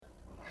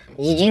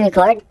Did you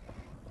record?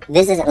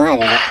 This isn't live,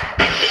 is it?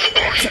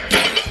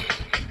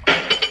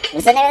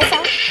 What's the name of the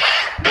song?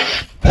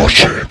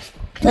 Push it.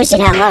 Push it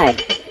how hard?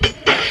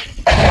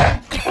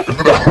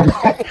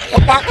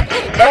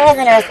 There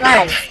wasn't a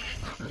response.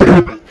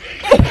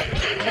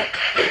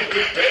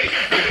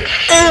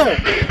 Ooh!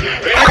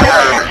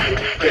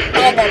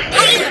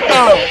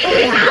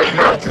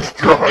 Mattress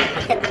dry.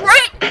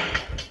 What?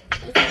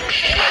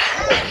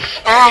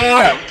 Oh,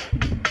 yeah.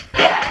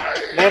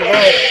 They're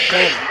very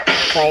good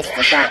place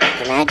to shop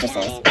for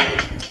mattresses.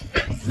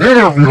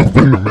 Never real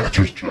been to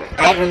mattress dry.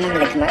 I remember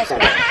the commercial.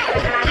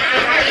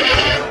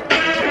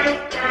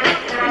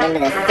 Remember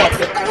the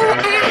sexy...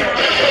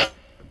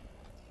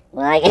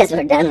 Well, I guess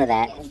we're done with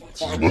that.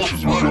 As much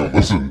as we're gonna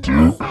listen to.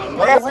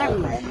 We're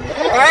still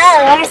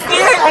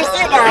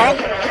going.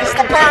 Just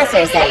a pause for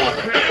a second.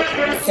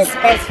 It's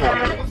suspenseful.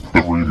 The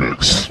remix.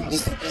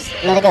 Just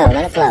let it go.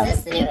 Let it flow.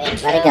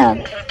 Let it go.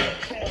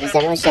 Just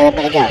everyone shut up.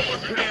 Let it go.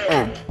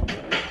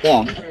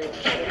 Yeah.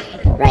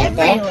 Right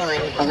there.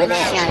 Over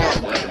there. Shut up.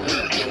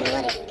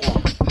 Let it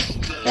go.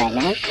 Right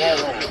now.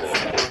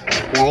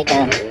 Let it go.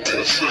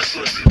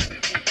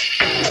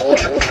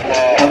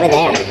 Over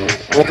there.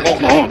 With big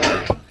hair.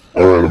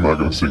 Alright, I'm not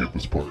gonna sing at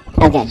this part.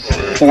 Okay.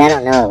 Because I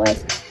don't know it was.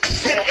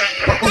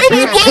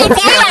 You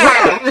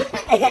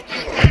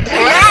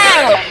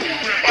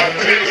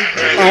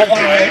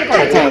can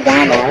probably turn it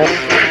down now.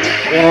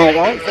 You want to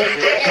go?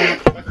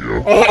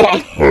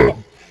 Yeah. Alright.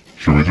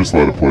 Should we just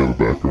let it play in the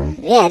background?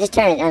 Yeah, just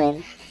turn it. I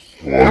mean,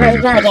 Well,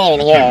 you probably can't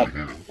even hear it.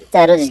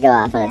 So it'll just go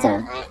off on its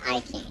own. I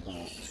can't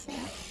hear it,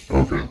 so.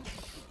 Okay.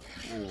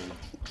 I mean,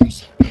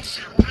 Push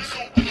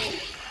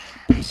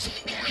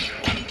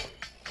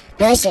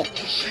it.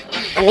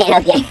 I mean,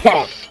 okay.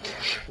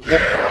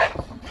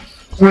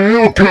 Do we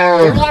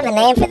Welcome! have a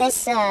name for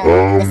this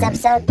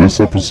episode? This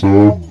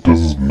episode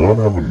does not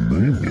have a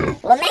name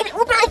yet. Well, maybe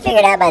we'll probably figure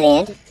it out by the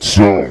end.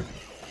 So,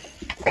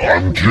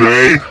 I'm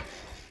Jay,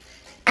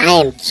 I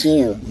am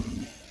Q.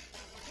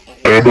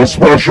 and a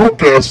special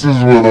guest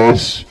is with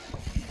us.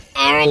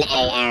 Aaron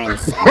A.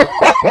 Aronson.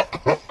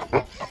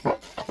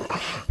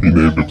 He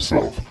named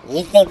himself.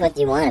 You think what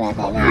you want about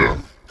that now, Yeah.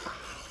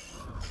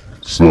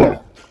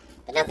 So,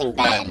 but nothing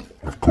bad,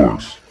 of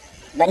course,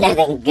 but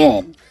nothing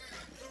good.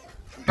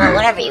 but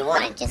whatever you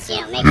want, just,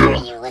 make sure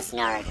you listen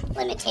to our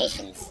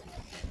limitations.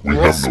 we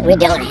Which have no we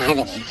don't have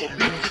any. As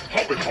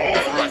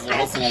long as you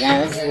listen to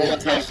those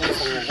limitations,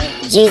 then you're good.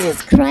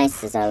 Jesus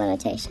Christ is our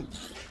limitation.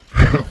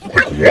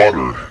 like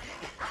water,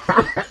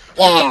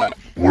 Yeah,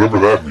 whatever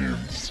that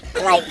means.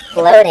 like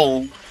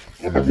floating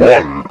On the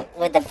water,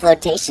 with a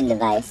flotation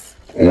device.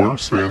 or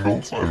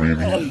sandals, I mean,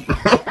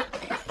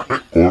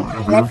 or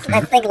Let's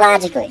think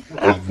logically.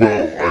 well, I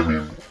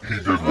mean, he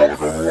did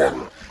walk on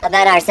water.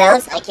 About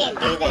ourselves? I can't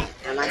do that.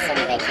 I'm on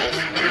summer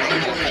vacation. I'm not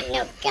gonna think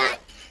no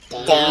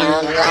goddamn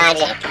Damn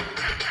logic.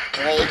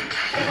 Wait,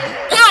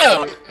 Yeah!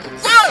 What?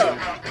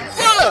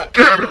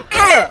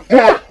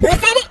 Who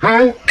said it? Who? I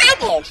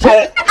did.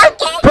 Okay.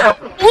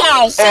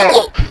 Yeah, shake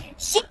it.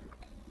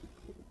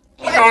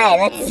 Alright,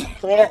 let's...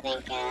 We I don't...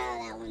 think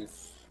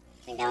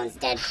that one's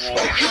dead for real.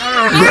 No!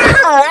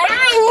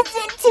 Alright, let's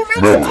do too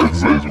much. No,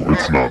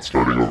 it's not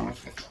starting over.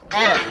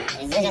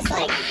 Is it just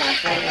like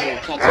buffering and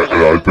catching I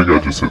think I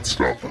just hit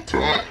stop. That's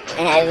all.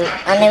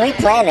 I mean, we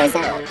planned this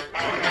out.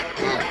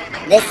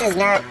 This is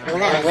not... We're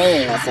not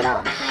winging this at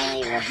all.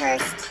 highly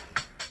rehearsed?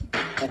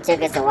 It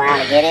took us a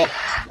while to get it.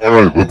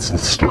 Alright, let's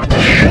start.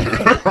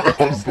 That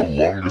was the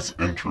longest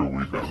intro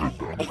we've ever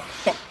done.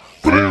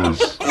 But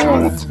anyways,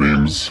 everyone's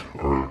names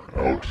are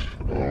out.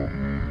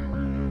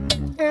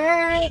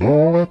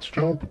 So let's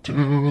jump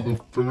into the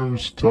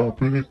first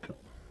topic.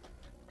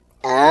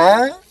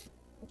 Of...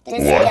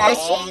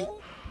 discussion.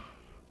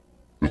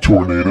 The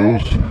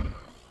tornadoes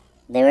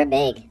They were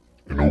big.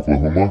 in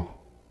Oklahoma.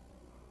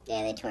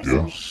 Yeah, they tore Yeah,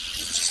 some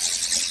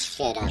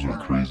shit those were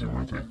up. crazy,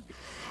 weren't they?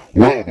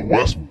 Well, the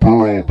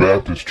Westboro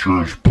Baptist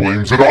Church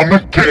blames it on the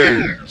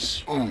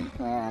gays. Well,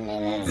 I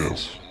mean,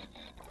 Yes.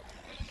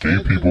 Gay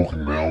people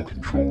can now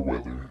control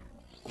weather.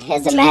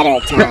 it's a matter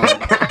of time.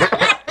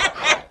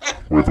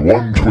 With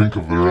one twink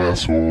of their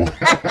asshole,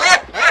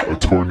 a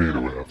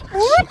tornado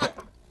happens.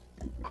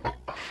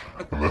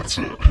 And that's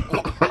it.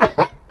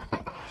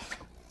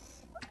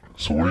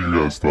 So what are you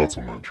guys' thoughts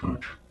on that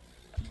church?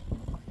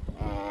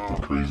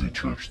 The crazy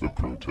church that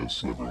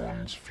protests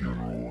everyone's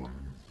funeral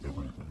and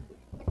everything.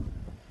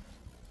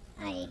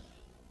 I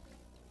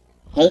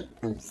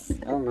hate them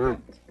so much.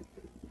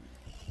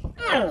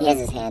 He has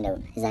his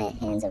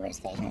hands over his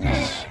face right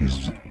now.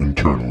 He's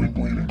internally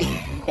bleeding.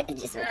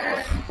 Just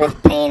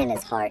with pain in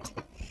his heart.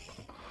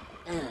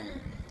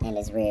 And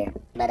his rear.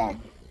 But,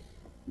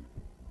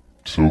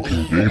 So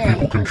can gay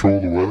people control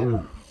the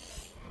weather?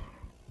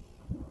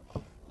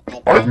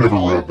 I've never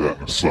read that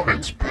in a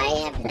science book. I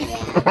haven't,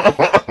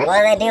 yeah.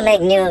 well, they do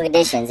make new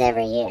editions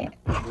every year.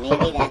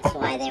 Maybe that's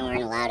why they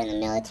weren't allowed in the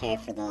military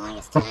for the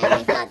longest time.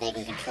 They thought they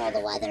could control the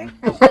weather.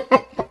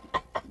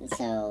 And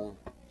so,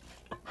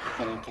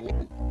 couldn't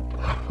commit.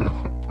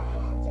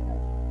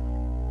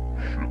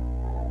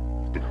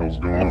 What the hell's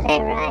going on? Is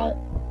that right?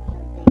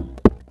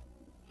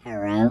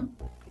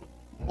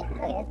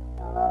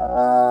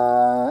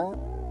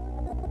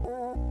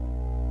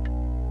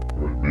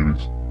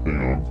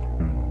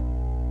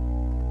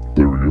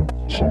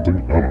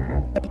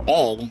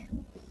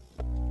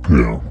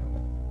 Yeah.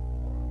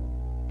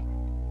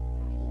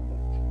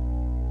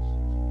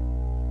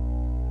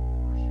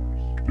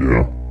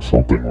 Yeah,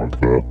 something like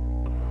that.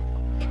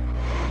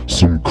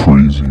 Some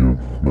crazy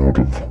amount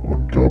of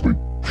ungodly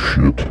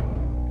shit.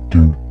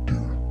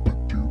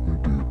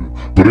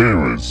 But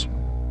anyways.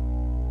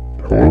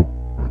 Hello?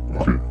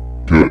 Okay,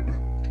 good.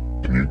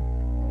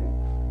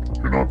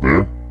 You're not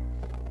there?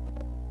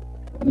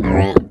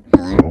 Hello?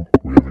 Hello? No?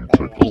 We having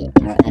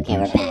technical Okay,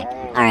 we're back.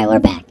 Alright, we're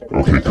back.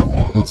 Okay, cool.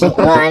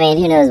 Well, I mean,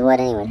 who knows what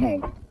anyone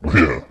heard.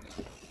 Yeah.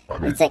 I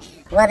mean, It's like,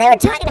 well, they were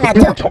talking about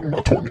we're talking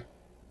about 20.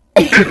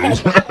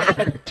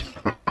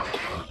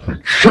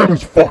 Shit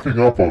is fucking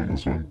up on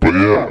this one. But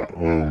yeah,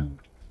 the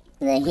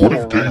what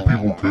heater if gay running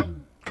people right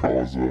could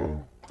cause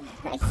now.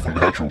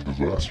 natural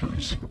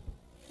disasters?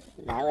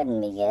 That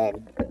wouldn't be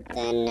good.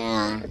 Then,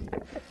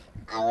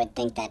 I would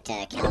think that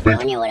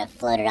California would have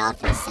floated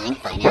off and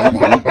sank by now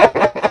then.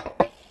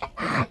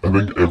 I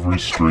think every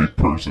straight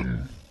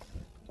person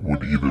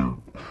would either...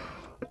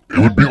 It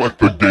would be like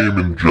the game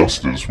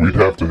Injustice. We'd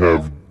have to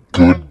have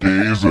good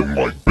gays and,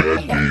 like,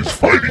 bad gays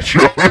fight each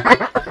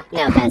other.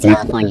 No offense,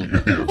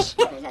 California. Yes.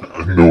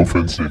 No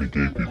offense to any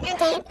gay people.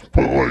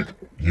 But, like,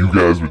 you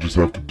guys would just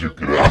have to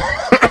duke it out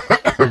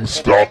and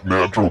stop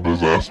natural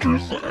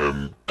disasters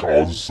and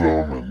cause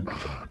some, and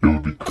it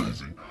would be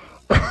crazy.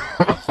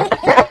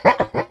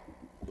 But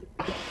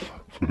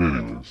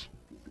anyways.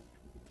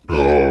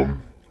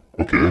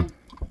 Okay.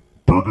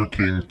 Burger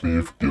King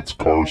thief gets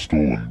car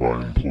stolen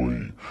by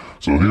employee.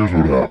 So here's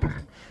what happened.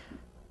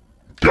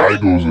 Guy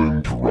goes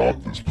in to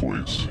rob this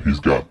place.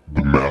 He's got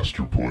the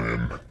master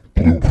plan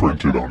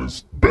blueprinted on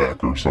his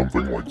back or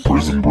something like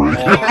Prison Break.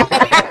 Wait,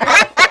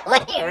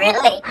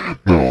 really?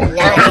 No.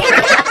 No,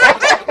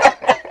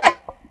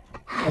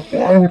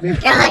 Why would he?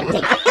 God.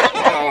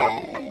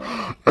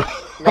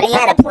 But he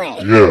had a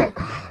plan. Yeah.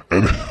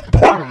 And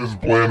part of his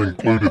plan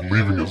included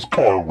leaving his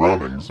car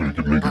running so he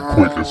could make a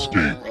quick escape.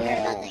 I heard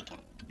about that guy.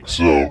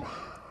 So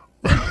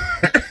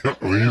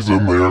he's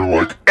in there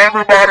like,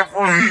 everybody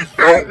freeze,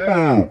 don't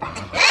move. I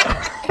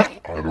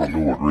don't know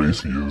what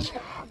race he is,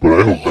 but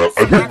I hope that.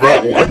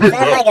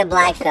 Sounds like a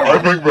black I fella.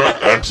 think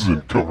that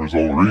accent covers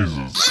all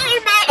races.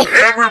 Everybody!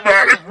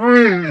 Everybody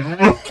freeze!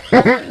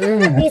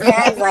 He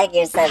sounds like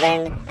your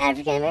Southern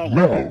African American.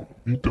 No,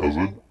 he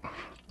doesn't,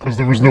 because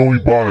there was no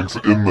ebonics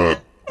in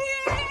that.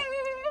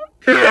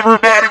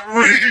 Everybody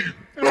freeze!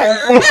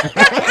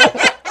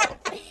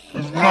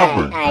 There's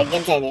nothing. Alright,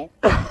 continue.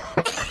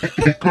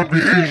 He could be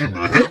Asian.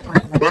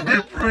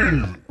 Everybody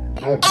freeze!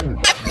 Don't move.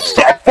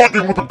 Stop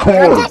fucking with the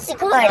cord! Don't touch the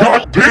cord.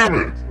 God damn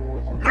it!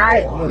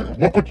 No!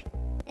 Look what.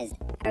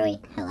 Are we?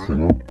 Hello?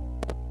 Hang on.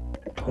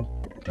 God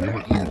damn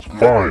it, it's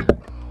fine.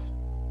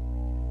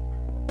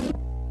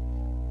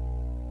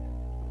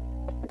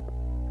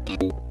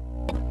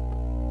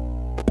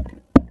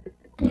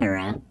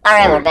 Hello?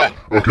 Alright, we're back.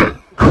 Okay.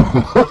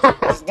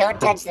 Just don't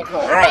touch the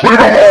cord. Alright. Put it in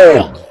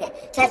the hole!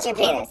 Touch your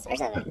penis or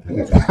something.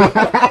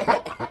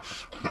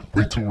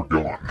 Wait till we're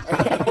gone.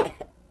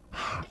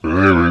 But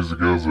anyways, he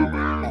goes in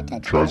there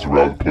and tries to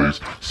rob the place.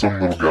 Some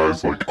little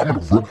guy's like, I'm gonna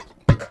run out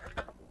the back.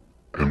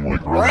 And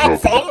like runs What? out.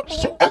 Say it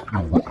So I'm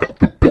gonna run out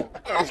the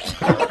back.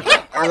 Okay.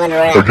 I'm gonna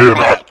run out Again, the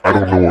back. I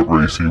don't know what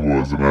race he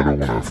was, and I don't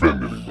want to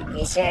offend anybody.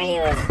 You sure he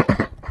was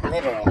I'll be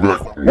literally?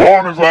 like,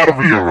 Juan is out of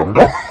here. I'm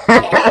going.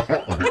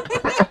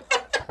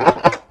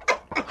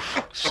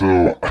 So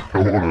I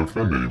don't want to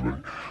offend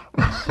anybody.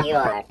 You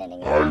are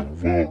offending I me.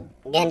 will.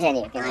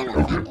 Continue, because I'm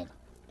offended.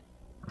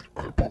 I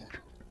apologize.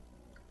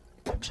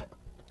 I'm sorry.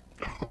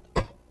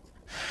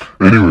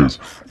 Anyways,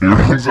 he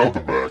runs out the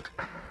back,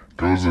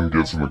 goes and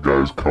gets in the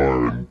guy's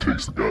car, and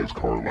takes the guy's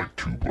car like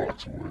 2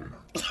 blocks away.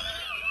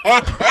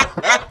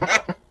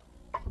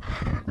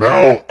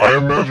 Now, I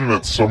imagine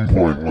at some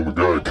point when the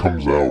guy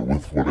comes out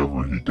with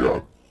whatever he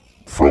got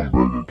from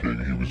Burger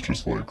King, he was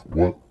just like,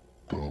 what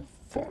the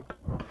fuck?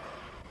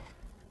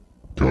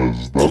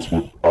 Because that's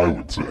what I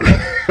would say.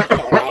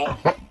 Right?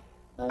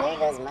 Well, there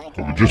goes my I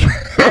car.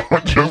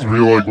 would just be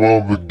like,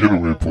 well, the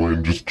getaway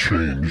plan just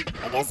changed.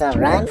 I guess I'll to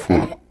run. on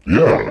foot.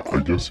 Yeah, I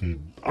guess he.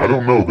 I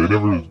don't know. They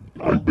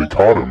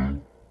caught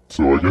him,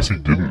 so I guess he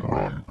didn't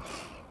run.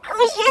 I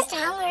was just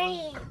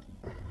hungry.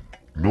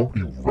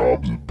 Nobody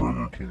robs at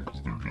Burger King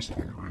because they're just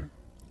hungry.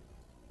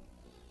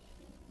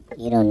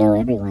 You don't know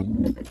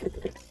everyone.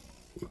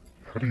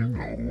 How do you know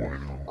who I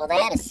know? Well,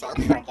 they had a South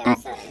Park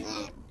episode in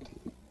that.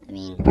 I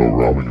mean, About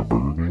robbing a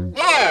Burger King?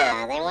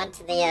 yeah, they went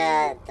to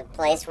the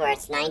place where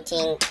it's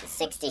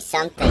 1960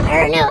 something,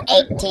 or no,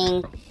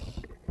 18.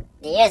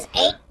 The year's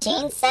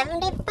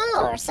 1874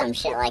 or some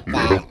shit like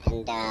that,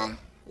 and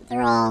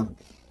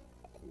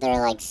they're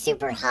like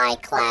super high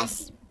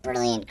class,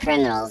 brilliant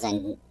criminals,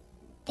 and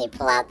they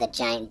pull out the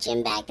giant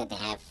gym bag that they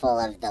have full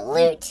of the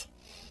loot.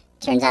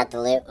 Turns out the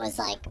loot was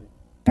like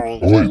Burger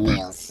King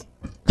meals.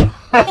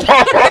 I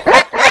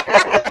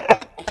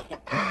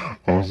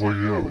was like,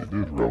 yeah, they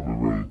did rob a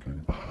Burger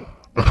King.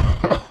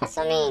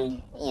 So I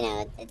mean, you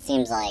know, it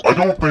seems like I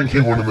don't think he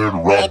went in there to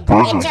rob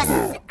burgers,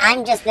 though.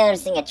 I'm just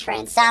noticing a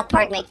trend. South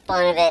Park make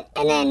fun of it,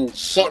 and then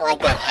shit like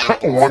that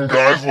happens. One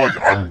guy's like,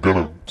 I'm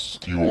gonna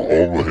steal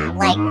all the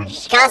Like,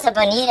 hamburgers? Casa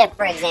Bonita,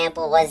 for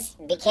example,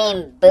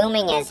 became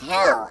booming as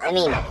hell. I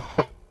mean, I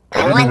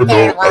didn't went even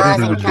there know- while I I was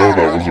didn't in even know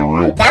that was a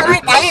Colorado. real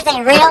That is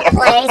a real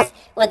place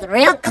with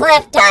real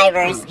cliff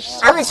divers.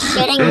 I was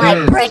shitting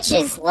my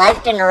britches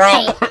left and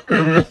right.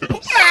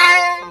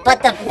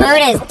 But the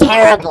food is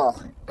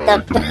terrible.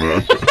 The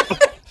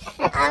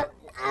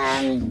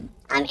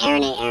I'm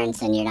Aaron A.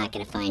 Aronson. You're not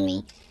gonna find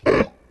me.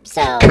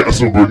 So.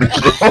 Casa Bonita.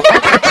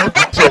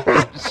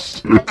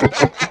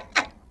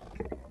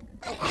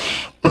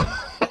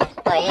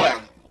 Oh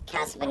yeah,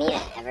 Casa Bonita.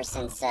 Ever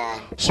since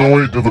So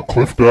wait, do the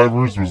cliff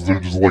divers, was there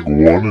just like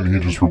one and he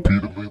just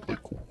repeatedly like...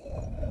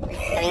 I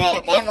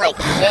mean, they have like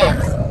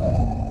shifts,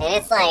 and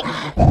it's like,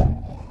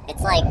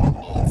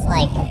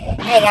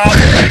 hey guys,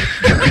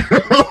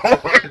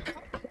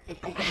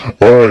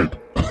 Alright,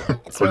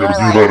 it's I more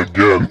gotta do that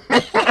again.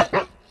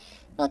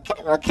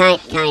 well,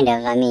 kind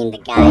of. I mean, the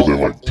Or guy. are they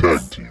like tag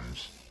he's- teams?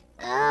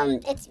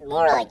 It's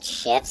more like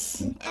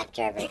shifts.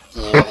 After every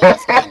few, they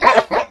just kind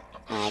of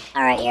like,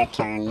 all right, your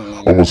turn, and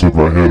then Almost hit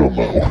my head on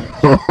that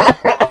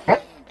one.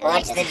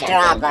 watch the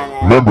drop on the.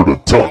 Remember to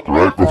tuck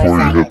right before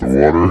you hit the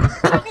water.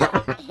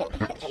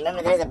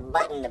 Remember, there's a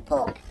button to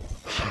pull.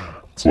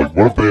 It's like,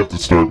 what if they have to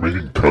start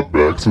making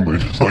cutbacks and they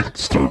just like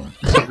start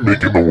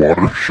making the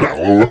water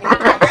shallow?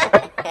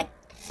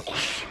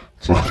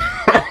 So,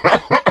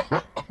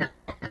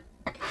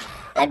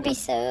 That'd be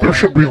so. there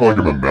should be like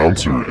an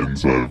announcer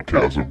inside of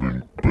Casa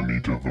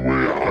Bonita the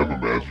way I'm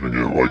imagining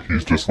it. Like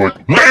he's just like,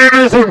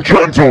 ladies and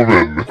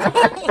gentlemen,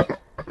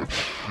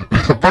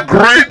 the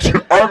great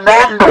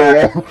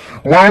Armando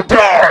will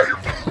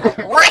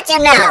dive Watch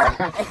him now.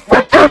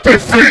 for 50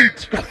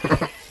 feet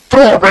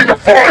through a ring of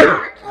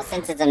fire. Well,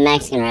 since it's a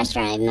Mexican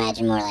restaurant, I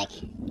imagine more like,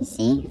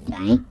 see,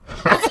 fly.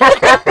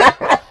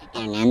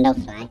 Hernando,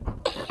 fly.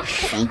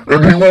 See?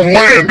 And he will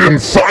land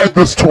inside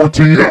this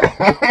tortilla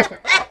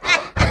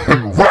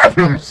and wrap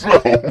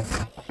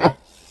himself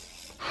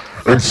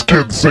and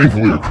skid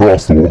safely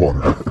across the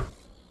water.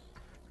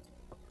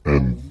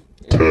 And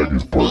tag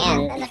his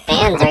partner. And the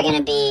fans are going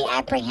to be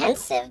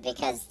apprehensive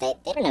because they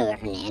don't know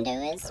who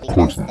Hernando is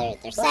because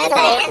they're sad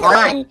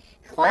that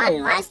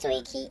Juan last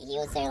week, he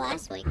was there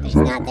last week, but he's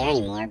not there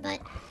anymore, but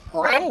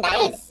Juan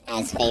dies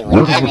as fate would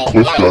Where's have the it.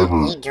 cliff Yeah,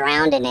 diver? he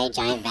drowned in a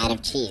giant vat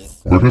of cheese.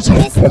 Where does He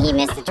a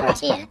missed the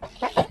tortilla.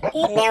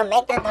 He now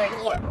make the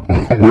tortilla.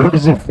 Where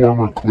does a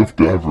former cliff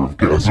diver of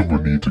Casa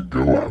Bonita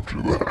go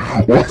after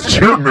that? What's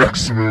your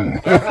next move?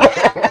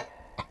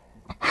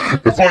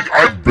 It's like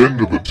I've been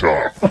to the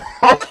top.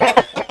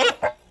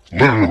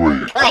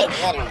 Literally, Quite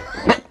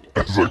literally.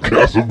 as a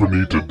Casa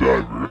Bonita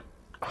diver.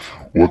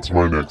 What's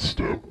my next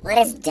step? What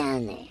is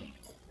down there?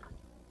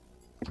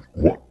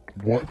 What?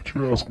 Why would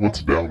you ask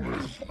what's down there?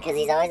 Because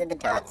he's always at the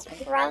top. It's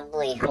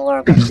probably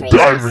horrible He's places.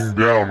 diving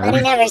down. But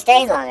he never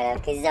stays long enough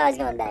because he's always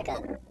going back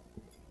up.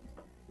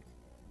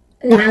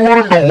 What do you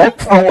want him to look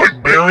for,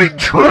 like buried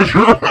treasure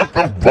at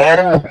the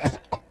bottom?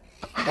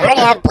 They already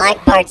have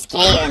Black Bart's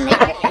Cave in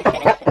there,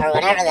 or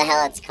whatever the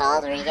hell it's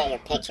called, where you get your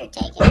picture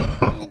taken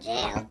in the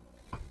jail.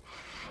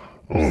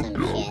 Oh Some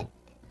god. shit.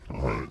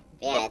 Alright.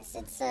 Yeah,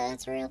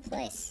 it's a real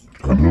place.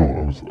 I know,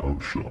 I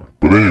was shocked.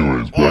 But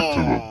anyways, back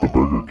to the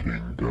Burger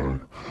King guy.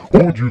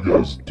 What would you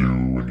guys do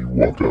when you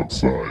walked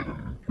outside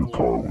and your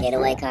car was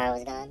Getaway gone? car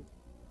was gone.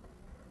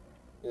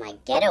 My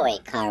getaway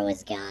car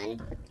was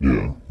gone.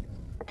 Yeah.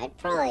 I'd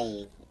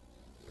probably.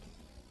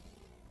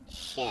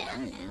 Shit, I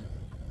don't know.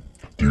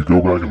 Do you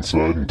go back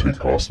inside and take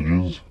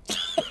hostages?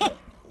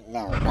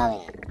 No,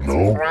 probably not. It's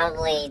No?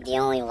 probably the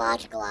only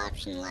logical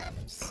option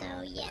left, so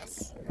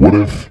yes. What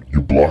if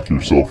you block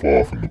yourself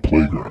off in the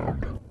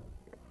playground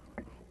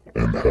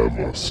and have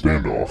a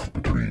standoff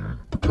between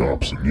the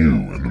cops and you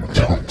in the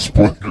McDonald's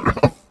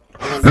playground?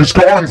 He's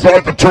gone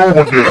inside the tomb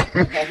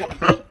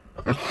again!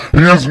 He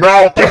is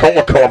now at the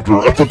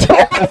helicopter at the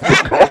top of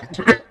the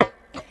continent!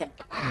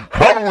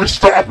 How do we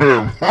stop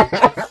him?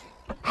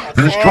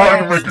 He's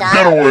trying to make a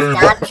getaway.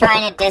 Stop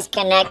trying to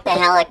disconnect the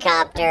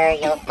helicopter.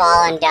 You'll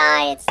fall and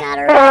die. It's not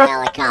a real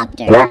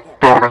helicopter. What's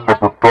turning the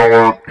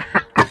propeller?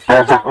 It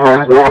doesn't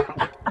really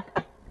work.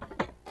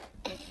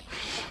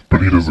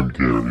 But he doesn't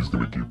care. He's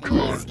gonna keep He's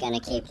trying. gonna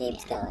keep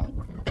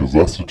going. Because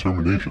that's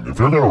determination. If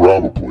you're gonna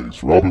rob a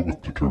place, rob it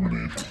with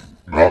determination.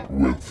 Not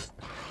with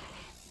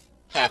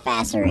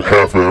Half-assery.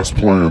 half-ass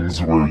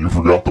plans where you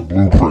forgot the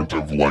blueprint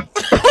of, like,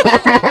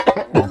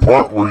 the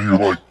part where you,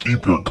 like,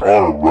 keep your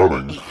car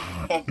running.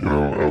 You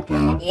know, out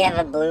there. You have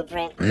a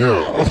blueprint?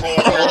 Yeah. I mean,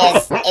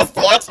 is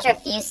the extra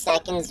few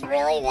seconds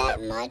really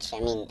that much? I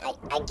mean,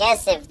 I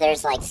guess if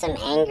there's like some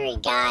angry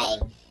guy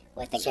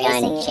with a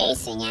gun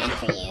chasing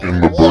after you.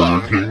 In the Burger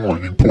Yeah. King where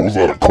he pulls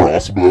out a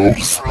crossbow.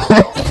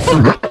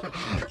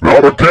 Like,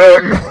 Not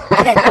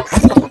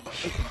again!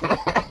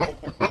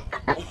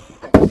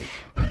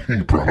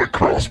 He brought a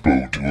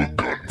crossbow to a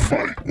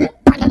gunfight. Whoa.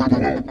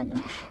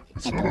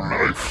 It's not a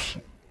knife.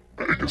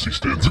 I guess he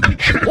stands a good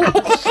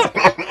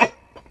chance.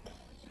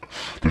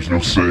 There's no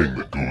saying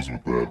that goes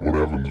with that. What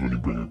happens when you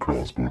bring a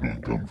crossbow to a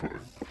gunfight?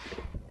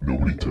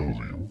 Nobody tells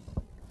you.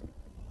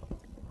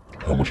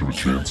 How much of a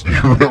chance do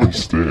you really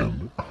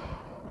stand?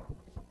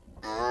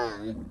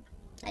 I'd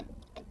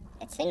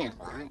say not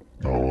a lot.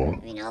 Oh, I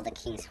mean, all the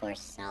king's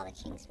horses, all the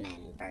king's men,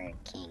 Burger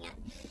King.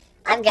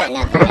 I've got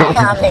nothing.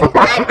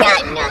 I've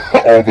got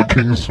nothing. all the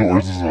king's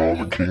horses, all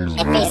the king's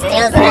If men. he steals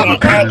All the another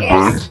king burgers.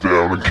 burns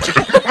down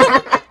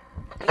again.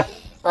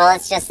 Well,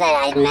 it's just that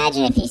I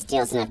imagine if he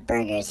steals enough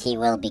burgers, he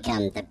will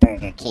become the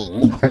Burger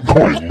King. Quite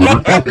literally. Maybe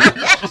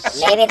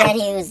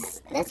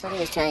that's what he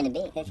was trying to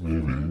be.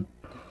 Maybe.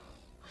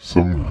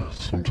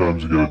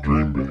 Sometimes you gotta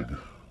dream big.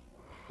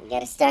 You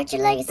gotta start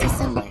your legacy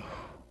somewhere.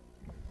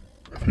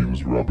 If he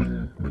was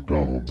robbing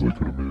McDonald's, I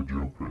could have made a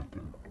joke right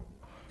there.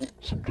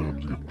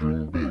 Sometimes you gotta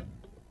dream big.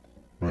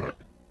 Right.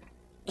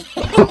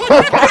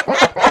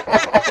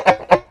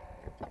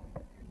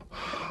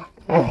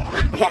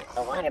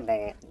 A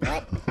Whataburger.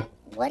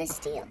 What a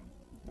steal.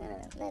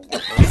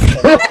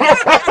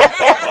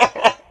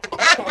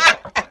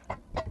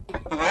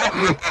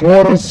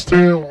 What a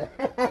steal!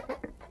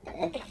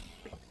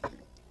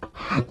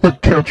 The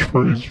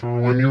catchphrase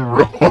for when you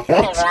rob. Rob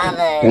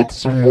a What's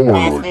some more?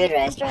 fast Like, food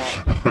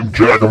restaurant.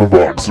 Jack in the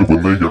Box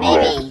when they get Maybe.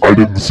 robbed. I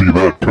didn't see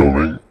that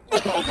coming.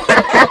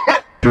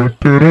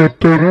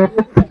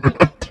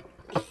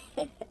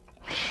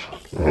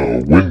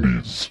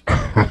 Wendy's.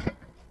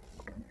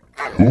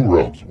 Who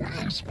robs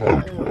Wendy's? Why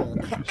would you rob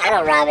Wendy's? I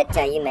don't rob it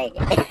till you make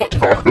it.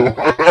 Taco.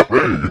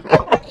 Hey.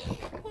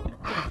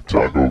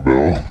 Taco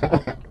Bell.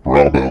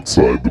 Rob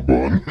outside the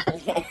bun.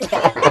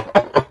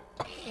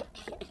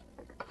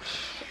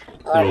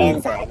 Or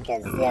inside,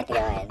 because you have to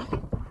go in.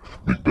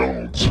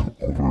 McDonald's.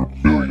 Over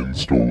 $1 billion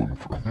stolen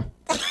from.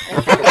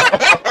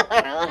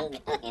 1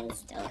 billion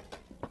still.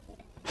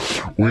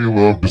 We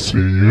love to see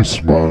you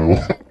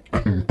smile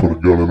and put a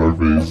gun in our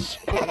face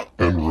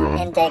and run.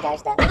 And take our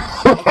stuff.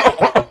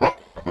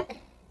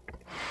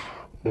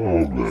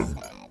 Oh man.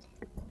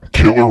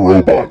 Killer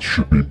robots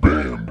should be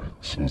banned,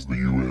 says the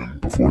UN,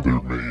 before they're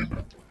made.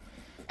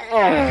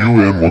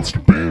 UN wants to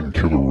ban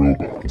killer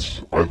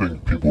robots. I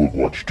think people have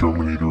watched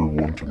Terminator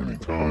one too many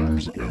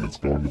times and it's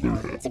gone to their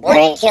head. It's a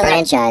great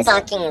franchise.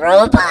 Fucking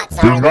robots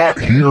They're are not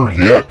here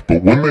yet,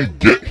 but when they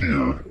get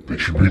here, they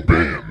should be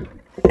banned.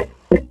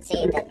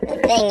 See, the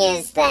thing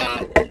is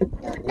that...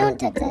 Don't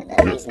touch that.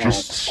 That makes no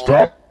Just sense.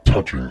 stop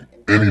touching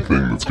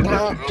anything that's No,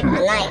 connected to I'm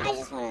it. not. I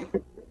just want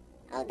to...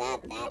 Oh, that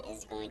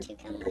is going to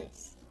come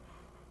loose.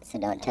 So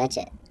don't touch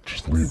it.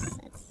 Just leave it.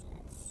 That's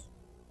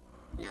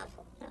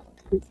novel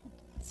content.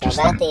 So Just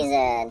about leave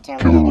these Killer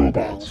Terminator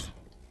robots. things...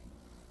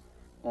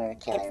 Or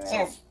killer robots.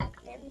 Just...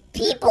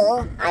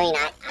 People... I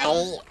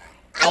mean,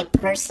 I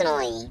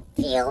personally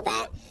feel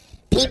that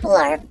people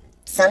are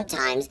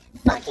sometimes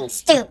fucking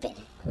stupid.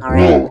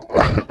 Alright?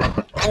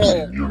 I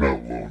mean... You're not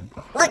alone.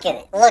 Look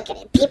at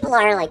it. People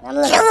are like,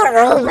 killer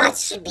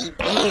robots should be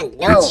banned.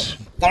 No, It's-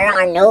 there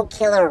are no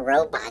killer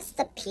robots.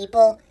 The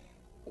people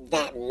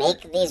that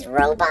make these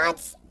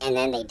robots and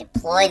then they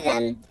deploy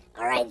them,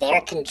 alright,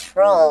 they're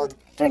controlled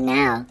for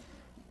now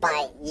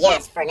by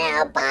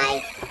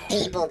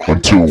people that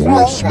Until Will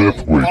control Smith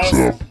them. wakes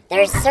up.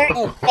 There's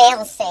certain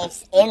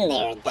fail-safes in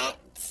there that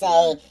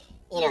say,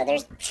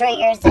 there's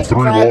triggers, there's three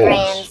programs.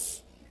 laws.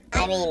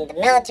 I mean, the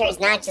military's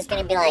not just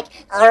gonna be like,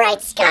 alright,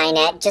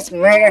 Skynet, just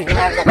murder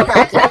whoever the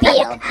fuck you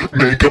feel.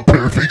 Make a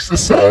perfect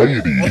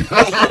society.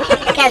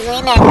 Because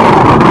we never...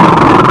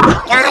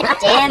 God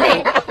damn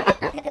it.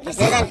 This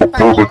isn't fucking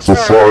Perfect Trump.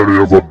 society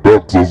is a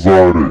dead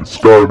society.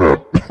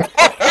 Skynet.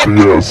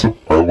 Yes, I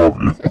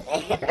love you.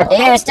 Do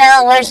you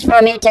still wish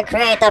for me to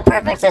create the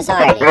perfect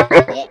society?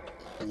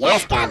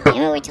 Yes, God damn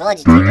it, we told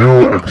you Do to.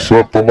 you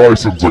accept the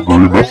license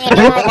agreement What are you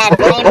doing with that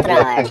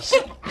flamethrower?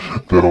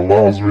 that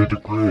allows me to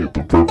create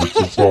the perfect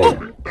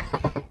society?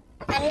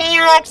 And do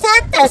you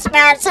accept this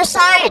bad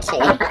society?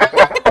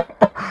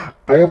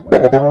 Don't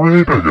bother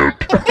reading it.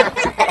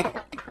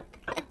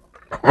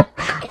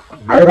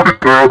 Nobody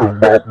cared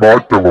about my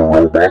killer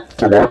robot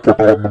till I put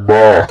on the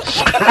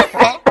mask.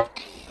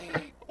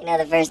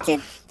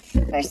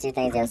 The first two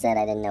things you said,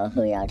 I didn't know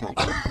who y'all talking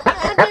about.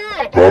 Oh,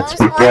 good.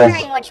 That's I was because-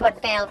 wondering which would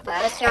fail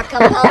first, your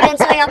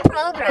components or your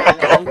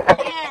programming.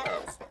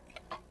 Yes.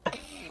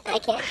 I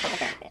can't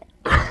talk like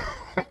that.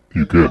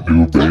 You can't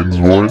do Bane's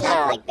voice? I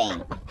don't like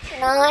Bane.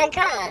 No, I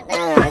can't.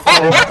 No,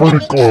 That's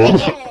pretty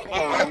close.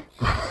 Yeah.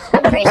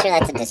 I'm pretty sure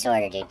that's a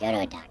disorder, dude. Go to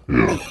a doctor.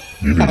 Yeah,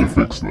 you need to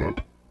fix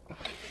that.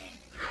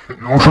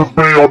 You should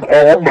be on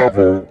all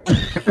level.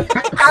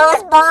 I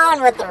was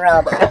born with the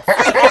robots.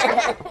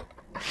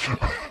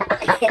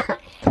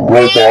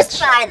 Raised Robots.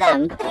 by them.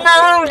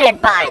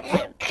 Molded by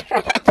them.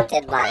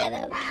 Crafted by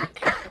them.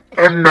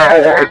 And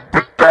now I've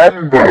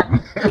become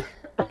them.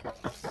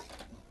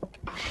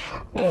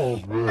 Oh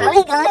Are man.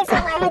 we going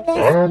somewhere with I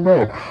this? don't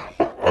know.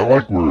 I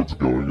like where it's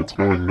going. It's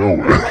going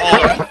nowhere.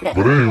 Yeah.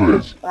 But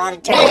anyways, A lot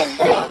of turns.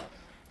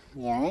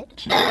 You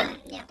alright? Yeah.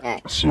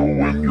 Alright. so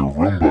when your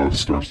Roomba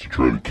starts to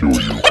try to kill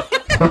you,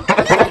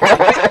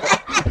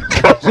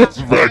 because it's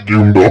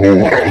vacuumed the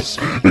whole house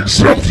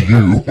except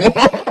you.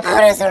 How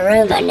does a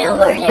Roomba know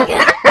where to go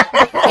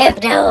if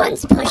no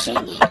one's pushing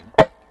it?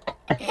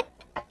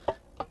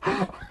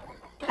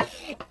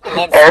 And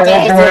it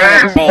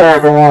Stairs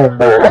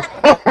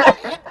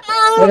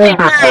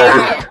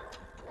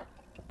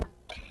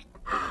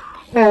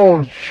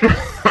Oh shit!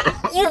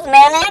 You've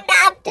merely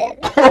adopted.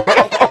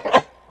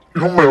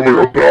 You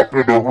merely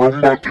adopted a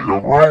Roomba to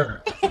your room,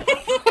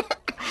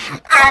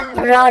 I've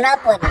grown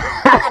up with it.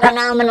 I don't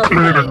know, I'm gonna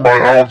cleaning my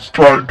house,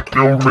 trying to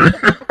kill me.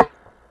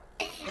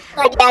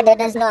 My dad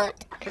does not.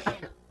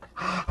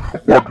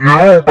 But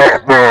you,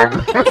 Batman,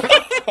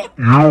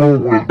 you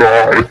will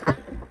die.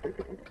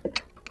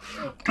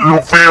 Do you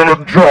feel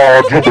in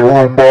charge of the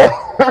Roomba?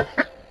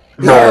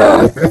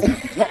 No.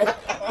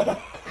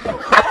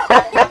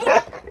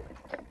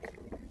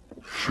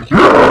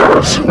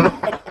 Yes.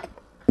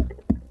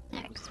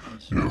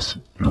 Yes,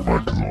 your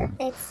mic is on.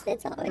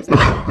 It's always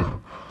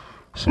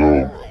So,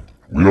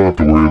 we don't have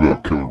to worry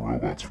about killer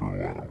robots for a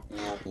while.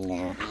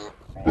 no.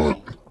 But,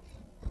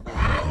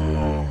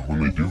 when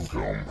they do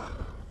come,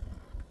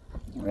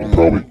 they'll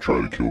probably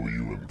try to kill the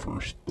UN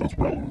first. That's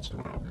probably what's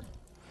gonna happen.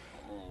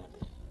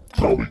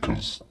 Probably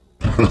because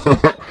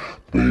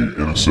they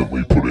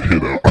innocently put a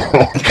hit out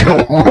on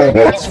killer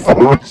robots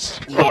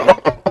first.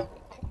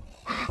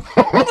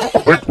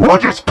 Like, we're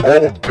just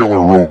called killer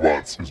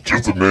robots. It's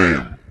just a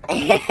name.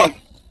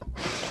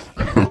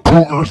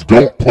 Cougars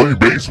don't play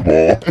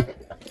baseball.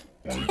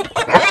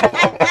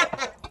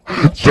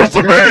 It's just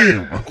a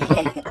name.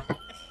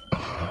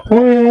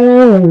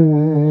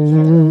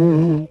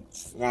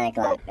 It's 9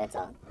 o'clock, that's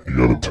all. You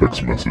got a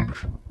text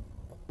message.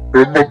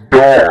 And the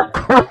dog.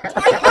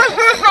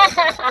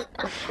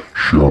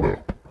 Shut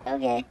up.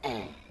 Okay.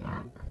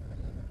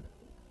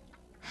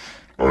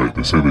 Alright,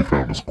 they say they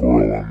found a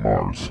squirrel on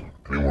Mars.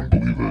 Anyone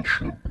believe that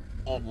shit?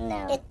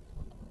 No.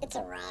 It's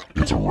a rock.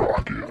 It's a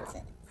rock,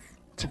 yeah.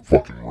 It's a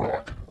fucking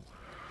rock.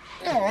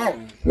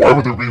 Why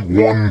would there be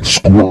one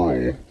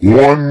squirrel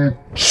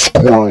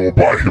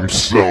by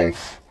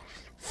himself,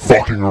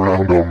 fucking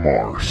around on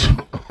Mars?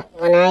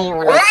 When I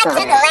took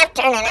a left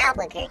turn in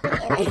Albuquerque.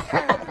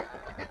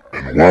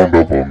 And wound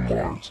up on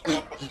Mars.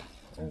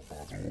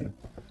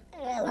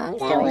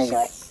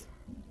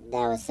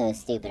 That was so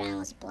stupid. I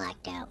almost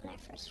blacked out when I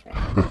first read it.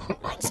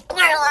 Like,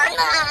 squirrel on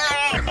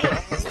Mars!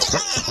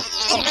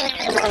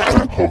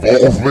 Of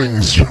all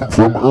things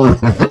from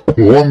Earth,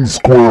 one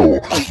squirrel,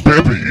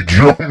 Bippy,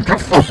 jumped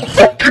from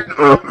fucking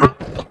Earth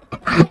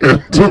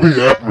into the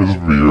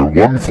atmosphere.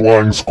 One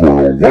flying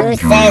squirrel, one Who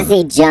says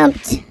he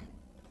jumped?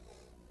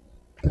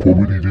 What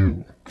would he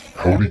do?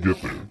 How would he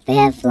get there? They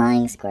have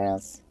flying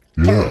squirrels.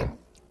 Yeah.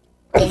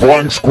 A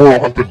flying squirrel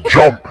had to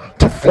jump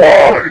to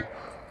fly!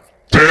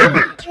 Damn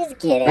it! Just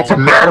kidding. What's the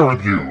matter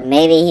with you?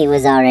 Maybe he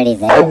was already I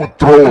there. would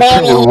throw a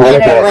Maybe killer he never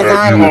robot was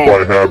at on you if I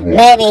Earth. had one.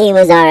 Maybe he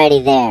was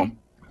already there.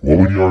 What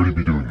would he already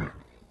be doing there?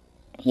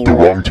 He The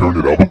was. wrong turn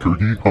at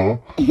Albuquerque, huh?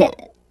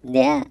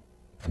 Yeah.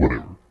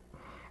 Whatever.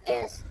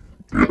 Yes.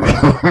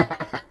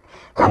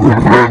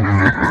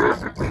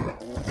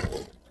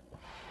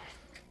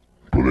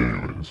 But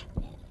anyways,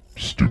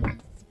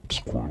 stupid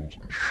squirrels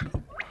and shit.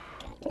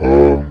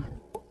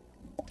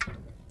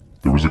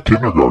 There was a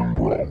kindergarten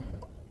brawl.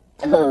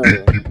 Ooh.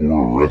 8 people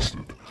were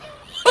arrested.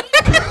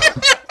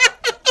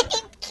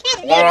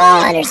 They're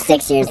all under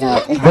 6 years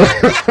old.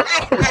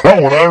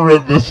 When I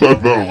read this, I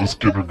thought it was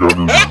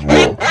kindergartners as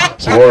well.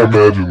 So I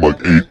imagined like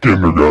 8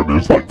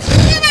 kindergartners like,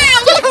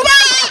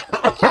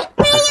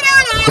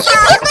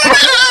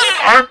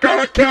 I'm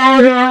gonna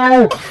kill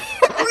you!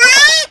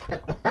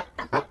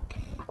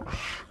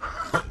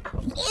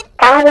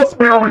 I was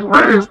merely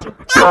raised in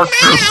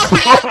darkness.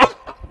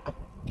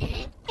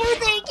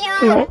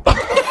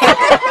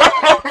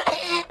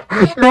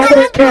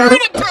 Nobody cared.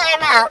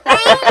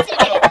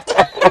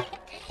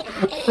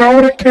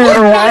 Nobody cared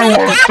who I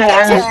was, so I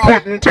was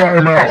put in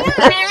timeout.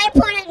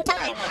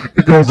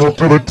 He goes up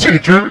to the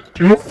teacher.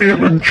 Do you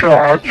feel in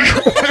charge?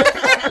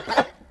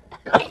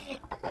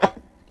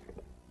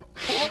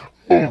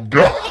 Oh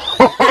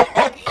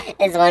God.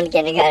 This one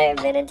kindergarten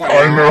been in I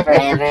know. time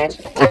forever.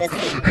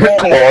 He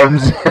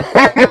climbs.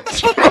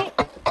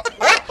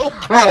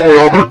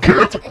 Oh, other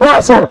kids.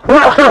 Wrestle!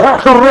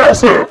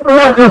 Wrestle!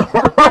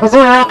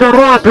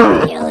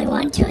 The only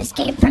one to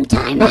escape from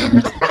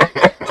timeout.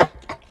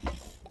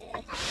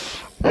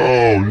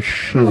 Oh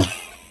shit.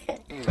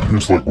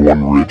 There's like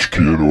one rich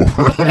kid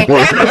over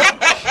there.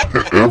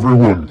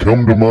 Everyone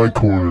come to my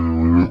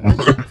corner.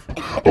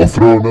 I'll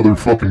throw another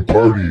fucking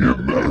party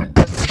in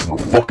for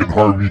fucking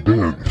Harvey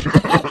Dent.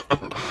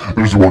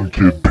 There's one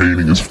kid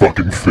painting his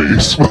fucking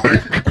face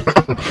like,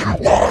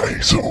 why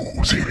so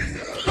serious?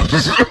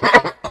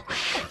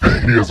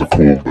 He has a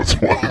cold, that's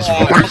why his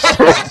voice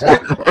sounds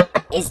like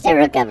that. He's still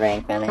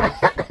recovering from it.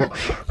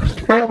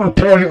 Can I ever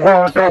tell you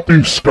how I got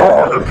these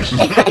scars?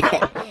 He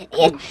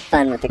had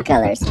fun with the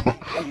colors.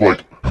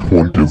 Like,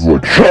 one kid's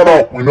like, shut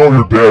up, we know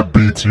your dad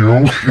beats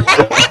you.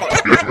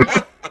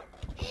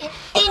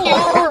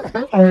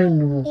 I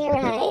know. You're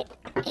right.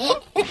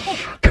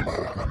 Come on.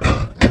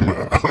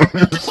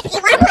 You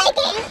want to play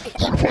games?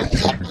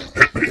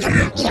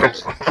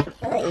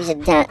 You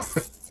should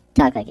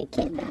talk like a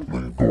kid now.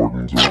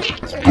 Gordon's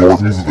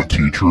the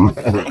teacher.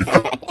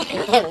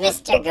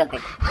 Mr. Gordon.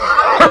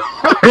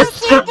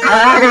 Mr.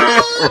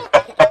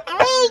 Are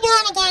we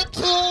gonna get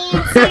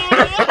cancer?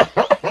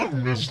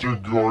 Mr.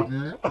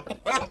 Gordon.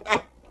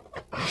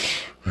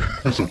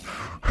 It's like,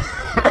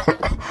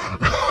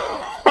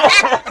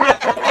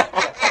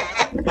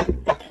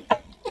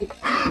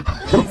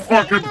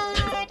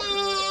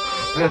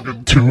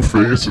 fucking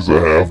Two-Face is a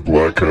half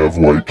black, half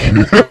white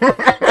kid.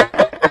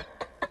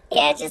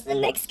 Yeah, just the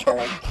mixed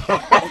color.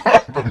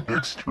 The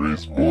mixed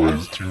race boy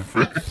is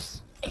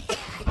Two-Face.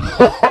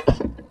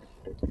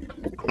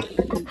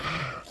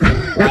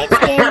 Light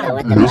skin, but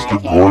with the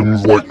Mr. black hair.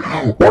 Gordon's like,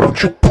 why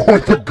don't you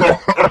point the gun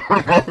at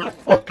another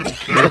fucking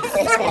kid?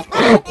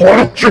 Why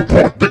don't you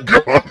point the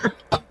gun?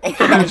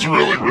 He's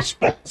really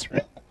responsible.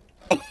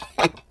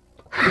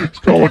 It's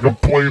got like a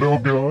Play-Doh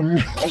gun.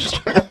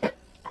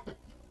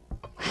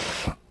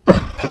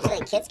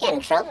 Actually, kids get in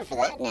trouble for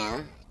that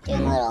now.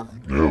 Doing a little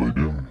Yeah, they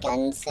do.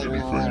 gun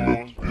signal or...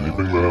 Anything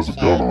that has a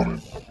gun on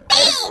it.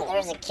 There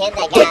was a kid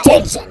that got...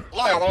 Attention!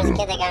 Yeah, there was a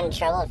kid that got in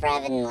trouble for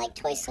having, like,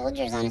 toy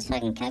soldiers on his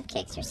fucking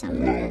cupcakes or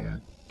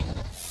something.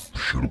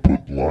 Should have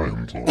put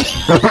lions on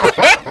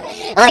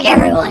it. Like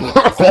everyone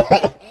else.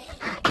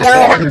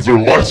 Lions are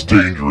less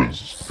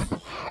dangerous.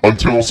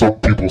 Until some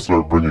people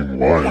start bringing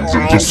lions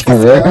into Lions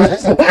school.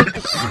 Like,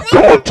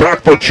 don't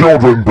attack the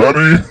children,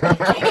 Betty.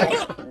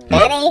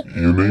 Betty?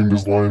 You named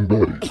his lion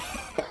Betty.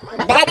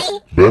 Betty?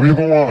 Betty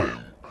the lion.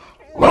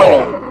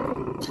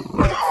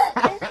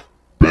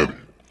 Betty.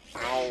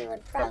 I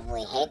would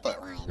probably hate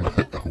that lion.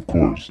 Of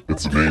course,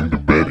 it's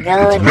named Betty.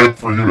 No, It's meant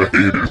for you to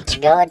hate it.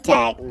 Go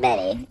attack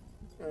Betty.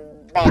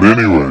 But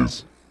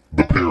anyways,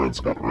 the parents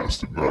got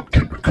arrested, not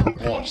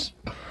kindergartners.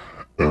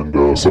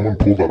 And someone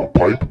pulled out a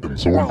pipe and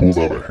someone pulled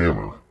out a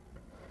hammer.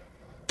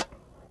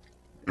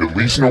 At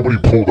least nobody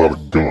pulled out a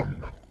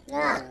gun.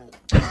 No.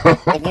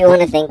 If you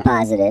want to think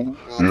positive,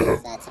 Yeah.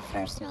 that's a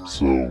first no.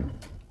 So,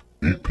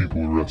 8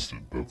 people arrested.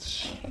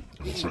 That's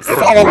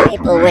 7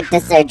 people went to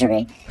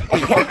surgery.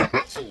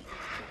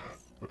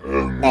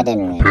 And That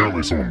didn't really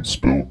apparently someone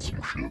spilled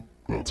some shit.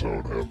 That's how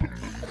it happened.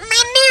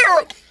 My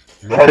milk!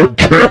 Not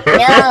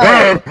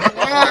again!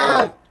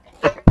 No!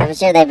 I'm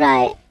sure they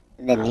probably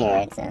didn't hear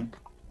it, so.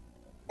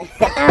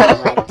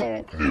 I went through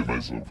it. I hit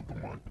myself with the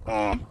mic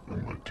Eh.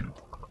 and my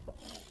tooth.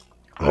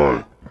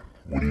 Alright,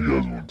 what do you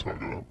guys want to talk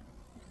about?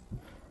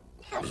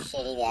 How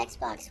shitty the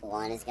Xbox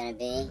One is gonna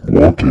be.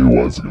 Okay,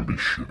 why is it gonna be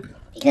shitty?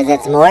 Because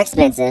it's more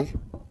expensive.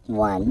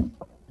 One.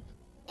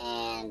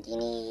 And you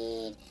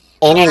need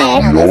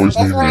internet. You always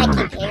This is need what I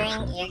internet keep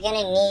hearing. You're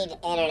gonna need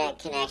internet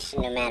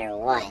connection no matter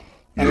what.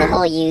 And Yeah, the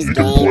whole used you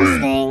can games play.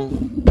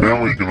 thing.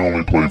 Apparently you can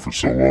only play for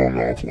so long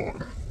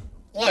offline.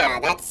 Yeah,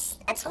 that's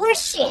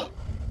horseshit.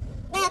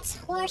 That's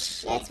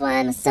horseshit. That's why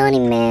I'm a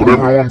Sony man. But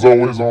everyone's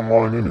always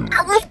online anyway.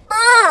 I was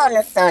born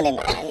a Sony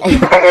man.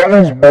 I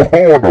was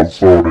born a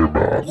Sony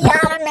man. The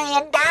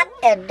automated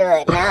doctor do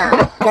it now,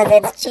 because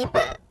it's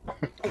cheaper.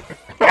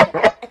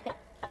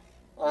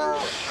 Well,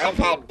 I've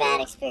had bad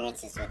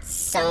experiences with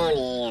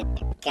Sony and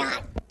their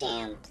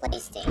goddamn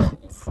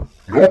PlayStations.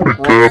 Nobody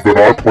cared that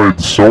I played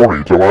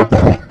Sony till I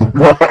put the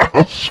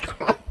mask.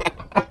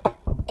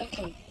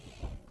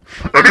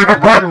 And even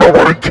then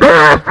nobody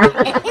cared.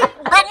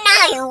 But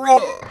now you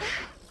will,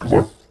 Because I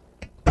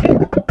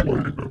pulled up a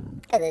plane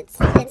and... because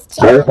it's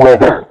Go cheaper.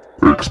 brother,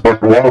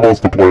 expect one of us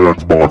to play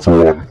Xbox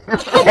One.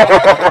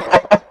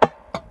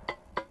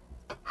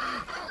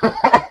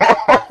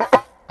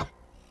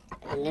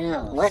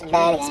 No. What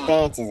bad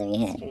experiences have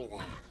you had? Screw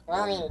that.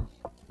 Well, I mean,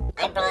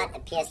 I bought a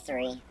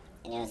PS3,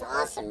 and it was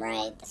awesome,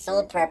 right? The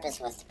sole purpose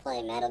was to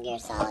play Metal Gear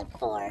Solid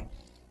 4,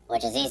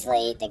 which is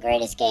easily the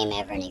greatest game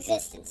ever in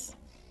existence.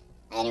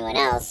 Anyone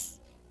else,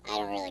 I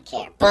don't really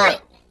care.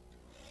 But,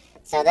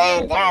 so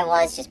then there I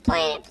was just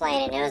playing it,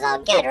 and it was all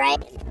good, right?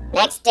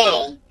 Next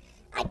day,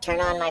 I turn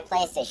on my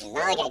PlayStation. It's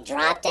not like I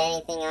dropped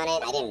anything on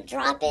it. I didn't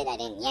drop it. I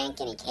didn't yank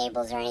any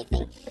cables or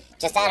anything.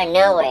 Just out of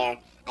nowhere,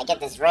 I get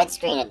this red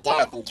screen of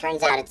death, and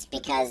turns out it's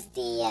because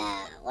the,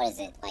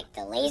 like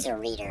the laser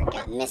reader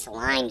got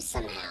misaligned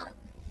somehow.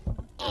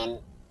 And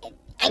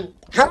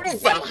how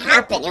does that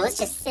happen? It was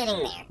just sitting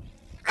there.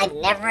 I've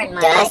never in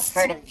my life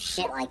heard of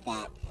shit like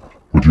that.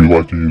 Would you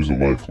like to use a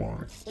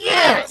lifeline?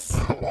 Yes!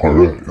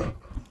 Alright.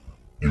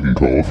 You can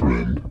call a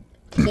friend.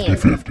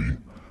 50-50.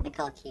 I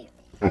call it cute.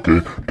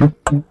 Okay.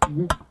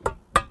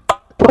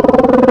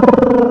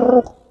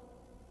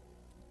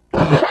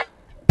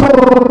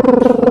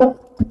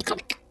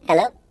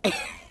 Hello?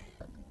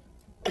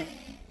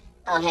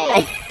 Oh,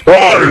 hey.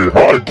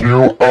 Hi,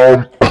 Q.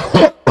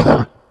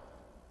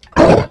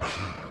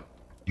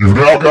 You've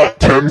now got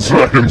 10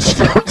 seconds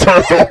to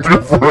help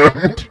your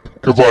friend.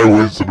 Because I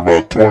wasted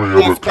about 20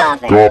 of Just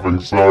it coughing.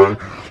 sorry.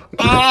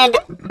 And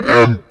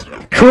And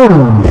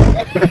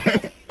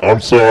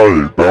I'm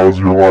sorry, that was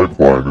your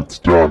lifeline. It's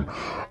done.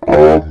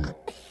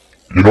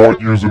 You know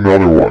what? Use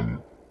another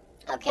one.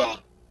 okay,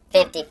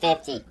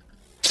 50-50.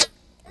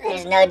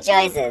 There's no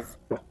choices.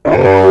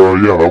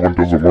 Yeah, that one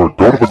doesn't work.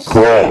 Go to the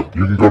crowd.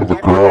 You can go to the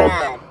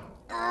crowd.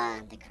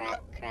 The crowd?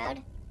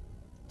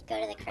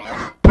 Go to the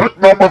crowd. Pick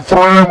number 3,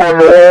 my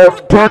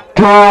lord. Pick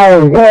 2,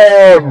 1.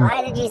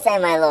 Why did you say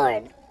my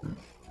lord?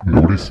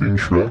 Nobody's seen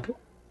Shrek?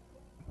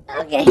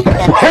 Okay.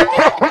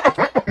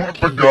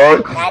 The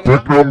guy,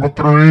 pick number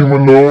 3,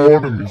 my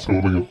lord, and he's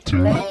holding up 2.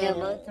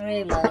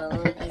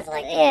 He's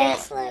like, yeah,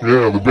 slow.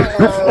 Yeah, the big.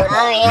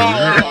 Oh,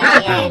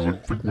 yeah.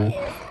 Pick number-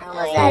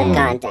 Almost out of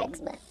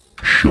context, but.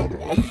 Shut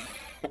up.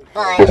 The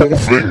But, whole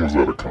thing was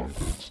out of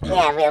context.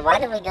 yeah, why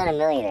did we go to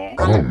Millionaire?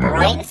 I On the don't know.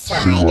 bright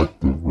Seemed side, like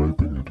the right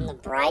thing to on do. the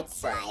bright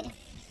side,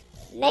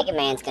 Mega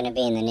Man's gonna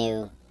be in the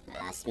new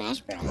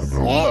Smash Bros. I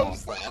know. Yeah,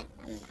 there's that.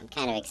 I'm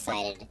kind of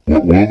excited.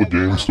 Will the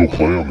game still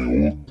play on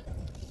the old?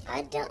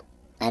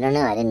 I don't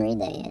know. I didn't read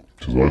that yet.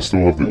 Because I still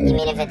have the You old.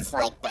 mean if it's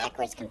like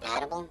backwards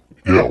compatible?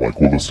 Yeah, like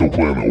will it still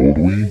play on the old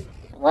Wii?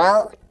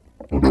 Well,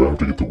 Or do I have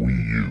to get the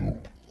Wii U?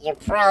 you're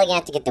probably gonna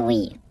have to get the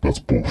Wii U. That's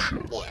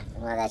bullshit. Yeah.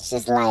 Well, that's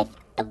just life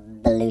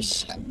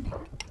evolution.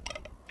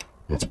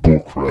 That's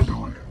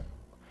bullcrappery.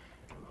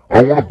 I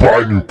don't want to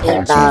buy new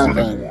consoles Evolving.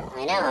 anymore.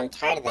 I know. I'm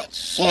tired of that.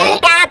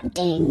 Shut up,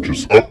 dude.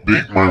 Just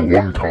update my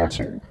one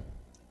console.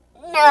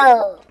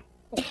 No.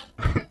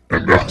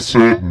 And I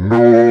said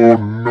no.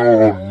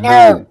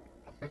 No.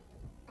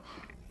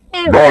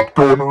 Not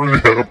going to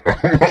rehab.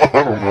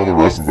 I don't know the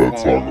rest of that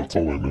song. That's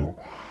all I know.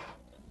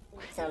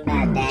 Something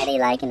about daddy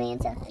liking me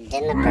and stuff.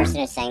 Didn't the person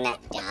who sang that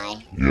die?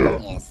 Yeah.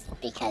 Yes,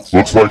 because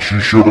Looks like she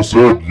should have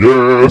said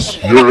yes.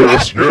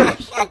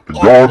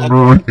 Gone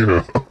to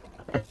rehab.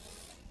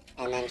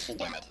 and then she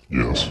died.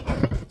 Yes.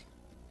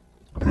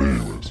 But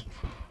anyways,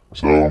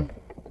 so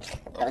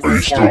That was are you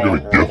the still story gonna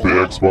of get the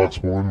Ruby.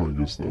 Xbox One? I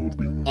guess that would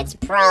be. It's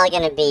probably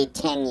gonna be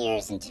 10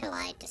 years until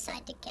I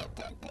decide to get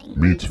that thing.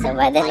 Me too. So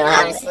by then we'll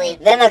honestly,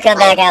 then they'll come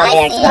back out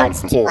with the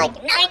Xbox too. Like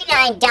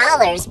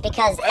 $99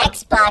 because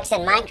Xbox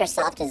and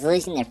Microsoft is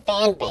losing their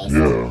fan base.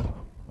 Yeah.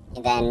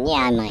 Then yeah,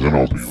 I might. Then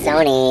I'll be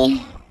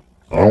Sony.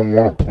 I don't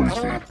want a I don't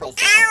PlayStation. want to play.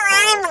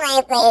 I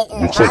want to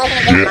play. Looks I'm like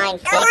gonna shit. get mine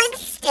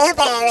fixed. Stupid.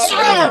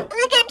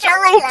 The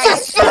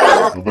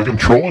controller. The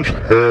controllers,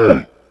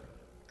 hey,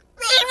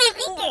 My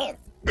fingers.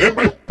 and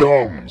my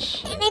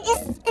thumbs. They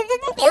just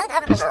doesn't feel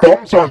His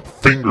thumbs aren't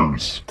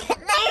fingers.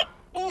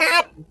 They're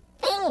not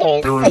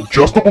fingers. They're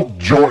adjustable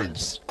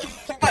joints.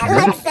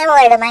 That look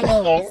similar to my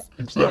fingers,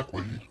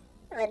 Exactly.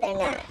 but they're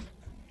not.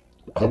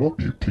 I love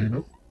you,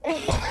 Tina.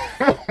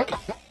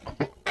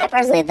 I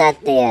personally thought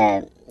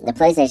the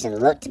PlayStation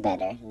looked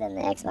better than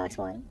the Xbox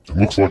One. It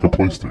looks like a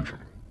PlayStation.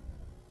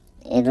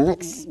 It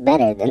looks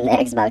better than the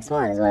Xbox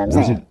One, is what I'm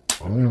saying.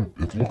 I mean,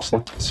 it looks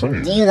like the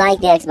same. Do you like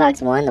the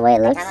Xbox One the way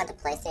it looks? Talking about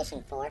the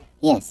PlayStation 4?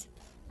 Yes.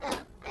 Oh,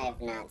 I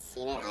have not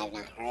seen it. I have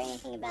not heard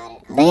anything about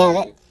it. They have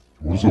it?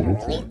 What does it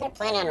look like? They're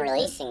planning on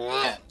releasing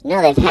that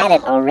No, they've had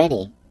it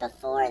already.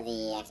 before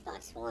the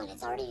Xbox One.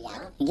 It's already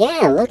out.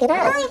 Yeah, look it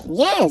up.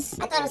 Yes.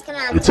 I thought it was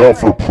coming out. It's out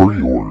for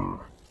pre-order,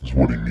 is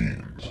what he means.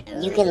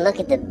 You can look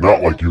at the.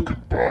 Not like you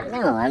could buy it.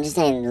 No, I'm just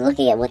saying,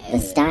 looking at what the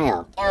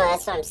style. Oh,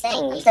 that's what I'm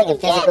saying. It's like a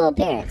physical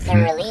appearance.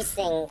 They're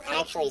releasing,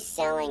 actually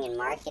selling and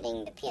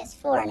marketing the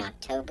PS4 in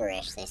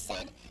October-ish, they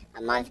said.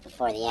 A month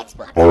before the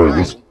Xbox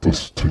Alright, One.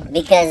 let's take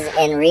Because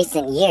in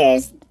recent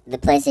years, the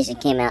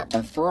PlayStation came out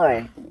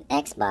before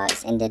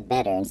Xbox and did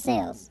better in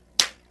sales.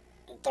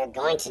 They're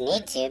going to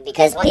need to,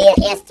 because when P-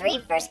 the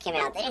PS3 first came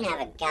out, they didn't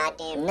have a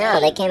goddamn No,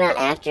 thing. they came out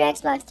after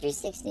Xbox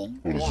 360.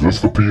 Is this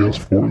the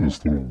PS4?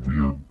 This little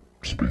weird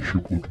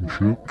spaceship looking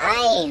shit?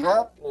 I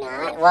hope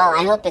not. Well,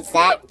 I hope it's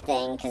that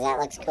thing, because that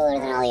looks cooler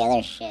than all the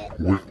other shit.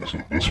 Wait, is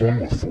it this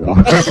one with four?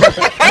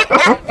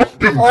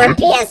 Or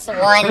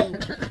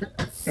PS1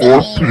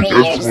 Four CD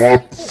readers.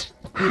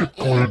 PS1s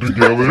glued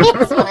together?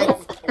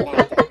 PS1's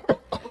connected.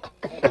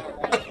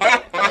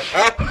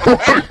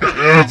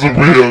 It's a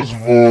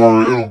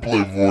PS4. It'll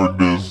play 4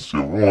 discs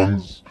at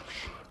once.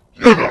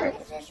 You know.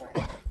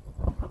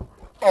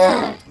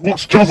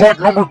 Looks just like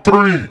number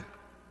 3.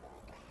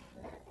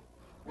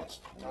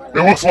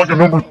 It looks like a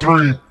number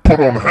 3 put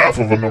on half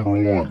of a number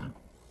 1.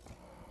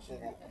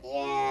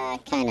 Yeah,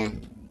 kind of.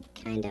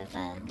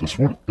 That's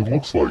what it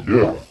looks like,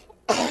 yeah.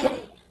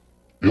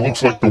 It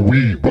looks like the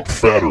Wii, but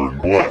fatter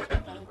and black.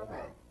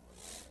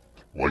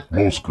 Like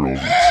most girls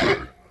would say.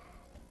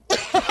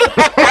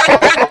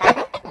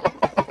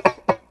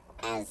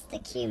 As the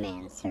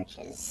Q-Man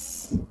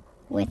searches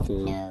with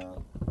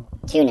no,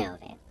 to no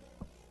avail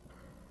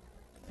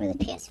for the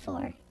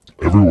PS4.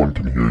 Everyone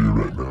can hear you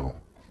right now.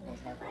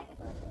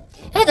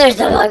 Hey, there's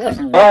the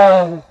microphone.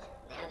 No.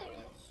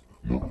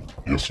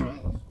 Yes, sir.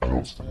 I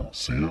don't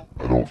see it.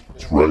 I don't.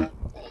 It's right.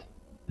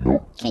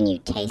 Nope. Can you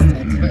taste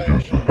it? You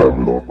just have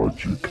it on my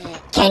cheek.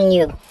 Can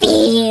you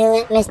feel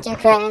it, Mr.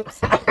 Krabs?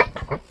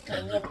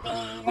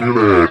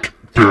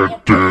 Feel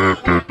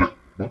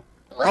it.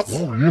 What?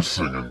 What are you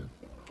singing?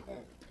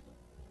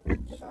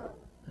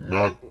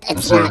 Not the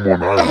It's same not-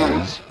 one I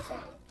was.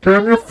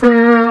 Can you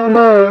feel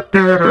it?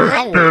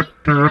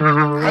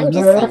 I'm just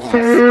thinking of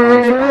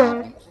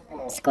SpongeBob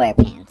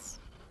SquarePants,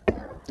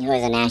 who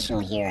is a national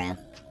hero.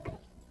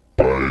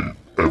 By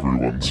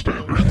everyone's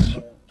standards.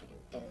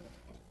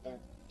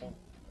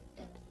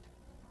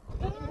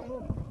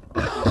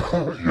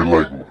 You're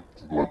like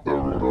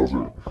everyone else.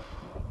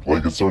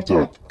 Like it starts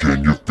out,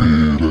 can you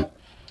feel it?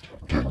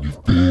 Can you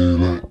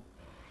feel it?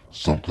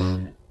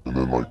 Something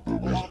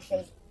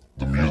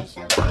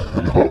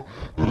No,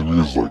 the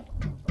music's like.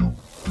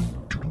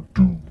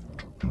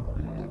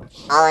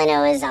 All I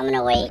know is I'm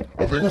gonna wait.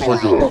 I think it's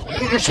like you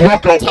just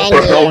looked up what the 10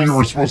 hell years. you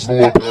were supposed to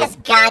look This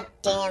up.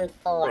 goddamn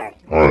 4.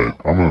 Alright,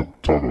 I'm gonna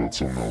talk about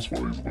something else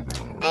while he's looking at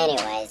it.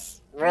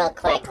 Anyways, real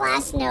quick,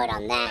 last note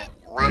on that.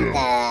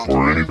 Yeah. The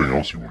Or anything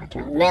else you want to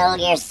talk about. Metal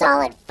Gear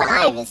Solid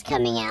 5 is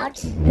coming out.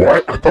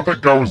 What? I thought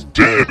that guy was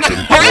dead and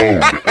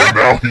cloned, and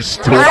now he's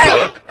still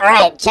dead.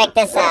 Alright, check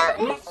this out.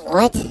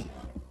 What?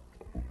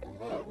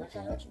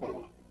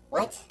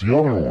 What? The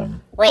other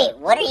one. Wait,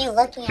 what are you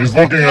looking at? He's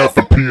looking at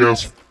the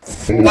PS4.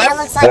 That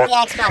looks like the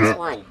Fuck Xbox shit.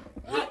 One.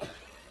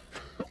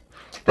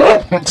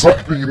 That looks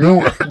like the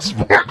new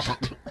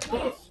Xbox.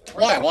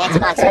 Yeah, the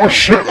Xbox Oh One.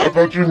 shit, I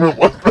thought you meant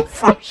like the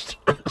first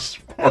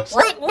Xbox.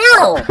 What?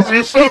 No!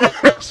 You said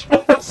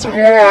Xbox One.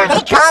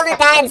 They called it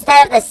that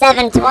instead of the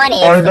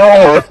 720. I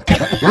know. I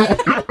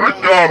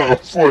got it. I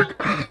was like,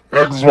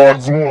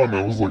 Xbox One. I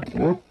was like,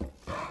 what?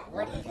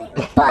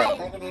 But,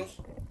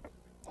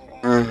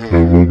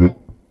 Hey, look at.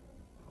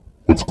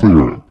 Let's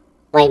clear it.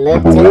 wait,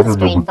 move Number to one the or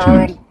screen number two?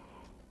 forward.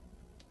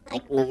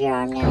 Like, move your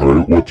arm now.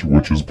 Alright,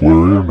 which is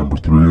blurrier? Number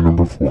 3 and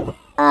number 4.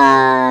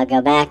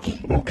 Go back.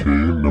 Okay,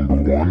 number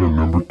 1 and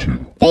number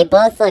 2. They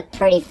both look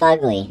pretty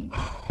fugly.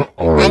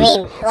 Alright. I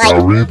mean, like,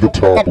 I'll read the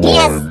top the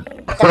line.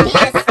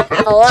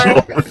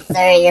 PS4,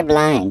 sir, you're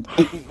blind.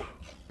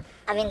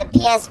 I mean, the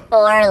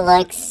PS4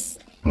 looks,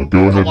 Now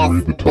go I ahead and guess,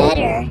 read the top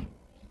better, line.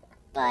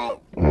 but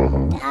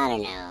Uh-huh. I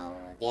don't know.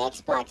 The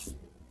Xbox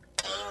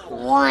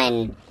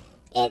One,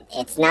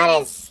 it's not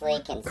as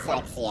sleek and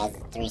sexy as the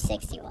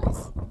 360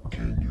 was.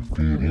 Can you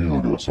feel it?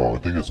 Look at that song. I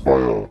think it's by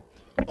Cool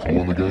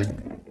in the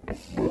Gang.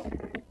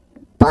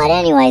 But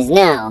anyways,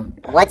 no.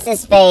 What's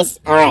his face?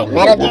 Alright,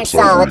 Metal Gear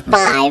Solid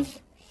 5.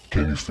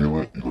 Can you feel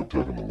it? You looked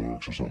up in the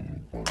lyrics or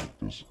something like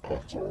this. Oh,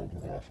 it's all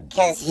awesome.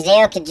 Because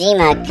Hideo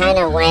Kojima kind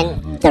of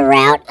went the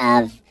route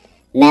of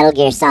Metal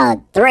Gear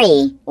Solid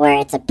 3, where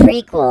it's a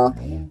prequel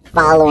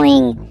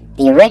following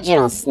the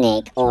original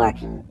Snake, or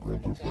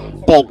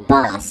Big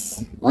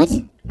Boss. What?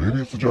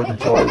 Maybe it's the Jack and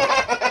Five.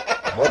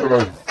 How did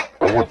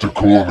I went to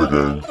Cool in the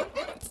Gang.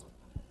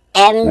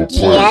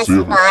 MGS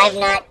 5,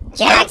 not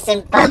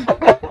Jackson 5.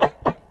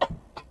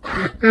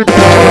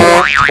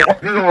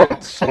 Talking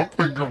about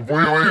something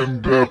completely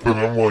in depth, and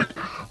I'm like,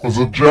 was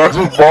it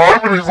Jackson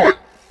 5? And he's like,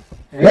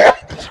 what?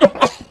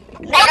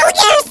 Metal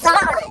Gear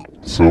Solid!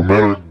 So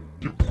Metal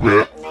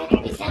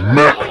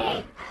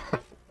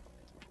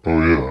Oh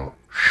yeah,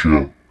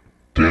 shit.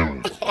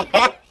 Damn it.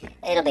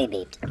 It'll be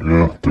beeped.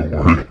 Yeah, don't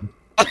worry.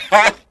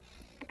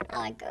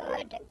 Oh,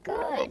 good, good.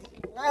 Good.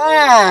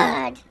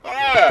 Aaron A.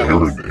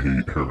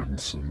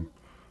 Aronson.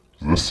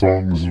 Is this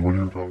song, this is what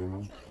you're talking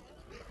about?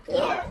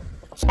 Yeah.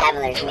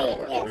 Traveler's Meet,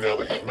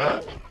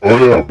 yes. Oh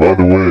yeah, by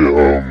the way,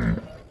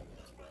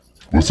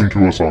 listen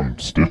to us on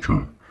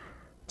Stitcher.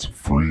 It's a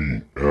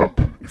free app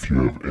if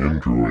you have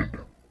Android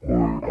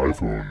or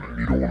iPhone and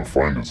you don't want to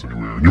find us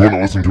anywhere. And you want to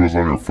listen to us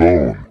on your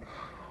phone,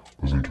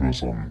 listen to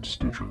us on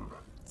Stitcher.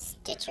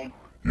 Stitcher.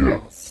 Yeah,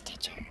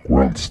 Stitcher.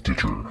 we're on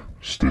Stitcher.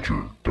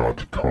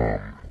 Stitcher.com.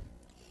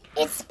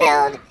 It's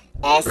spelled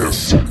S.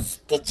 S.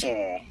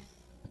 Stitcher.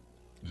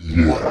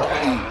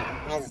 Yeah.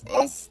 How's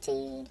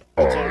S-T?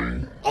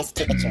 Stitcher?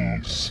 S-Stitcher.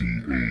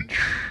 I-T-C-H.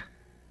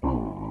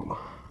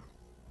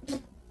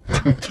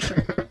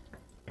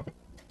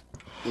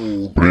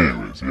 But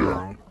anyways,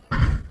 yeah.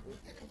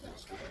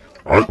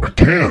 I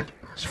can't.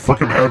 It's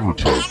freaking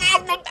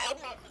advertising.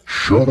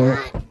 Shut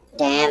up.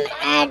 Damn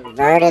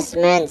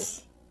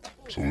advertisements.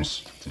 So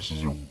this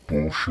is your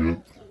bullshit.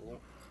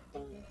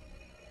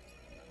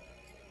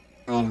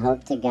 I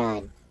hope to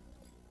God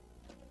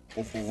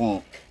this is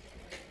it.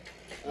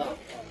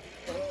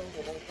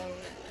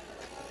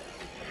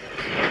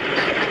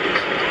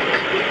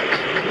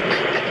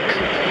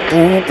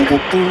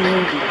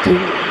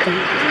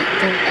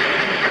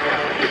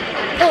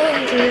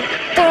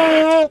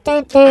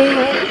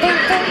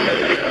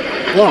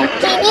 Yeah.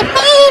 Can you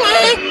feel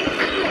it?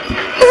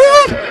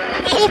 Ooh,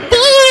 can you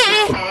feel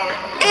it?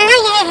 Oh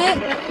yeah.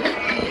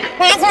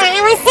 That's what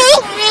I was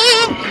saying.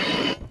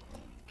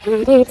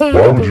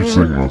 Why would you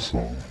sing this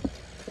song?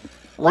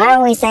 Why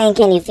are we saying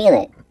can you feel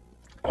it?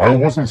 I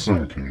wasn't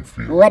saying can you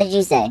feel it. What did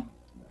you say?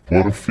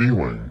 What a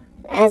feeling.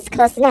 That's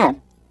close enough.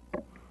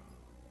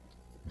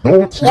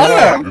 No, it's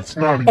Yeah. not. It's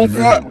not even It's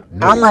no.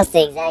 almost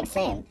the exact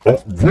same.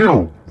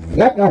 Oh,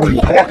 what were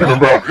we talking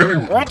about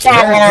anyway? We're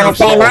traveling on the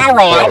same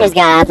highway. I just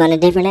got off on a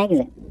different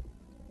exit.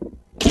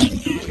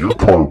 Your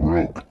car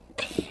broke.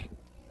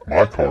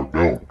 My car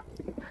don't.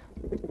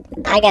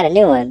 I got a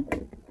new one.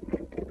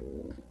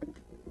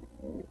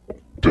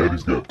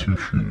 Daddy's got 2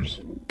 shoes.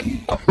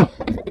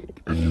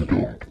 And you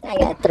don't. I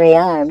got 3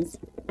 arms.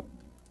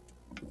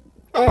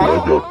 I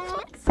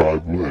got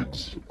 5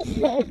 legs.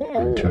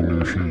 And 2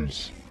 new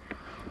shoes.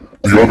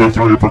 The other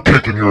 3 are for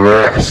kicking your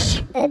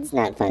ass. It's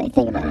not funny.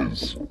 Think about It it.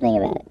 is.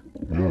 Think about it.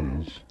 Yeah,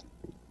 it is.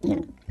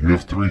 No. You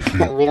have 3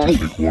 feet We don't to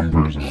even- pick one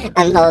person.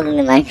 I'm holding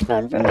the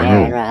microphone from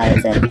Aaron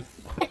Robinson.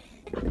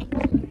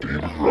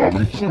 David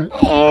Robinson?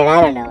 Aaron,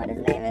 I don't know what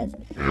his name is.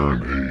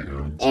 Aaron A.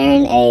 Aaron.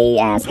 Aaron A.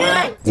 asshole.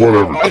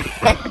 Whatever.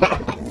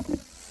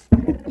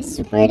 I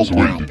swear to So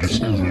God. wait, did you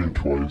say his name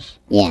twice?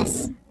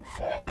 Yes.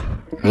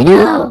 I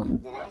know.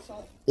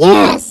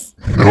 Yes.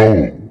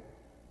 No.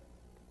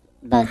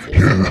 Both of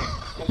you.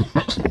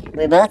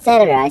 We both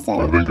said it or I said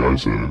I it? think I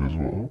said it as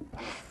well.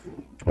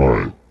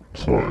 Alright,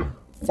 sorry.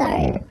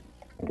 Sorry.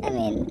 I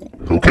mean,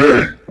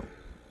 Okay.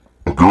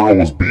 A girl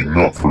was beaten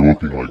up for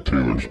looking like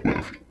Taylor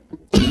Swift.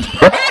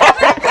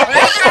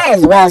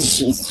 as well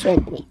she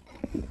should be.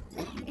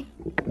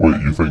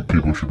 Wait, you think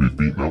people should be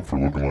beaten up for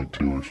looking like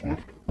Taylor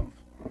Swift?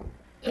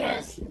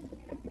 Yes.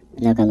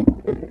 No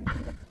comment.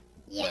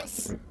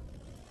 Yes.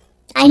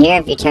 I hear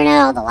if you turn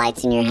out all the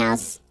lights in your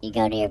house, you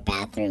go to your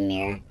bathroom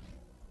mirror,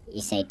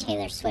 you say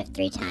Taylor Swift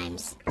 3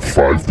 times.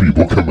 5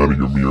 people come out of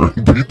your mirror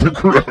and beat the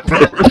crap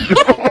out of you.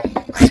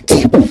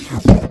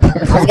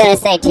 I was gonna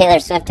say Taylor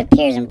Swift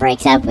appears and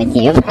breaks up with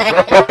you.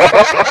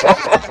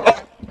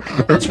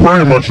 It's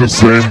pretty much the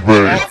same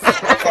thing. It's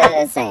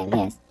the same,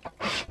 yes.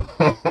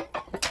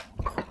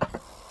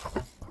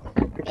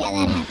 Yeah,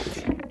 that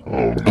happens.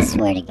 Oh, I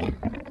swear to God.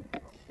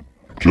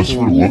 just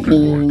for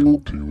looking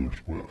like Taylor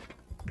Swift,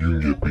 you can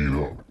get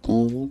beat up.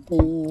 Can you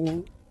feel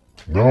it?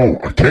 No,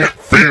 I can't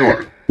feel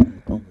it.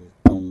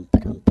 Boom,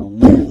 ba-dum,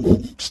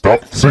 boom.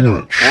 Stop singing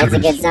it. That's a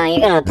good song. You're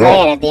gonna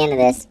play it at the end of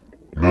this.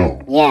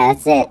 No, Yeah,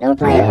 that's it. We're I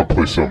playing want it. to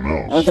play something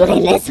We're else.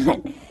 playing this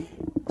one.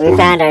 We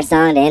found our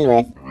song to end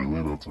with.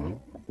 Really, that's it?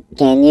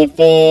 Can you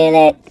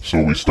feel it? So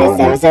we This start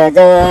with... episode's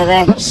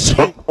over.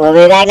 So, We'll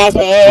be back next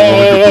let me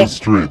get week. this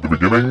straight. The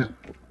beginning,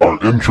 our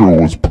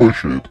intro was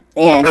Push It.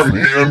 Yes. And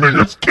the ending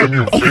is Can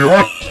You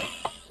Feel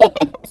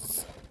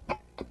It?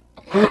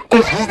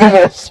 This is the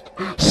most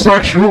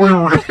sexually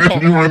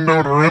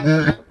innuendo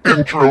written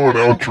intro and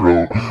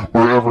outro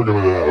we're ever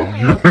gonna have.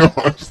 You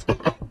realize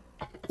that?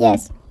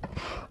 Yes.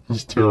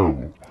 It's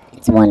terrible.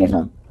 It's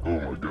wonderful. Oh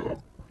my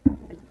god.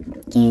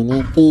 Can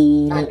you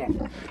feel it?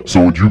 Wonderful.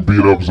 So would you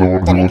beat up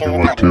someone for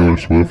looking like Taylor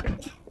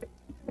Swift?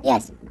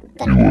 Yes.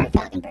 Thunder You Cougar would.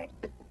 Falcon Bird.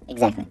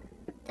 Exactly.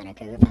 Thunder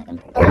Cougar Falcon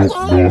Bird. I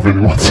don't know if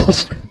anyone's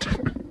listening to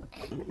me.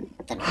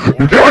 Thunder You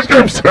Cougar. guys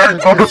keep saying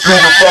Thunder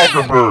Cougar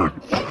Falcon Bird.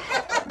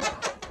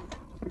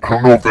 I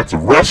don't know if that's a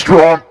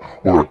restaurant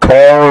or a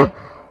car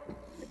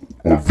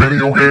or a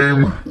video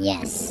game.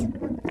 Yes.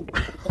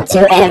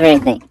 To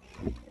everything.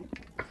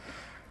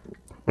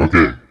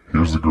 Okay,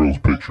 here's the girl's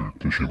picture.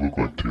 Does she look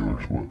like Taylor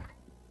Swift?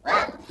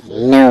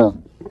 No.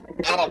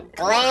 At a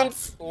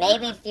glance,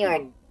 maybe if you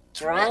were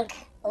drunk,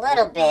 a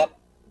little bit,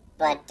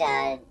 but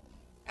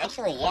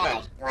actually,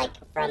 yeah, like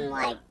from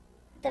like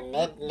the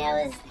mid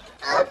nose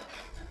up,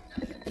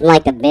 From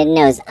like the mid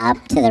nose up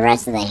to the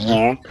rest of the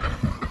hair.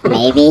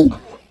 Maybe.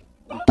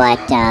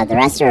 But the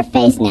rest of her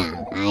face,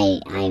 no.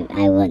 I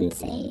wouldn't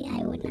say.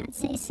 I would not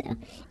say so.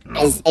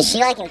 is she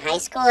like in high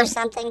school or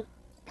something?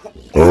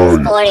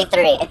 Oh,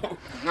 43.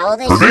 How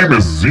old is her she? name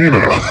is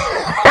Xena.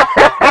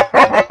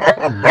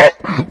 Not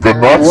the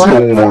not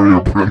so warrior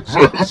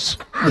princess.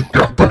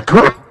 Got the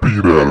crap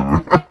beat out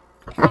of her.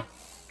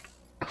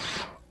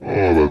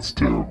 Oh, that's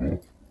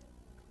terrible.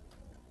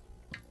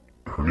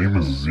 Her name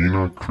is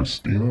Xena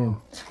Christina?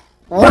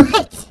 What?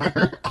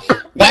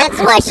 That's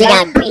why she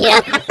got beat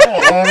up.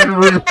 Let me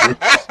read this.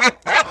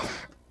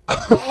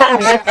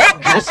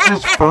 Just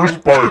this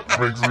first part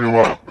makes me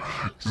laugh.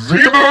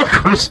 Xena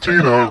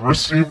Christina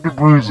received a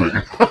bruising.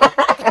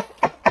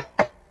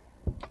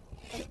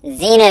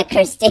 Xena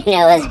Christina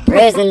was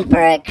bruising for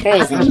a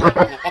cruising.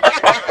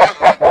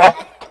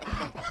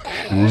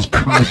 Was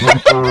cruising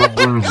for a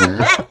bruising.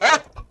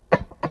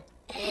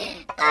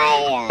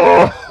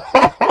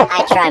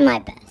 I try my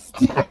best.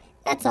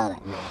 That's all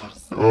that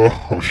matters.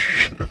 Oh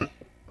shit.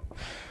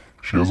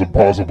 She has a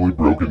possibly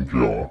broken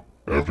jaw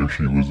after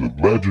she was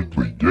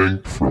allegedly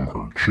yanked from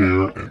her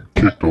chair and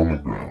kicked on the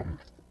ground.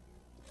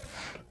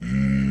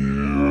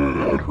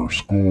 Yeah, at her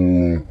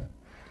school.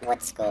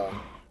 What school?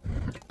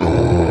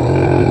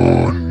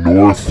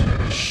 North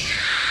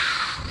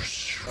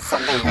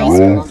Something high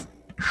school?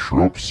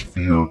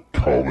 Shropshire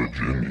College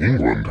in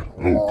England.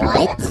 Oh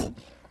god. What?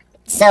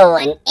 So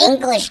an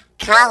English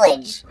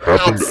college had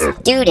Happened at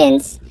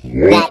students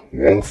that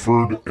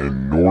Walford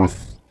and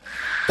North.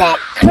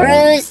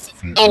 cruised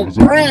and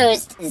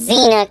bruised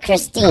Xena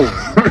Christina.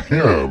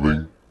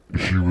 Yeah,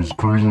 she was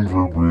cruising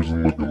for a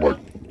bruising looking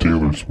like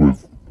Taylor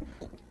Swift.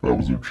 That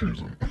was her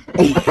choosing.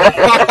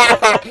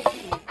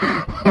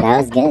 That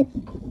was good.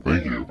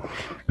 Thank you.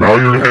 Now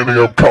you're handing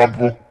out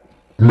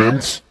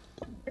compliments,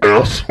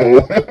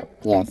 asshole.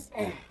 Yes.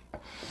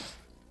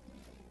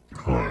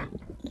 Alright.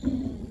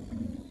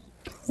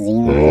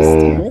 Xena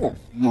Christina. Who the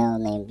hell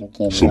named your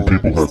kid Some Xena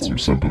people had Christina? some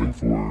sympathy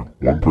for her.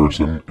 One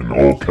person in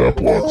all cap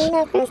locks.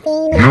 Xena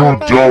Christina. You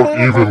don't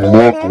even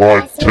look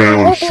like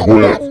Taylor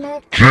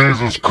Swift.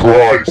 Jesus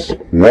Christ.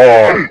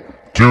 Why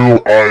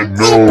do I know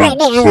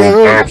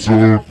some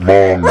absolute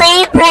moms?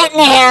 Leave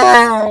Britney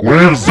alone.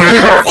 Leave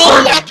Xena.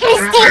 Xena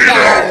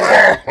Christina.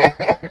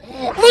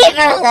 Leave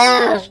her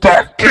alone.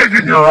 Stop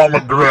kicking her on the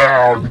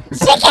ground.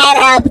 She can't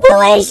help the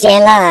way she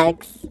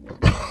looks.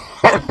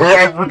 I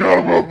forgot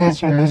about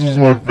this one. This is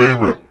my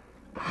favorite.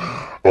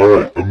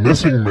 Alright, a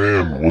missing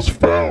man was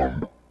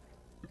found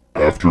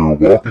after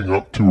walking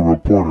up to a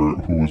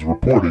reporter who was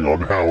reporting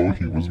on how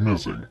he was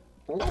missing.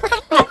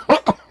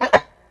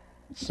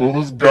 So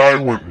this guy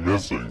went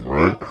missing,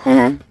 right?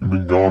 He'd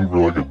been gone for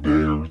like a day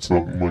or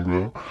something like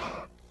that.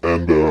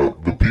 And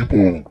the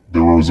people,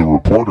 there was a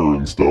reporter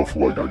and stuff,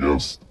 like I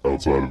guess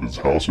outside of his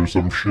house or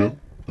some shit.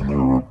 And they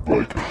were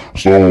like,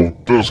 so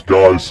this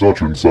guy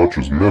such and such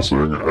is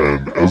missing.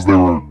 And as they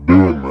were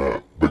doing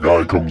that, the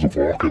guy comes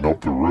walking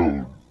up the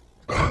road.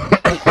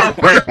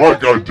 They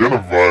like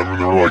identify him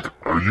and they're like,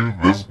 are you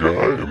this guy?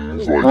 And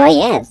he's like, Well,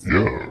 yes.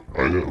 yeah,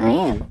 I am. I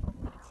am.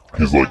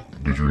 He's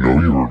like, did you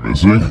know you were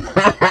missing?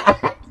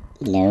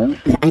 No.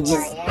 I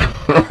just...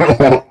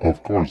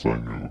 Of course I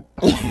knew.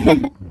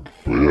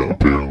 But yeah,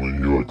 apparently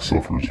he like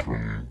suffers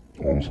from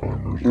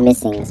Alzheimer's.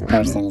 Missing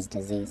person's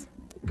disease.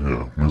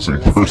 Yeah, missing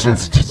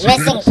person's disease.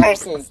 Missing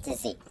person's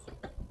disease.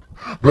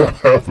 That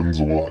happens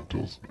a lot,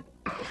 doesn't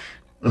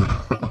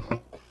it?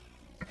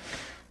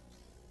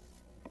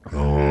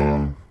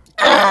 Oh!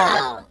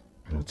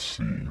 Let's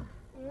see.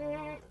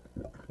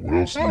 What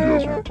else do you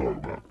guys want to talk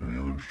about? Any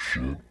other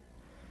shit?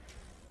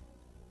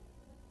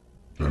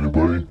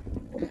 Anybody?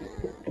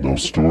 No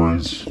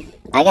stories?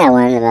 I got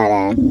one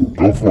about,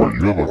 Go for it.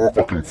 You have like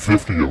fucking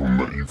 50 of them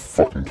that you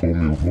fucking told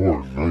me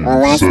before. No, you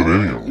Well, haven't last- said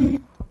any of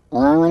them.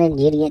 Well, I wanted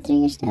you to get through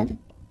your stuff.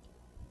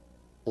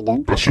 You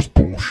done? That's just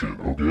bullshit,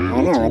 okay?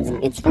 I know,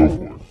 it's Go fine.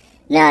 for it.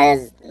 No, it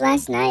was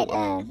last night,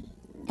 I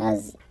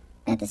was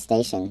at the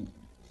station,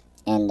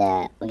 and,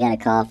 we got a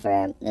call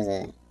for, was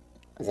it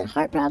a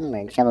heart problem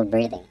or trouble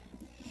breathing?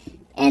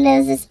 And there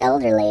was this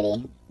elder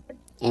lady,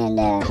 and,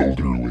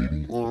 Elder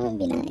lady? yeah, I'm gonna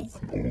be nice.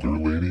 Older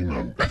lady?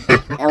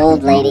 Not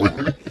Old lady.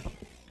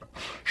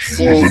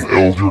 She was an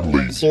elder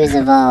lady. She was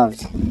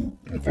evolved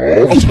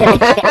Evolved?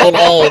 in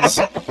age.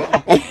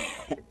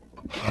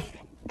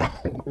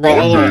 But One day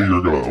anyway,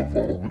 you're gonna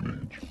evolve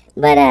in age.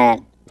 but,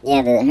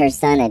 yeah, her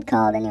son had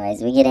called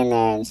anyways. We get in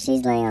there, and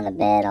she's laying on the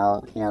bed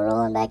all,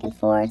 rolling back and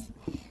forth.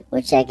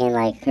 We're checking,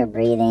 like, her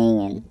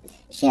breathing, and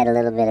she had a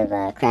little bit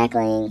of,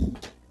 crackling,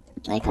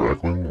 like,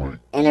 Crackling? Like,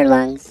 in her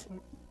lungs.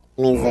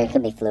 Means there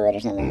could be fluid or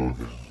something.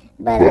 okay.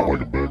 But, Felt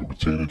like a bag of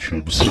potato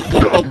chips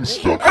gotten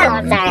stuck oh,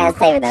 I'm sorry, I was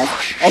saving those.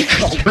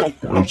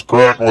 It was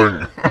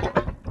crackling.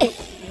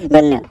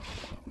 But no.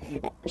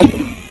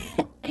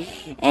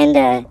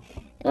 And,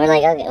 we're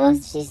like, okay, well,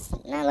 she's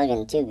not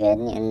looking too good.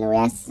 And we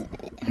asked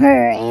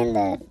her and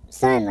the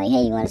son, like,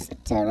 hey, you want us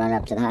to run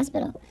up to the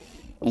hospital?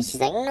 And she's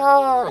like,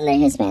 no. And they're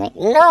Hispanic.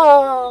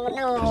 No,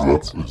 no.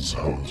 That's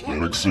how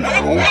Hispanics say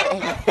no.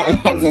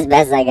 That's as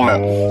best I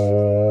got.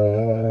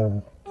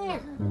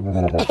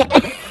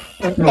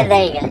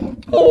 There you go.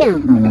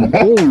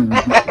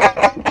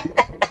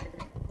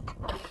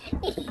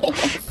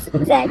 Yes,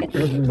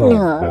 exactly.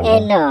 No,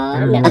 and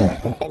no.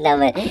 No,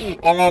 but,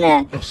 and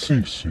then,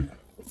 See.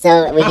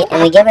 so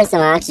we give her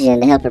some oxygen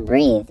to help her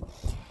breathe.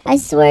 I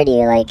swear to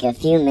you, like a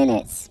few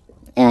minutes,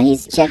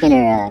 he's checking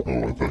her.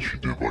 Oh, I thought she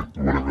did like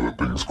whatever that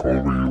thing's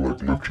called where you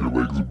like lift your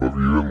legs above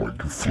you and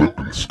like you flip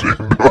and stand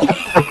up.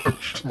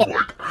 She's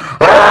like,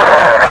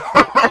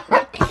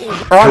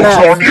 jumps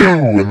on you,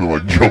 and then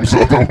like jumps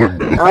out the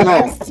window.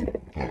 Almost.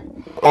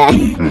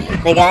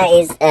 The guy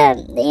is the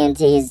EMT.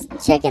 He's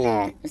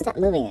checking. Stop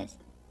moving this.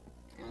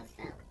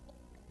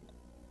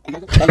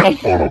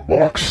 On a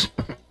box.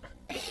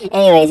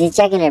 Anyways, he's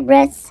checking her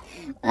breaths.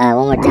 One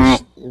more time.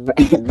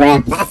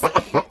 Breaths.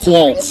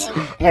 TH.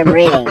 Her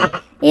breathing.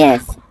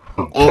 Yes.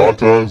 And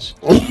Tatas.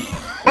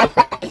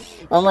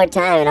 one more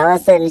time, and all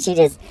of a sudden she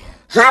just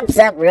hops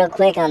up real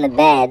quick on the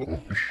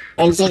bed,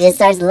 and she just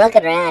starts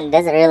looking around and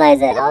doesn't realize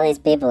that all these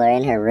people are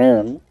in her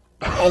room.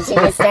 And she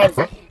just starts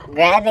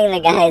grabbing the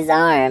guy's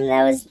arm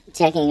that was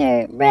checking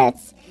her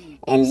breaths,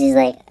 and she's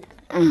like,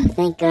 oh,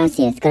 thank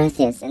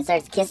gracias, and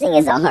starts kissing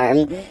his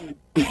arm,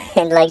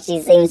 and like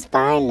she seems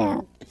fine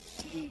now.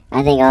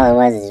 I think all it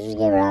was is we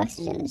gave her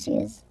oxygen, and she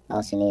was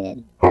all she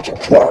needed. Like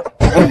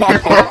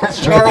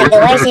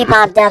the way she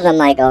popped up, I'm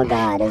like, oh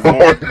god, is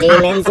there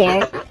demons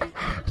here?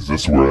 Is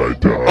this where I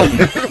die?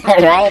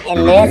 Right?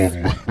 In this?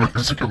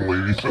 Mexican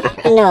lady.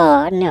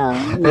 No.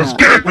 Let's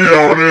get me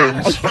how it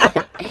ends.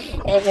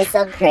 It was just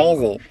so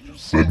crazy.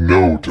 Said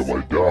no till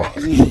I die.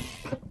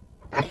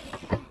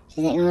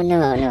 She's like, oh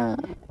no.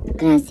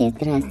 Gracias.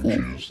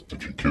 Jeez,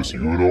 did she kiss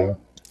you at all?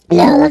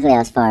 No, luckily I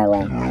was far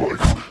away. You were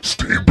like,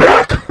 stay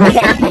back.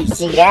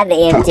 She grabbed the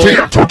EMT.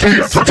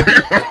 Tortilla.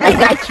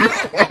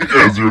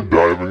 As you're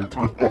diving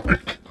through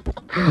like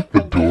the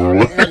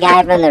doorway. The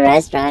guy from the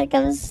restaurant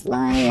comes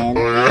sliding in.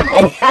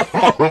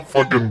 A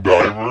fucking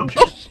diver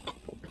just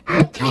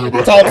through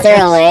the Takes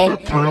her away.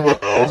 through the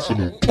house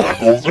and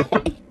tackles her.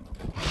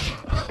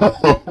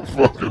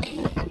 Fucking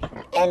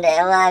And,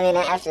 well, I mean,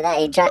 after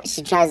that,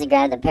 she tries to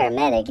grab the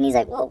paramedic, and he's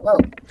like, whoa.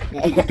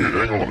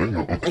 hang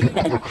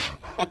on.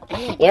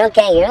 You're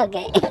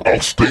okay. I'll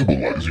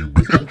stabilize you,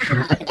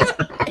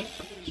 bitch.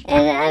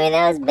 And, I mean,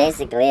 that was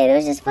basically it. It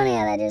was just funny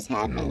how that just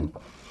happened.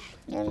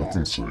 And, That's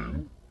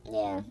insane.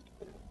 yeah.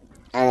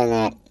 Other than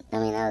that, I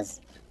mean, that was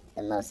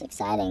the most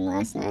exciting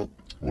last night.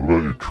 What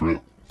about your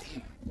trip?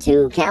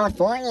 to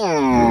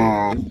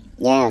California.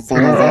 Yeah,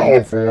 San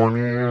Jose.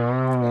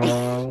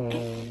 California.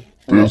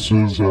 This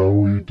is how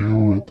we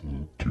do it.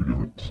 Two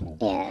different songs.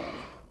 Yeah.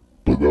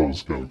 But that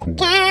was kind of cool.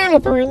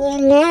 California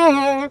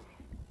love.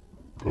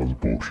 That was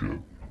bullshit.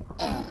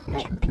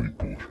 That's complete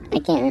bullshit. I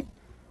can't.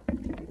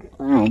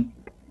 Why?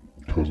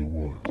 Because of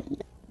what?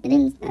 It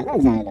didn't. I thought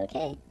it sounded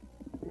okay.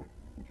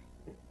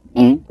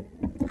 Aaron?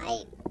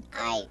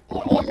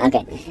 Yeah,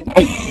 okay.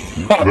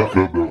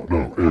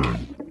 No,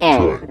 Aaron.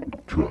 Aaron.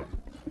 Try.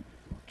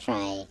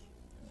 Try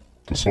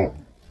The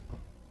song.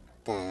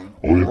 the.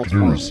 All you have Which to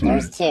do one? is say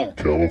There's two.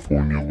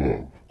 California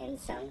Love. And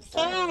some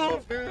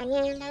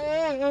California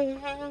love.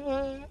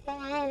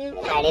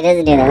 Alright, he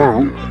doesn't do the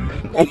love.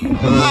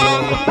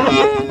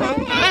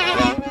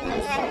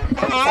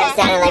 That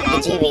sounded like the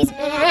Jeebies.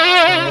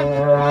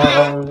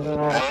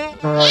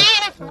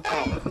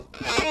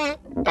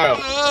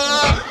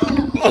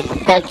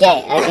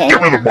 Okay.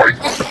 Give me the mic.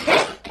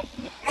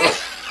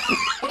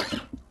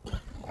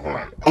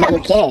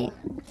 Okay.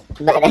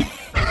 But,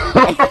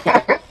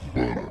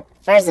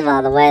 first of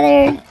all, the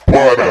weather,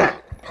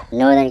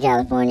 Northern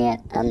California,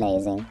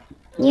 amazing.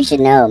 You should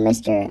know,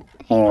 Mr.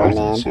 Hairy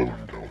Man.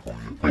 Southern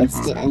California. It's,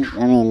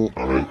 I mean,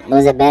 Alright,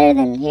 was it better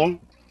than here?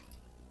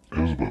 it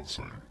was about the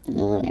same.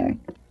 Whatever.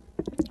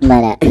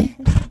 But,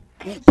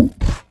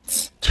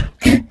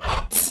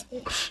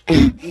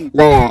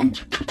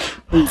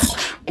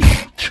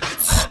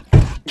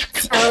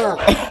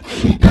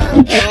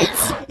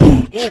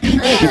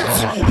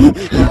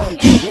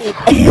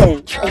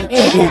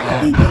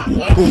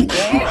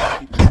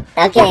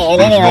 okay,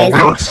 and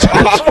anyways,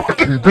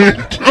 Fucking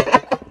beat.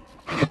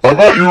 I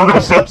thought you were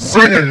gonna start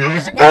singing. You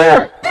just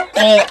yeah.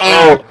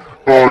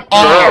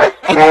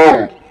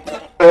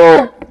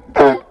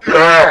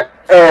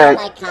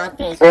 my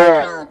confidence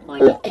for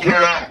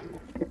California.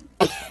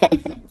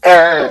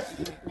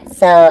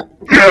 So,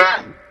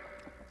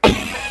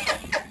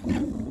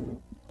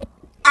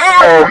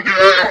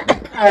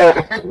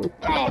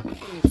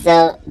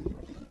 so,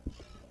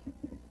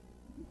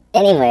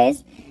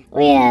 anyways,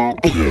 we, Yeah,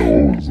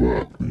 what was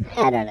that?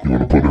 I don't You know.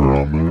 wanna put her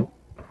on there?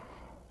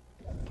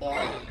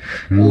 Yeah.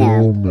 She'll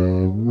No.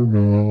 never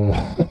know.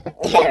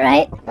 Yeah,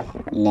 right?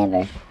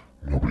 Never.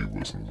 Nobody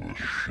listens to this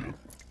shit.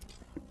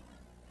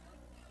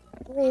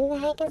 When the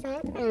heck is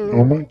that?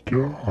 Oh my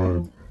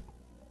god.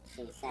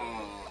 She said.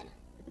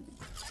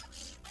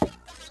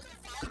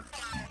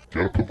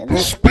 Gotta put The the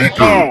speaker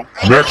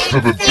speaker. next to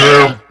the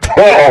damn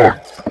phone.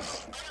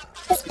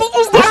 The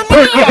speaker's down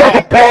Speaker's there! at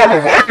the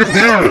bottom. I can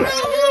hear it.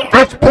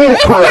 That's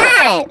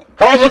bullcrap.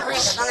 How's it?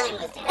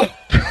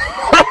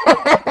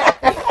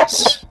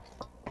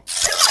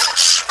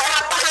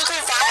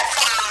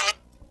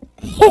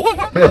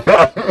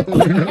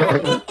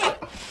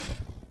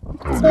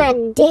 It's my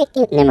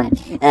dick. Never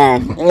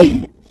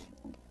mind.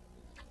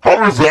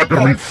 How is that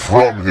gonna be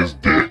from his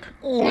dick?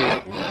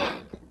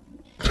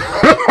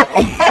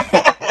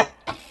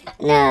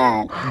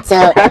 No.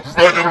 So, How's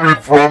that gonna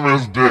be from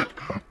his dick?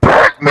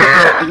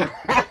 Batman!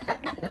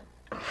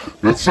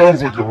 That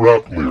sounds like a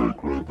rap lyric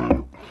right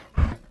there.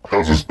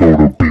 How's this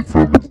gonna be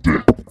from his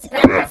dick?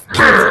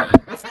 Batman!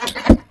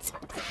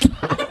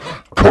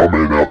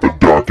 Coming out the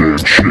dark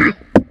and shit.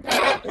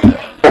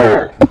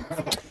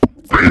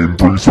 Pain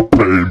brings the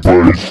pain,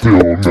 but he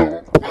still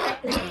knows.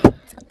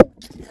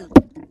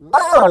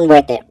 on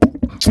with it.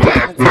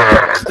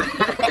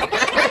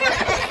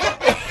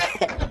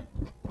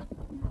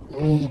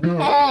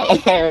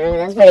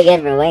 That's pretty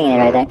good for winging it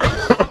right there.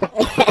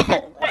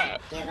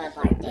 Give up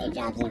our day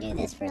jobs and do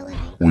this for a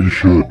living. We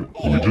should.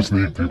 We just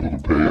need people to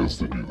pay us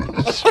to do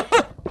this.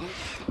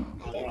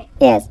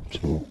 Yes.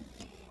 So.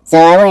 So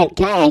I went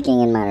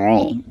kayaking in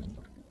Monterey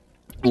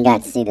and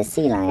got to see the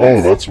sea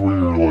lions. Oh, that's where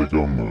you're like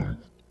on the.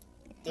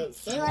 Dude,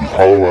 sea lions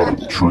Hollow are out of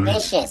the fucking tree.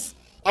 vicious.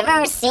 Have you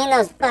ever seen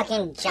those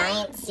fucking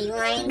giant sea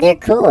lions? They're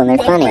cool and they're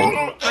They funny.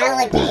 murder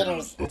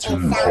alligators That's where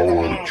in you South hollow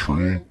a America.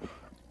 tree.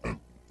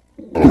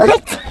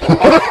 What?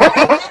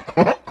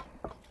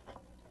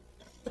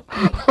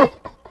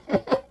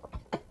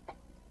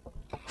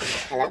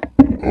 Hello?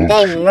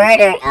 They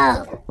murder.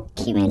 Oh,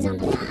 Q-Man's on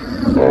the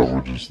phone.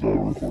 We're just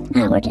recording.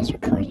 Oh, we're just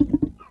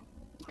recording.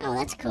 Oh,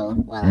 that's cool.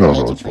 Well, No, I hate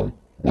no, you it's for. fine.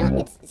 No,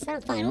 it's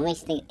not fine. What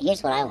makes you think?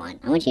 Here's what I want.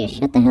 I want you to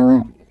shut the hell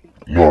up.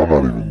 No, I'm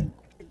not even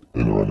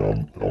in it right now.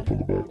 I'm out from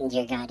the back.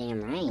 You're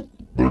goddamn right.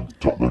 They're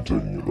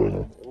taking it right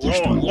now. There's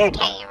three. You're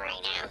taking it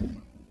right now.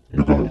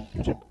 You go ahead.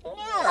 What's up?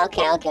 Yeah,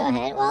 okay, I'll go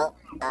ahead. Well,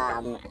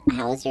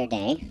 how was your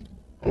day?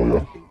 Oh,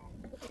 yeah?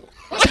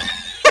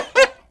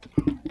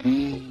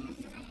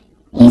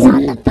 He's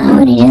on the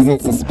phone. He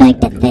doesn't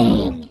suspect a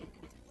thing.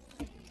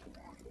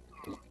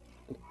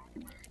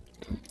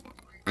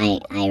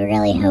 I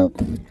really hope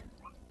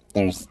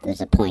there's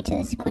a point to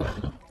this, Quinn.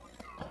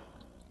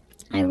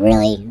 I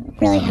really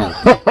hope.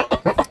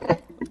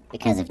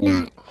 Because if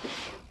not.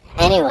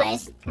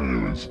 Anyways,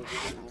 Anyways,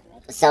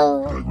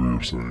 so like we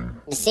were saying.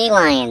 the sea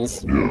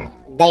lions, Yeah.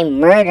 they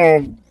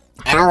murder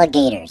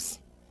alligators.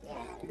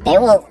 They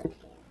will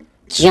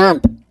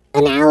jump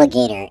an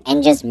alligator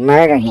and just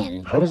murder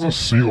him. How does a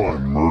sea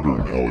lion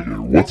murder an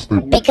alligator? What's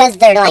Because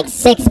they're like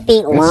 6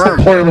 feet what's the long.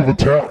 plan of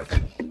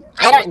attack?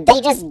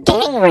 They just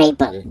gang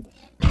rape him.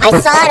 I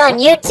saw it on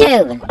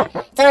YouTube.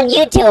 It's on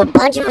YouTube. A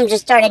bunch of them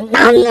just started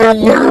nom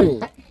nom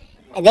nom.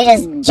 And they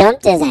just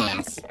jumped his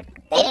ass.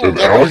 They didn't An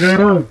give a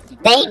alligator?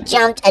 They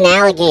jumped an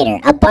alligator.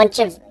 A bunch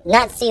of,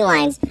 not sea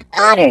lions,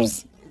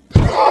 otters.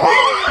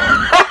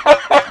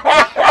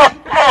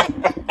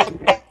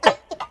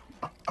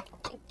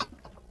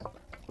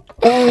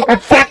 A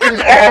fucking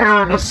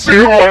otter and a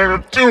sea lion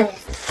are two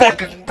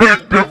fucking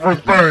big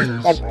different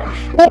things.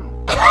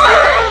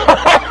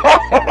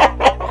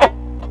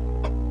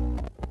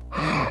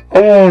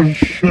 Oh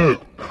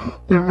shit.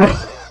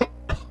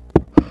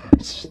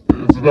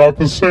 It's not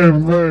the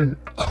same thing.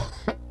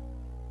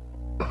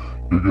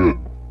 You're good.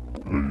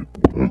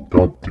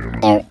 God damn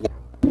it. They're-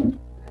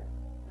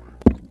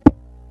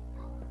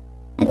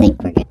 I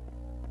think we're good.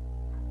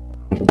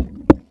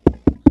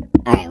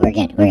 Alright, we're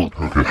good.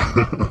 Okay.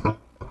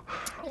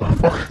 A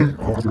fucking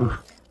otter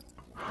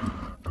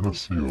and a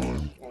sea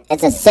lion.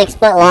 It's a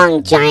 6-foot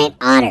long giant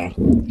otter.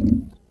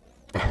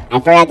 I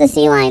forgot the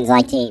sea lions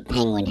like to eat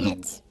penguin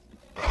heads.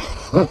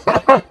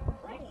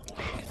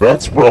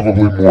 That's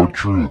probably more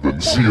true than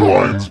sea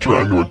lions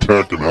trying to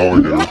attack an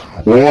alligator.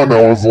 One,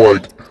 I was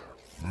like,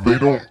 they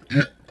don't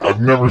eat.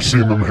 I've never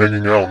seen them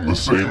hanging out in the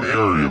same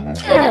area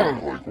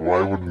before. Like,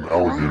 why would an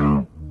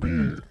alligator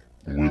be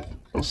with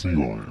a sea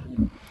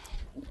lion?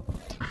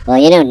 Well,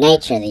 you know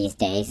nature these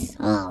days.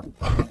 Oh,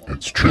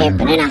 It's hipping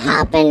changing. and a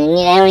hopping, and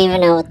you don't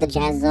even know what the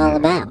jazz is all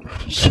about.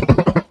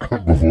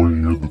 Before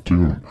you hear the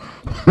tune.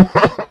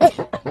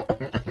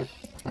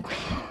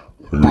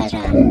 But,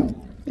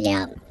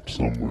 yeah,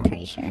 Somewhere.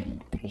 pretty sure.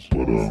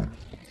 But,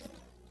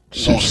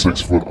 so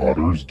 6-foot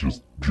otters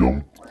just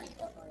jump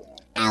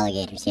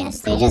Alligators, yes.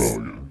 They just,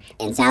 alligators.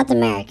 in South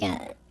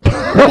America,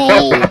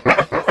 they,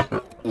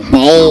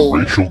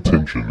 Racial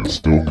tension is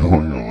still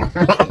going on.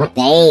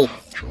 they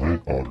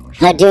Giant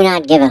otters do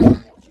not give a fuck.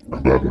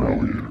 about an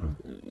alligator.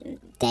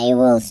 They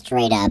will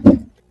straight up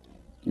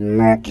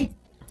murk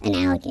an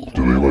alligator.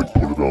 Do they like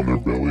put it on their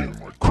belly and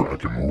like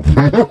crack him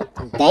open?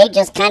 They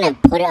just kind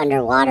of put it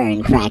underwater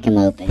and crack them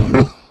open.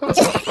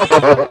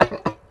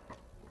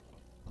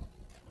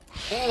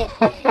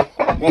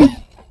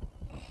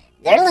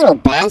 They're little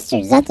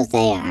bastards, that's what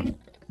they are.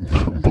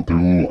 But they're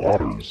little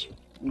otters.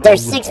 They're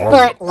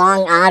 6-foot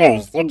long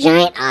otters. They're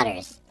giant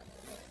otters.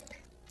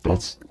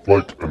 That's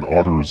like an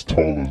otter as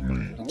tall as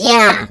me.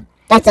 Yeah,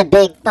 that's a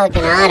big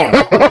fucking otter.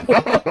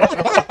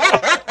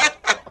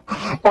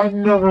 I've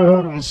never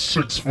heard of a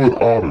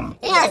 6-foot otter.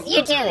 Yes,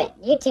 YouTube it.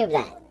 YouTube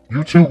that.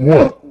 YouTube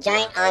what?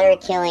 Giant otter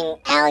killing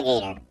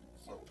alligator.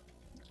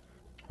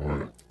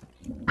 Alright.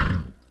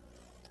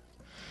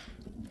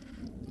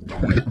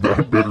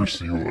 That better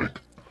see like.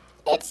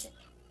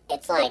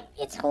 It's like,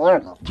 it's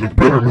horrible. It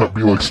better not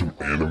be like some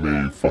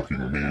anime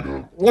fucking made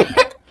up.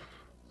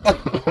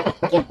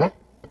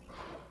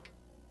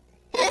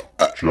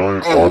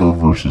 Giant otter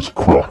versus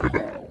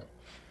crocodile.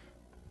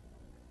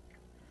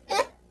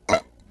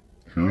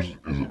 Is it?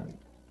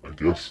 I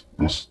guess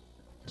it's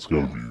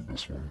gotta be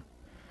this one.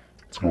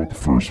 Let's go with the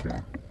first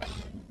one.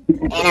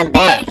 And I'm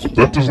back.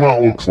 That does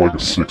not look like a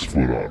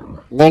 6-foot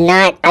otter. They're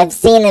not, I've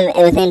seen them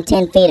within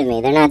 10 feet of me.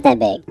 They're not that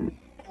big.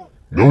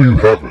 No, you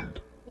haven't.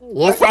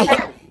 Yes, I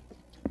have.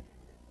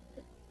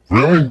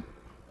 Really?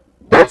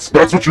 That's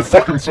what you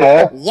fucking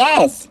saw?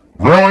 Yes.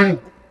 Really?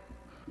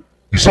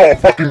 You saw a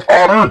fucking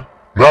otter?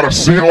 Not a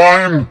sea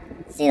lion?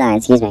 Sea lion,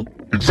 excuse me.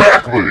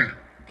 Exactly!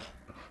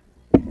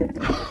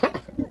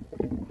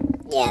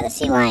 Yeah, the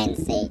sea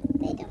lions, they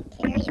don't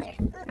care either.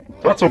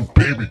 That's a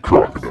baby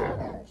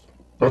crocodile.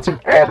 That's an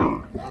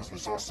otter.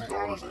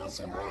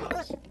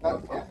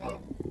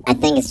 I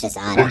think it's just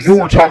But otters. you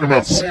were talking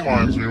about sea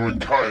lions when you went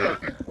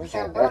kayaking.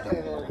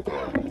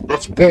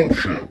 That's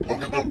bullshit.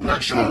 Look at the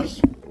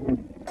pictures.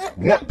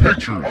 What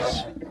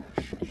pictures?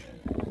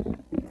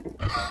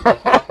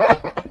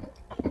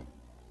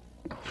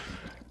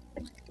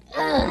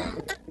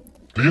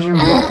 These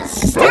are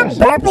Stop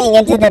burping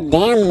into the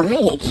damn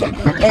mic.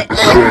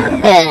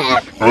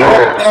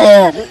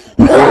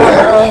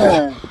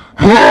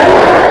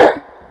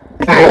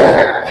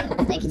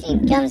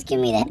 16 gums give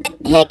me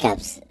the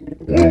hiccups.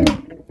 Whoa.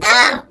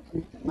 Ow!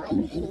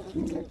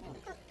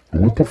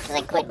 What the Because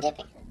I quit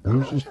dipping.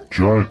 Where's this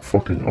giant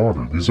fucking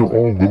otter? These are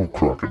all little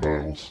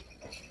crocodiles.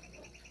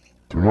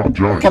 They're not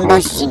giant.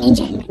 Combustion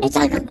engine. It's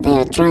like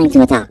they're trying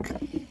to attack.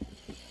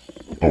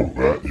 Oh,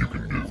 that you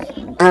can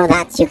do. Oh,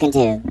 that's you can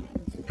do.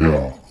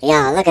 Yeah.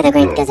 Yeah, look at the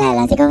great Yeah. gazelle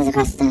as it goes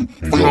across the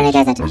He Sahara goes.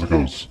 Desert. As it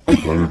goes.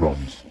 There it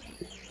runs.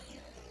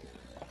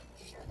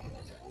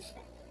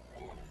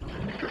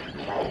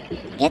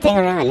 Getting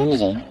around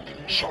energy.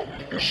 Some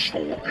is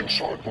stored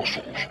inside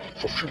muscles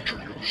for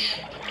future use,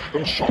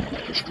 and some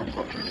is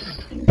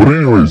converted. But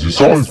anyways, you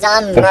saw And his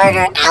some fucking-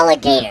 murder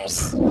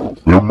alligators.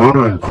 They're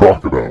murdering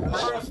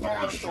crocodiles.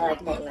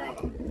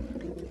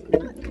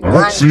 I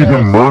don't see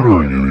him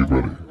murdering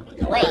anybody.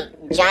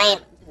 Wait,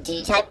 giant Did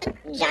you type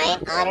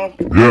giant otter?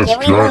 Yes, Can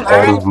we giant move on?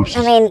 otter versus... I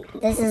mean,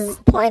 this is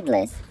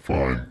pointless.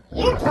 Fine.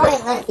 You're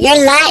pointless.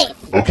 Your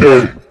life.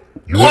 Okay.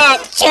 You Yeah,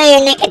 chew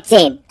your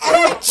nicotine.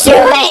 Chew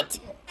it.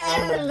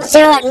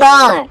 Chew it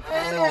more.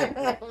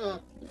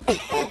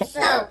 It's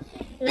so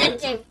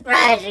minty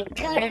fresh and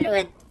coated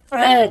with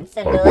fruits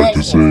and I'd like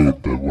to delicious. say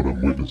that what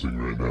I'm witnessing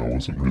right now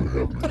wasn't really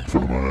happening in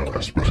front of my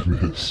eyes, but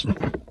it is.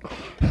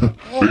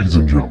 Ladies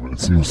and gentlemen,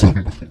 it's most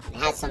unbelievable. It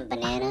has some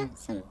banana,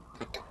 some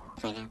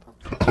pineapple.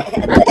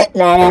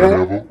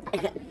 Pineapple.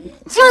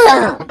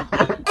 Sure.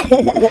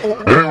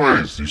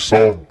 Anyways, you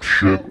solved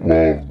shit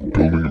while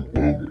building a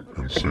boat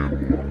in San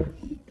Juan.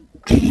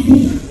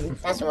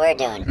 That's what we're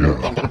doing. Yeah.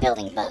 We're gonna be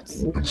building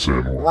boats. In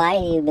San Juan. Why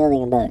are you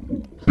building a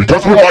boat?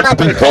 Because we like to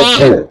be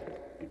helpful.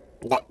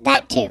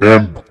 That too.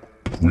 And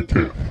we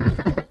can.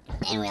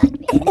 And we like to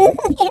be.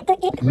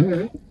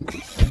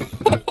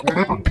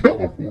 Whatever,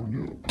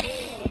 California.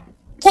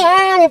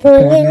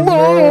 California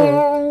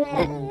love.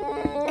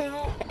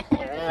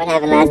 What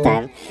happened last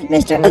time,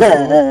 Mr.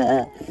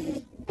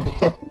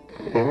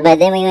 But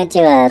then we went to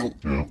a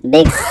Yeah.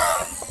 big.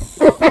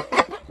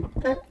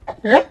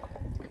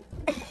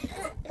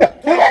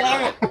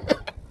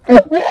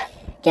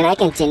 Can I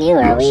continue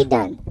or are we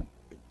done?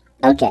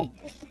 Okay.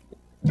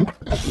 This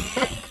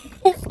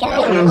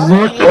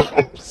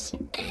guy.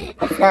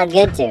 It's not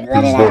good to.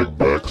 Let it It's out. like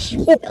Bex.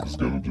 It's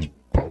gonna just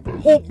pop out.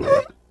 his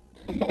back.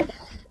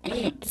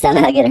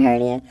 Somehow get a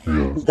hernia.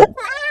 Yeah.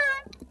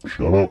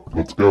 Shut up.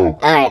 Let's go.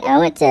 Alright, I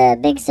went to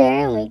Big Sur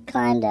and we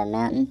climbed a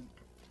mountain.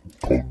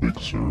 Called Big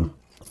Sur.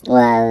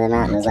 Well, the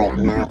mountain was like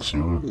Big Mount Sur.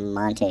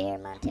 Monte or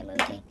Monte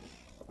Muti.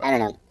 I don't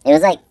know. It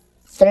was like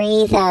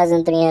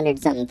 3,300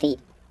 something feet.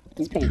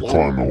 It's pretty You good.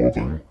 climbed the whole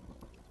thing.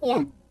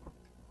 Yeah.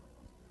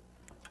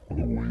 What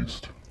a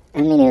waste.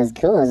 I mean, it was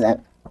cool. It was up.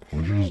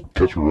 Why don't you just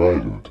catch a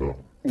ride to the top?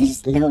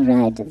 There's no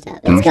ride to the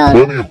top. There's It's called.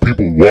 plenty of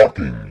people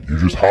walking. You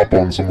just hop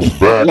on someone's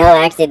back. No,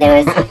 actually,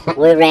 there was.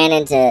 We ran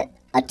into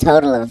a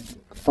total of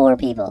 4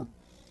 people.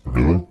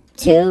 Really?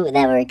 2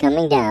 that were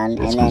coming down,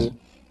 That's and 'cause then.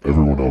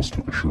 everyone else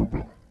took a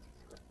Sherpa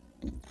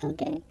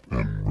Okay.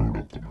 and rode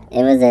up the mountain.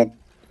 It was a.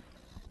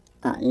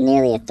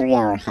 Nearly a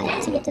 3-hour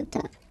hike to get to the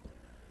top.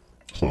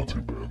 It's not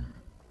too bad.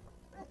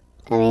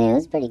 I mean, it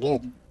was pretty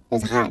good. It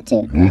was hot,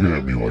 too. You're looking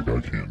at me like I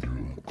can't do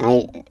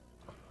it.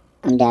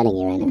 I'm doubting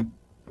you right now.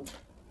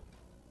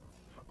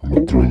 I'm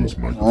gonna throw this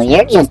microphone. Well,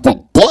 you're just a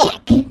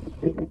dick.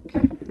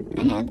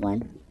 I have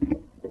one.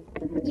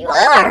 You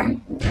are.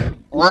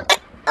 What?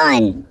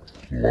 On.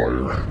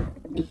 Liar.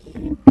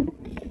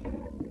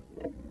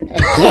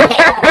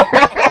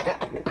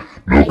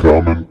 No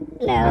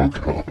comment. No.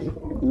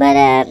 comment. But,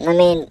 I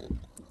mean,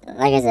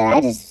 like I said,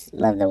 I just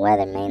love the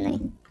weather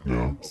mainly.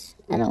 Yeah.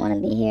 I don't want to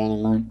be here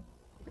anymore.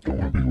 Don't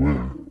want to be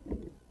where?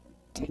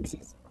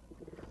 Texas.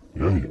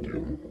 Yeah, you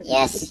do.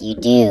 Yes, you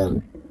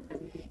do.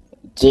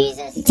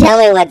 Jesus. Tell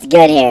me what's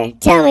good here.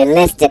 Tell me,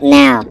 list it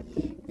now.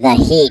 The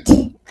heat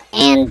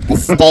and the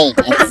state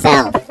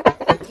itself.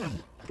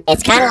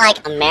 It's kind of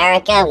like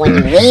America. When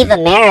you leave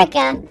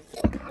America,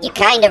 you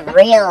kind of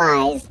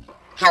realize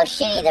how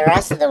shitty the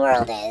rest of the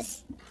world is.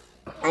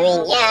 I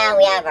mean, yeah,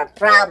 we have our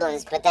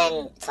problems, but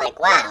then it's like,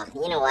 wow,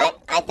 you know what?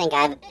 I think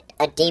I have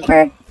a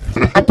deeper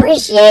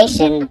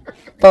appreciation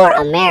for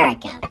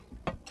America.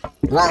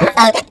 Well,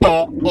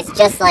 okay, it's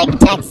just like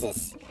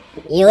Texas.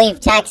 You leave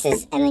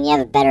Texas, and then you have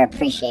a better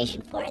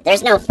appreciation for it.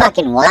 There's no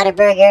fucking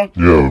Whataburger.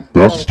 Yeah,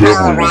 that's In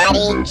definitely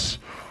Colorado? what this.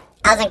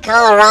 I was in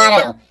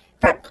Colorado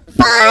for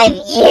 5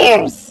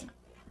 years.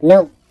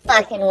 No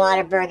fucking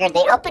Whataburger.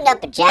 They opened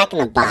up a Jack in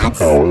the Box.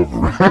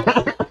 However,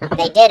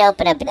 They did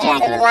open up a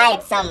Jack in the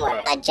Box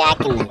somewhere. A Jack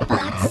in the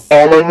Box.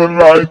 all of the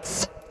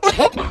lights.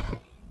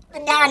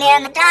 But down here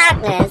in the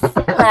darkness,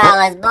 where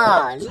I was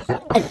born,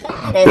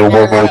 there's There no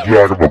were no light.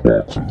 Jack in the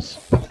Boxes.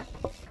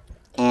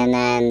 And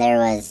then there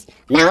was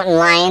mountain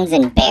lions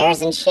and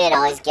bears and shit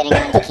always getting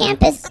onto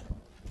campus.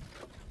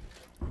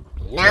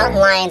 Mountain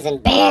lions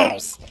and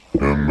bears.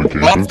 And the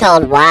That's campus.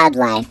 called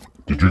wildlife.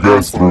 Did you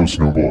guys throw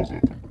snowballs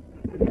at them?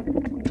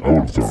 I would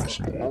have thrown a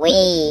snowball.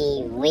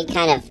 We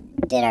kind of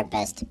did our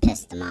best to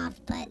piss them off,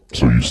 but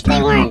So you stayed,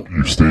 They weren't.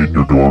 you stayed in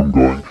your dorm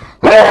going,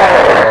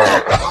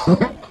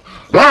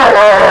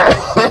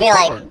 I'd be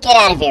like, get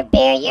out of here,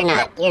 bear. You're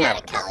not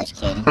a college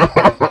kid.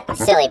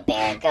 Silly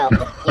bear, go.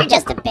 You're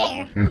just a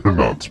bear. you're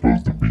not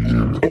supposed to be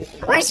here.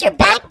 Where's your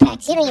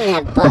backpacks? You don't even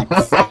have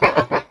books.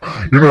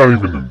 You're not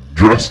even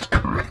dressed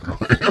correctly.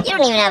 You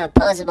don't even have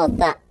opposable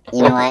thumb.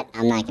 You know what?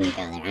 I'm not gonna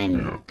go there.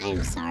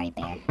 I'm sorry,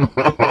 bear.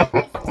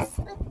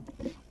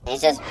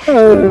 It's just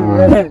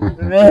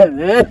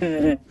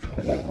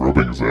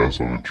Rubbing his ass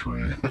on a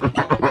tree.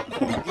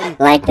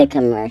 Like the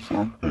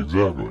commercial.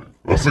 Exactly.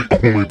 That's the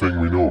only thing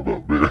we know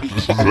about bears.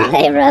 is that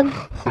They rub.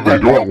 they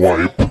don't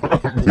wipe.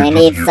 They just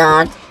need get-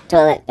 soft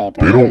toilet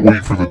paper. They don't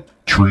wait for the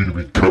tree to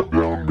be cut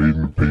down, made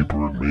in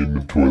paper, and made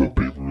in toilet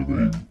paper.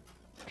 They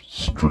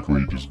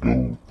strictly just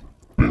go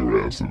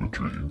bare ass to the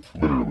tree.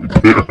 Literally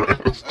bare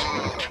ass to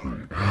the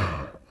tree.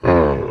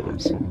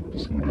 So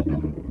see what I did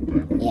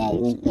there? Yeah.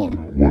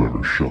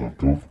 Whatever, shut up.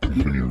 Go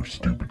continue your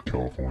stupid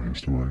California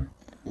story. way.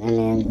 I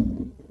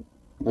mean,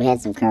 we had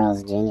some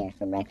Carl's Jr.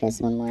 for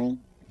breakfast one morning.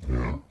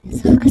 Yeah.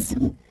 It's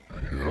awesome.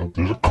 Yeah.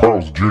 There's a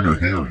Carl's Jr.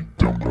 here, you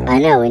dumb dumb. I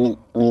know, we need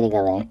to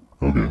go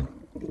there. Okay.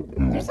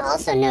 There's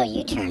also no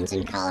U-turns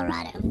in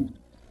Colorado,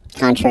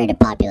 contrary to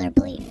popular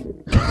belief.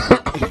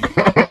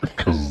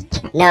 Because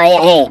No,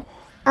 yeah, hey,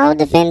 I'll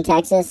defend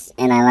Texas,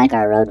 and I like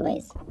our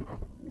roadways.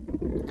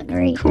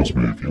 Agree. trust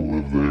me, if you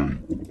live there,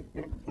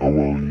 oh well,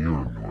 you're in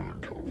Northern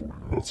California.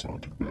 That's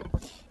not too bad.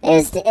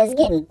 It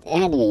I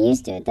had to get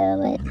used to it, though,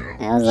 but Yeah.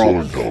 I was like,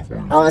 Southern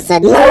California. all of a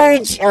sudden,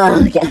 merge!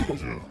 Oh, God.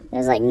 Yeah.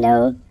 There's like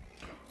no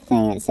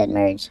thing that said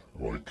merge,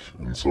 Like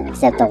in Southern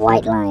except the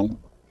white California,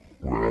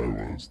 line.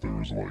 where I was, there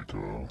was like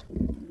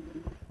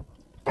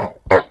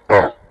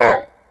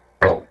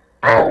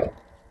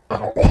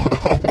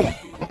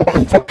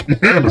my fucking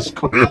hand is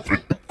cramping.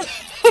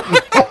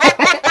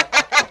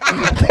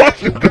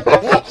 Fucking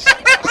guys.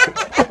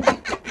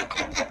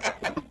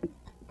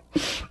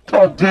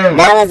 God damn it.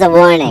 That was a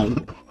warning.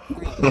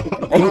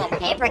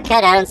 Paper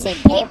cut, I don't see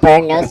paper,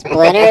 no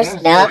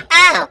splinters, no.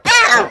 Ow!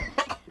 Ow!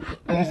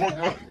 It was like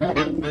my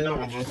finger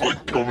was just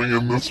like coming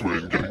in this way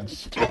and getting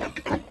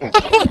stuck.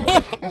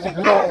 I was like,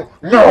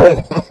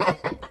 no!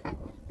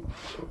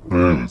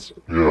 Anyways,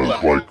 yeah,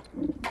 like,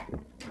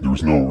 there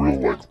was no real,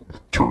 like,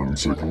 turn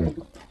signal.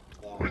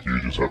 Like, you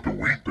just have to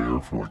wait there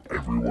for, like,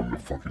 everyone to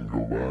fucking go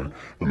by.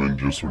 And then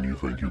just when you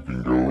think you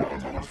can go,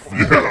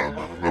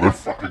 another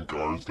fucking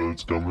car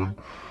starts coming.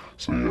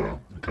 So, yeah,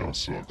 it kind of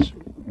sucks.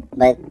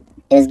 But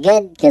it was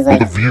good, because, But like,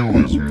 the view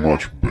is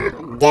much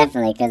better.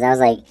 definitely, because I was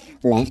like,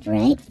 left,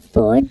 right,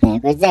 forward,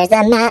 backwards, there's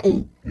a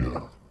mountain.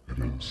 Yeah, it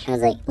is. I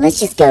was like,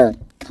 let's just go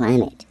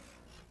climb it.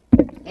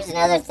 Here's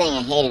another thing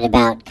I hated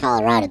about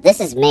Colorado. This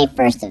is May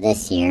 1st of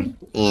this year,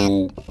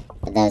 and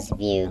for those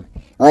of you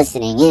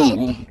listening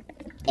in,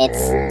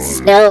 it's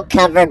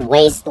snow-covered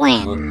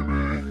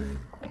wasteland.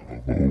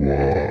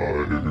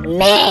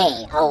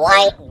 Hawaii.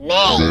 Hawaii,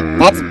 May.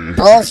 That's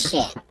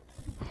bullshit.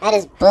 That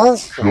is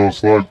bullshit.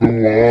 Just like the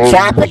water.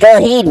 Tropical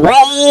heat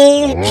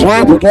wave,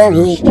 tropical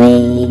heat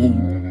wave.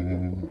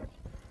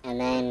 And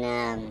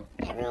then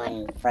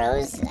everyone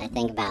froze. I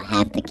think about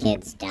half the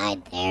kids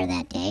died there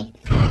that day.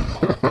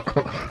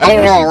 I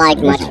didn't really like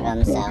much of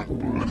them,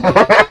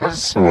 so.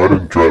 So I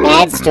didn't try to.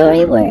 Bad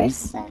story,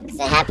 worse. 'Cause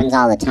it happens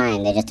all the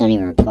time. They just don't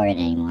even report it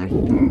anymore. I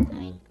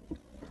mean,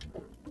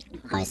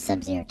 always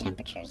sub-zero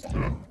temperatures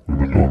there. We've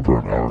been going for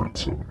an hour and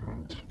 7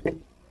 minutes.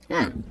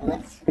 Huh.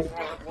 Let's wrap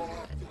it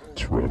up.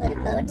 Let's wrap Put a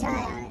it bow up.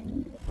 tie on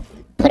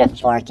it. Put a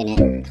fork in it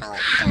and call it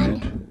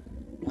done.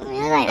 I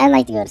mean, I'd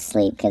like to go to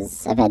sleep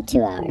because I've had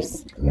 2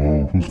 hours.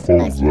 Well, whose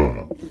fault is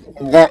that?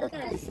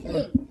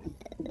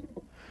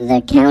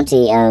 The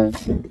county of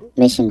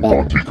Mission Bend.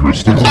 Monte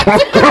Cristo.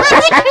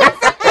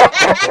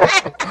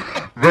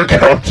 The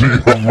county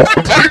of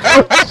Monte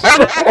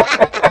Cristo.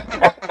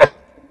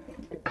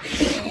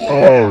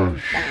 Oh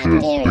shit.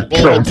 damn it, The beat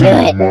me county to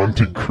of it.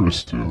 Monte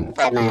Cristo. If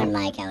I had my own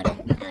mic, I would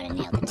have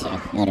nailed it too.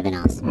 It would have been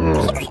awesome.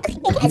 Oh.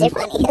 You guys are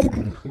funny.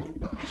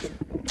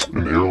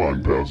 An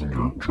airline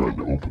passenger tried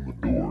to open the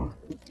door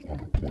on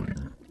a plane.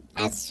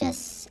 That's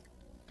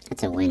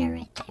a winner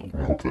right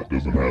there. I hope that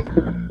doesn't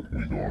happen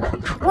when we go on our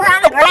trip. We're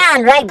on the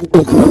ground, right?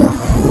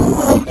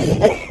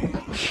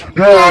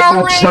 Yeah,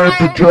 don't save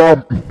the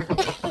jump.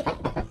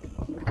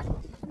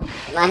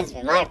 Reminds me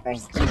of my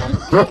first jump.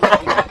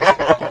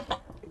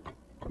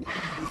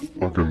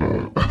 Fucking,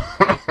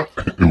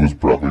 it was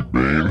probably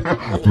Bane.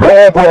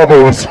 No,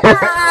 brothers!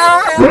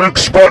 They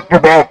expect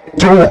about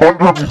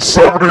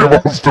 270 of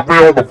us to be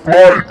on the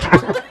flight!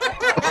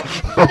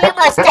 You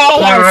must stay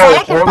here and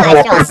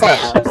sacrifice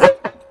yourselves.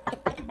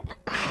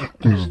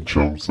 Just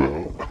jumps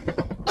out.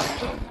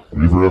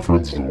 We've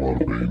referenced a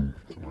lot of Bane.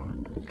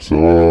 So, I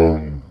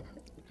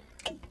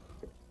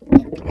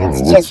don't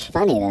It's know, just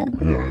funny though.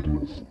 yeah, it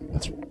is.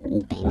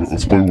 Bane's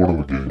Let's play one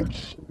of the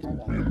games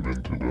we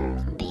invented,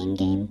 Bane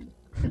game.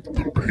 the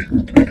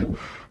Bane game.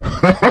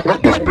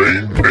 The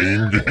Bane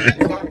game.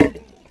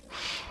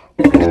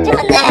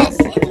 Doing this.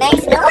 It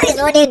makes noise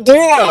when you do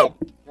that.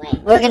 Wait,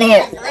 We're gonna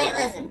hear.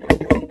 listen.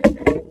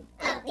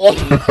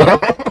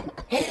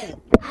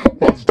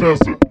 Let's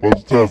test it.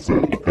 Let's test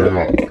it. Hang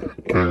on.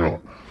 Hang on.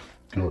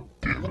 God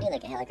damn We it. do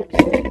like a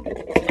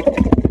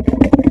helicopter.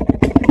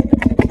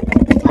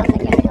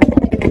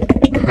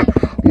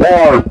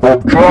 Live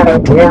from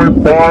Channel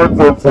 25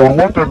 and for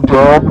looking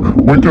down,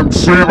 we can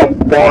see the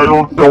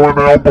fire going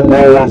out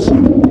below us.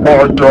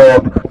 My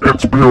God,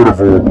 it's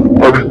beautiful.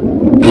 I mean,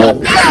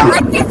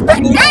 What's this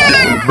button?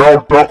 Ah! no,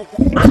 don't.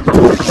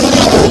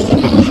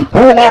 Who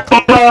left the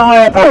door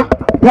open?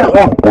 We're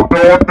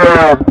going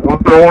down. We're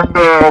going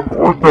down.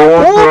 We're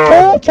going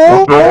down. We're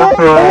going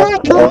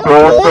down. We're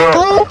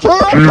going down.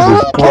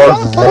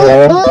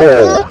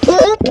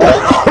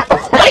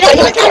 Jesus Christ,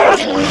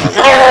 it's a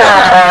long fall.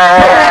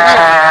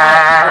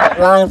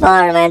 Long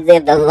fall reminds me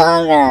of the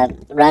long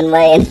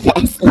runway in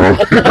Fast and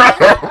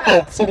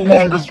It's the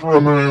longest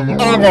runway in the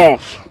world. ever.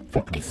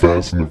 Fucking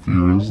Fast and the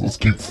Furious. Let's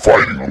keep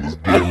fighting on this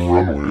damn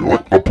runway.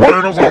 Like, the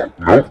plane is up.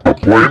 Nope, the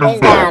plane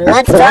is down.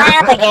 Let's fly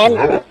up again.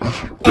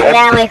 And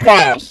now we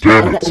crash.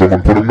 Damn it,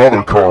 someone put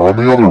another car on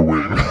the other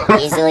wing.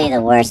 Easily the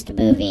worst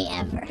movie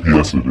ever.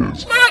 Yes, it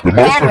is.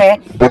 Not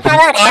ever. But How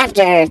about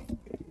After Earth?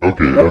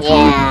 okay, After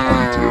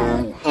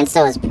Yeah. And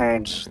so is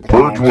Purge. The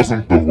Purge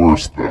wasn't the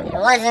worst,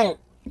 though.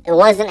 It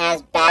wasn't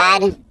as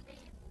bad,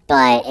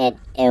 but it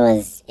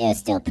was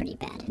still pretty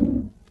bad.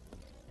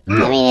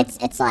 Yeah. I mean,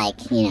 it's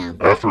like, you know,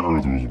 After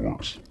Earth was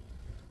worse.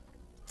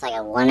 it's like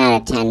a 1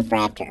 out of 10 for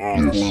After Earth,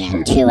 and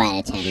then a 2 out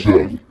of 10 for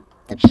Shut.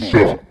 the Purge.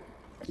 Shut.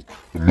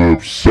 No,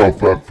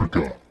 South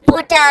Africa.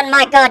 Put down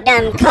my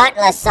goddamn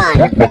cutlass, son.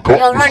 What my cutlass,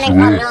 You're running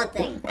from sir?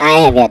 nothing. I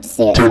have yet to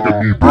see it, Take a so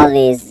knee, all bro.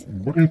 these...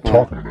 What are you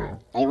talking about?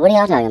 Hey, what are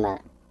y'all talking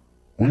about?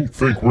 What do you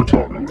think we're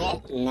talking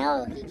about?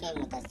 No, he came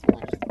with us to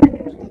watch the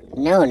Purge.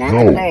 No, not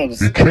the No, Purge.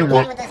 he came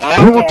with with... us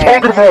We were after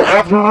talking Earth. about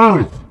After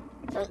Earth.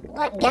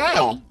 What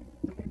guy?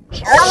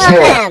 All of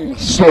them.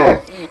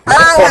 Sir.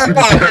 All of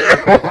them.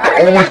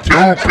 Only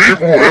 2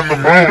 people in the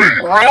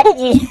movie. Why did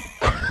you...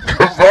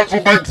 Because that's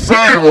what they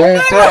say the whole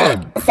time.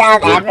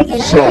 South African?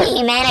 South-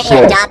 Humanity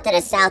South- adopted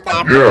a South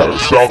African Yeah,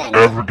 South accent.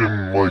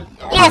 African, like,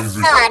 Yes,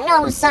 crazy- sir.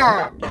 No,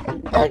 sir.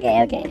 Okay.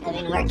 I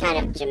mean, we're kind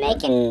of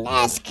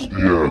Jamaican-esque. Yeah,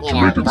 know,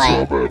 Jamaican, but-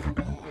 South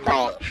African.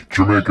 But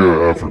Jamaica,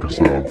 Africa,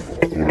 South,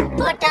 whatever.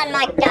 put down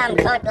my damn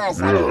cutlass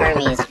on Yeah.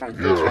 Hermes from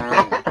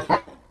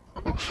Futurama.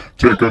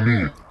 Take a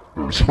knee.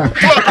 Or some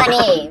shit.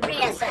 Tiffany,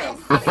 reassess.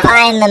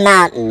 Find the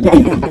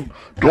mountain.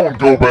 Don't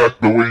go back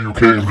the way you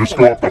came, just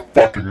go up the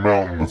fucking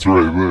mountain that's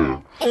right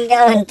there. And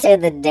go into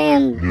the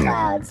damn Yeah.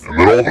 clouds. And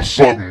then all of a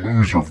sudden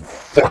lose your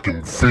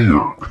fucking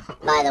fear.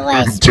 By the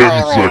way, 10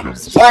 spoiler.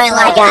 seconds.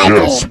 Spoiler guy.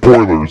 Yeah,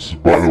 spoilers,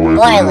 by the way.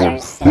 for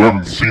Spoilers. Who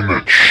haven't seen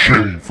that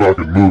shitty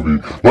fucking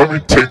movie. Let me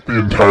take the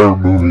entire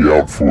movie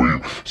out for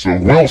you. So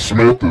Will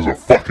Smith is a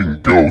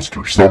fucking ghost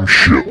or some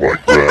shit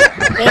like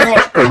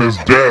that. And his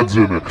dad's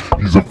in it.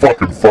 He's a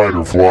fucking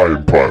fighter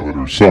flying pilot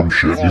or some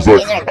shit. He's These are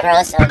like,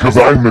 gross. because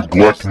I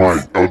neglect my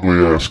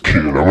ugly ass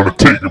kid, I'm gonna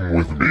take him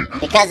with me.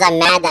 Because I'm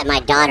mad that my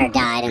daughter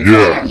died instead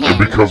Yeah, of and him.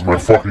 because my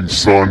fucking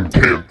son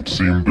can't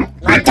seem to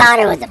My make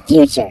daughter was the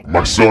future.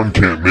 my son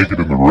can't make it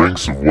in the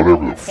ranks of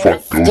whatever the fuck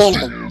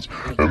ghosting is.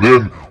 And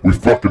then we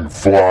fucking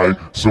fly,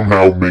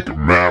 somehow make a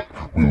map,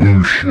 we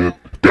lose shit,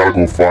 gotta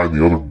go find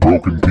the other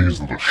broken piece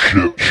of the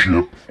shit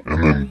ship,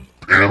 and then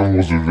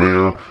animals are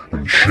there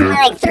and shit. There were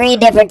like 3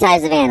 different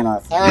types of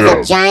animals. There was Yeah.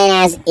 a giant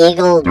ass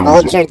eagle There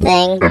was vulture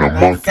thing and a that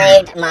monkey.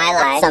 saved my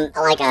life. Some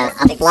like a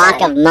flock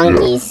of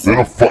monkeys.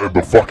 Yeah. Then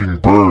the fucking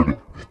bird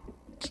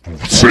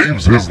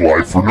saves his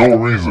life for no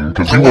reason,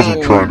 because he And wasn't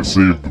then- trying to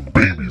save the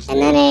babies.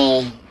 And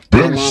then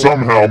Then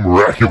somehow,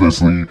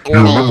 miraculously, he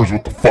then- remembers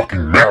what the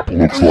fucking map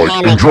looks And like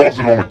then- and draws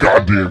it on a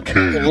goddamn even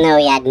cave. though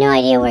he had no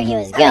idea where he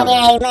was going.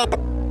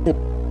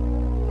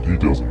 He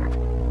doesn't have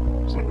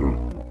it's like,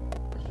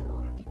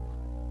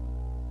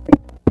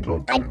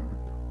 God,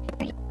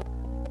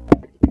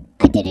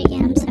 I did it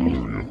again. I'm sorry.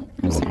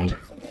 I'm sorry.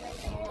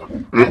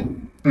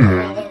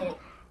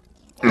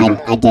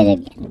 I did it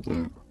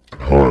again.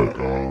 Alright,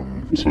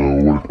 so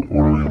what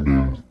are we gonna do?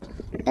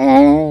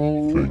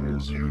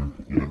 Things you're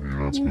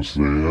not supposed to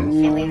say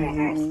We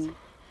rehearsed.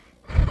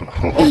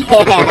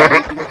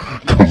 yet?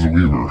 Because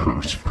we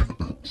rehearsed for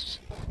this.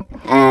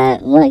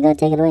 What? Go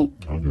take it away.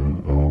 Okay,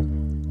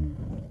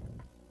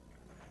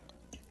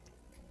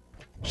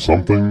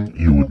 something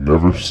you would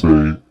never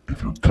say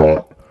if you're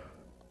caught.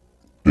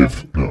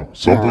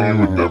 Something you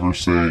would never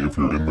say if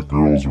you're in the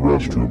girls'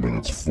 restroom and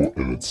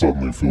it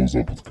suddenly fills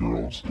up with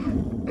girls,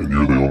 and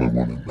you're the only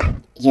one in there.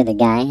 You're the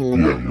guy in the.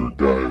 Yeah, you're a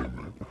guy in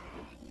there.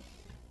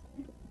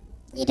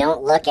 You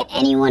don't look at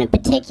anyone in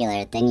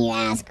particular. Then you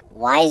ask,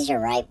 "Why is your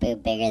right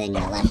boob bigger than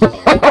your left boob?"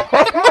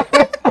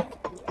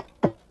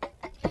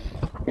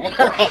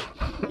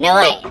 No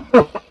way.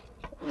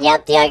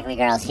 Yep, the ugly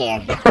girl's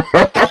here.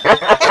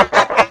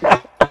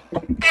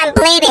 I'm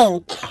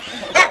bleeding.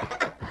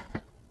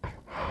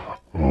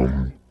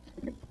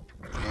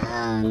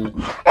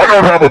 I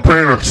don't have a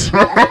penis.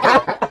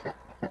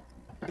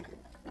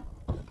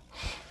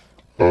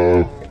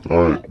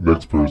 Alright,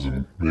 next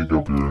person. Make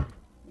up your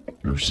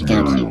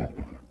scenario.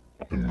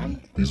 And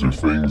these are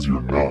things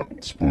you're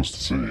not supposed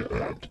to say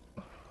at.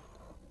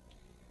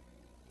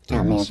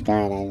 Got me off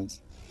guard. I was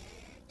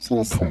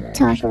just gonna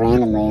talk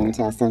randomly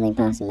until something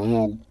pops in my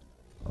head.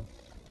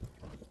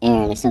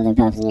 Aaron, if something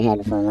pops in your head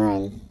before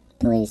mine,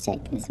 please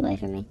take this away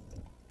from me.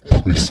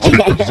 Please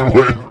take this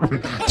away from me.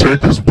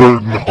 Take this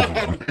burden off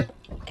of me.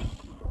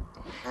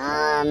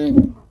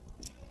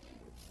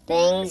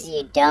 Things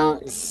you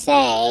don't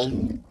say.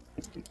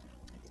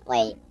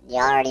 Wait, you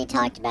already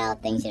talked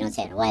about things you don't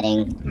say at a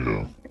wedding.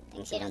 Yeah.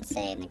 Things you don't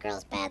say in the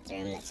girls'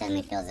 bathroom that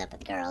suddenly fills up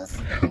with girls.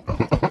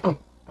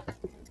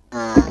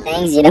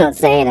 Things you don't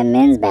say in a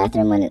men's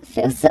bathroom when it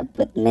fills up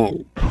with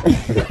men.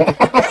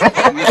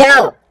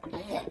 Go!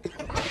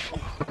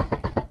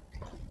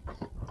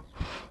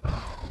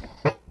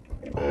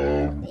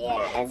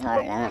 Yeah, it's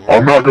hard. I don't know.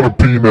 I'm not gonna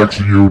pee next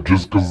to you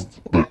just because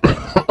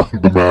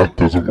the math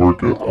doesn't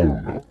work out. I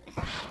don't know.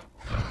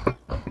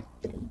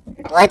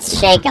 Let's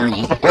shake on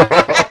it.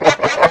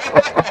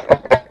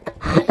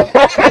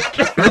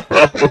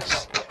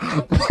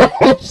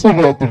 That's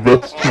about the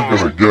best you're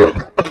gonna get.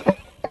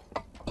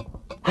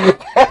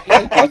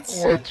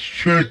 Let's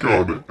shake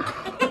on it.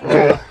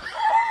 Oh,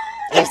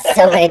 There's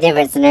so many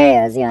different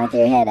scenarios going through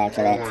your head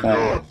after that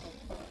statement.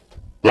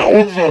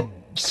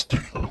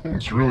 that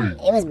one's really.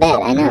 It was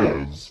bad, I know.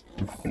 Yeah, it's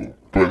difficult.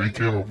 But he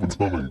came up with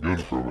something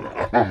good from it.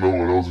 I don't know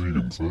what else you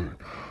can say.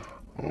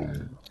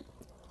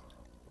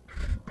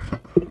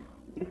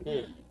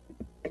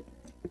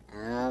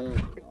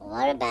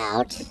 What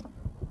about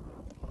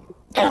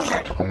Come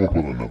up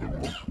with another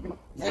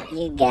one.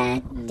 you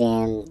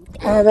goddamn...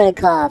 I'm gonna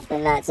cough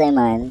and not say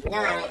mine. No,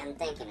 I'm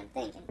thinking.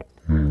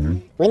 Mm-hmm.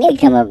 We need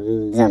to come up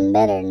with something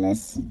better than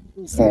this.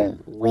 Instead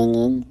of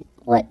winging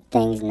what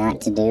things not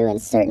to do in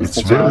certain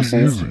It's very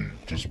situations. easy.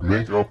 Just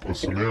make up a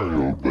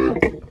scenario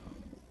that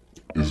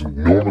is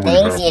normally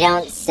Things you happening.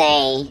 don't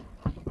say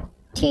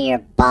to your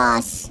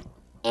boss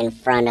in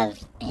front of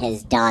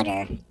his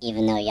daughter,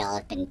 even though y'all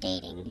have been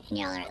dating and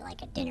y'all are at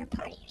like a dinner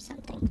party or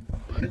something.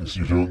 Things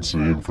you don't say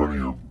in front of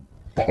your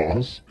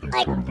boss. In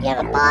Like, front of you your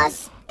have a daughter.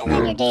 boss and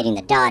then you're dating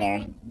the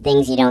daughter.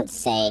 Things you don't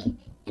say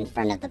in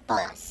front of the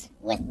boss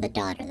with the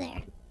daughter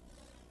there.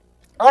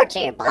 Or to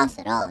your boss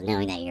at all,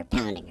 knowing that you're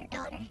pounding your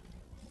daughter.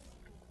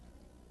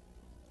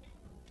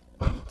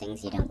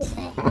 Things you don't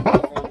say.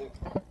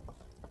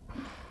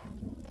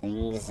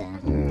 Things,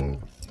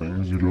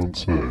 Things you don't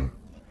say.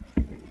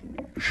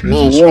 She's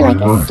Man, a you were like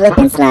screamer. a slip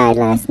and slide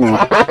last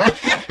night.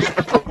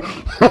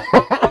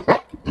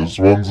 This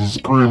one's a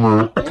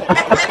screamer.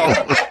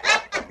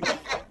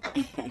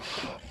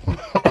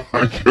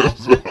 I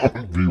guess that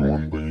would be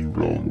one thing you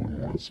probably wouldn't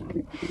want to say.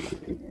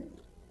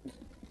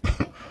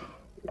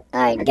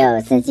 Alright, go,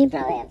 since you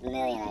probably have a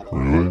million ideas.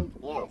 Really?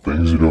 Yeah.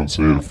 Things you don't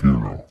say at a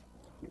funeral.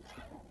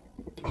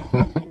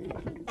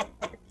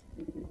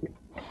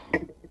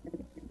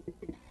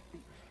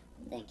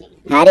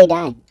 How'd he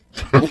die?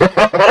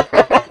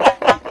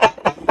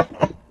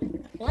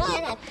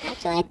 Well,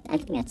 actually, I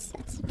think that's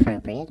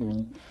appropriate. I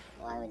mean,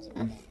 why would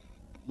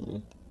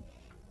you?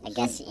 I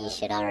guess you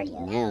should already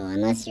know,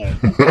 unless you're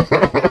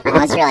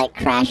like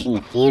crashing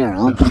the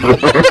funeral.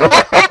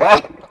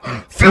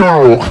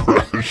 Funeral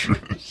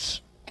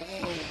crashes.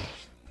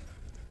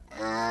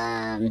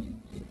 I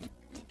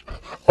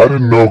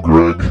didn't know,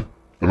 Greg,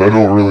 and I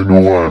don't really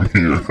know why I'm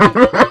here.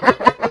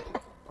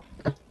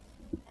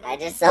 I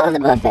just saw the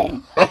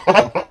buffet.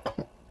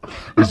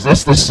 Is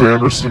this the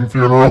Sanderson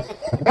funeral?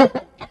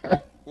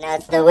 No,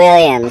 it's the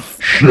Williams.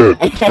 Shit.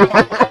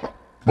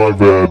 My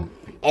bad.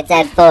 It's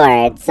at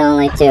 4. It's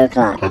only 2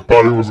 o'clock. I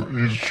thought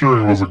he's sure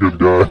he was a good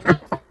guy.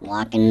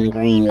 Walking the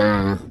Green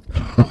Mile.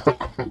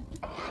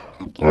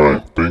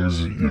 Alright,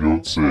 things you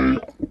don't say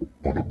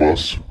on a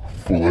bus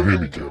full of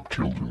handicapped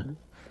children.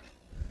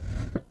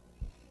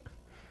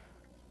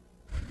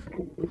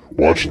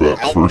 Watch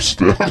that first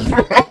step.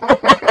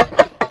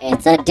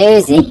 It's a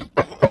doozy.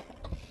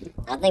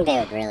 I don't think they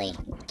would really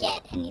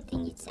get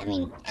anything you'd say. I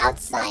mean,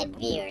 outside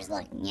viewers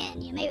looking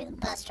in, maybe the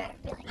bus driver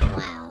would be like,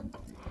 wow,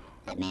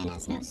 that man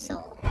has no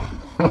soul.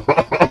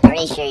 I'm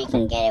pretty sure you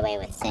can get away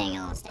with saying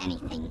almost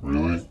anything.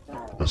 Really?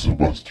 As a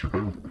bus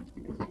driver?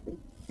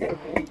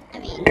 I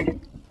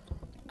mean,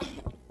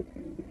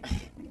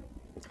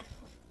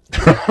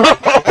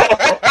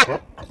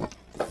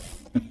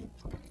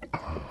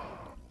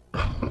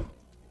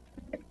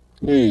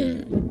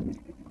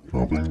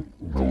 Nothing?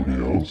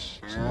 Nobody else?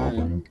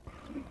 Nothing?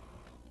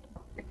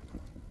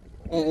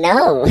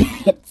 no.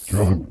 It's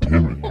God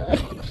damn it.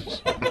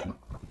 This-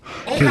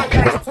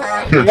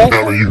 Can't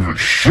tell you for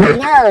shit.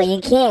 no,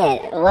 you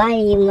can't. Why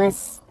you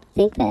must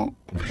think that?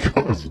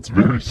 Because it's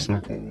very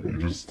simple. You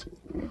just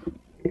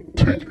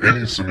take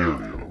any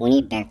scenario. We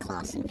need Bear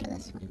Clawson for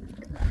this one.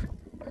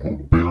 Well,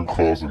 Bear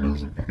Clausen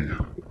isn't here.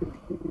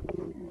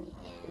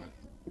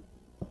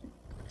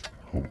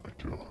 Oh my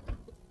god.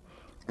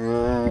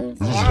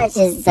 Yeah, it's just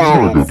This is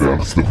gonna go silence. down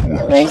as the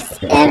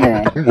Worst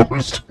ever.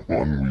 worst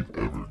one we've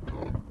ever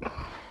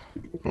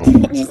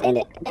done. Just end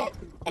it.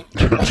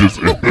 Just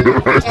end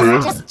it right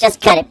there.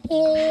 Just cut it.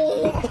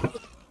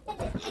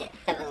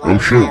 Oh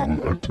shit,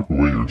 I took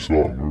away your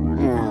song or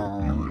Oh,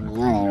 whatever.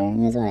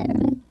 whatever. It's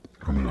whatever.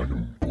 I mean, I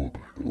can pull it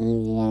back.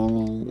 Yeah, I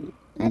mean,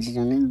 I just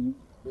don't know.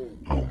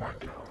 Oh my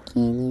god.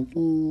 Can you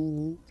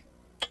feel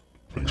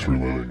Thanks for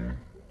letting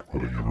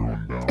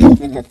everyone down.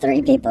 it? The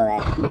 3 people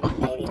that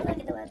maybe look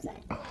at the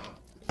website.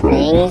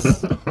 Things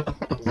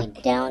you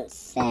don't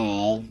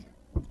say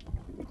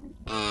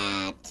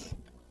at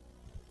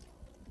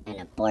an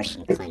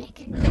abortion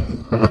clinic.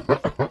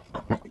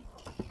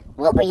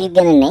 What were you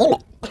gonna name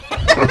it?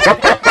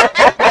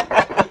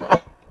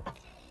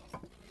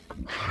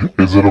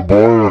 Is it a boy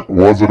or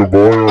was it a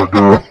boy or a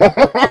girl?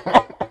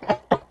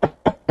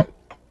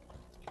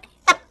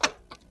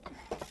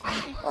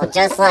 Well,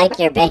 just like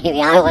your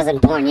baby, I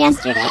wasn't born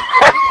yesterday.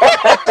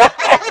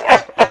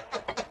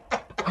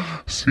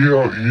 See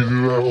how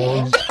easy that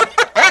was?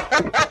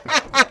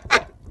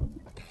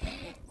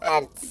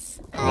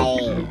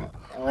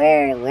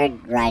 We're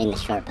riding the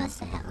short bus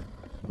to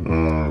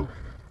hell.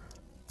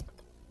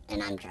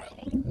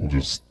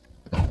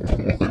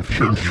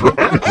 You're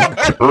trying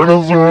to turn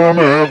us around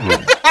to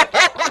heaven.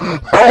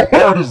 How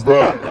hard is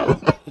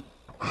that?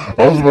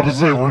 I was about to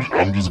say,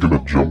 I'm just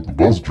gonna jump the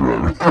bus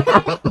driver.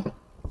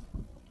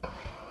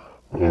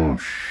 Oh,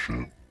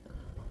 shit.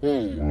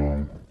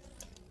 Well.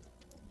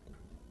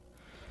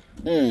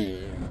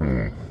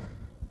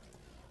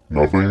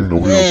 Nothing?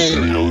 Nobody else?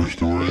 Any other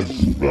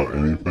stories about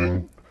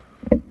anything?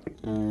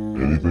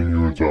 Anything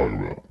you want to talk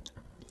about?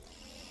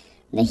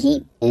 The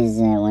Heat is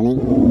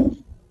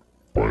winning.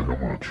 By how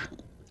much?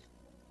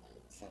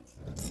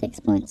 6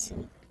 points.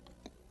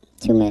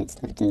 2 minutes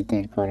left in the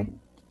third quarter.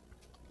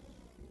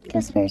 Go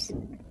Spurs.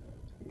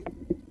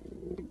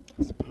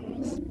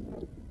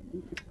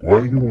 Why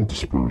do you want the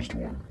Spurs to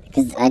win?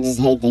 Because I just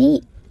hate the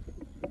Heat.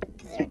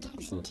 Because they're a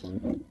Texan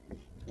team.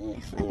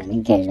 I mean,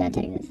 who cares about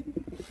Texas?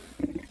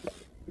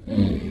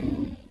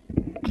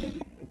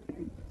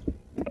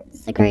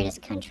 It's the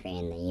greatest country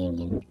in the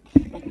Union.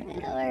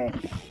 Or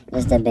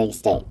just a big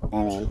state. I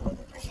mean,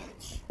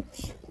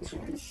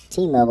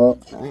 T-Mobile.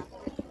 What?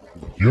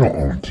 You don't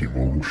own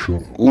T-Mobile,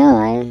 shut up. No,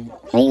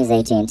 I use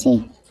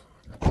AT&T.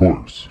 Of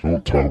course.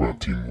 Don't talk about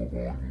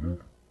T-Mobile on here.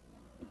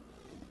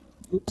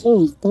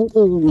 Okay, thank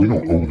You you.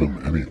 don't owe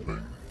them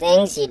anything.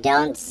 Things you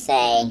don't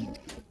say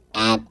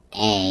at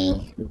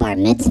a bar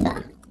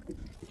mitzvah.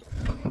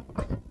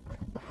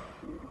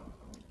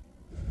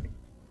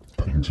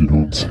 Things you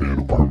don't say at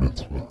a bar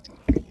mitzvah.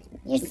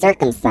 You're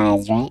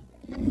circumcised, right?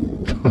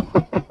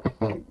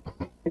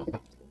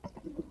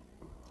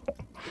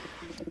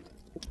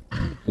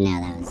 No,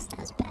 that was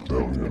bad. Oh,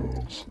 yeah,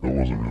 that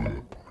wasn't really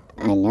it.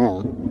 I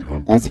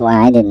know. That's why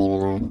I didn't even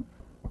laugh.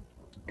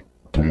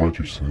 Then why'd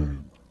you say it?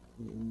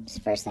 It's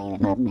the first thing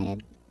that popped in my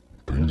head.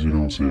 Things you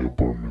don't say at a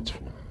bar mitzvah.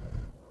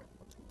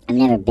 I've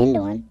never been to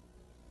one.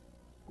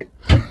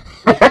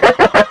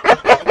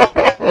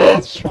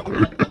 That's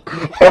right.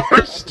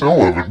 I still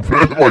haven't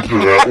been like to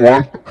that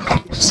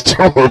one.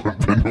 Still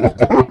haven't been to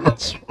a bar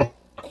mitzvah.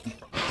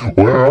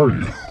 Where are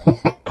you?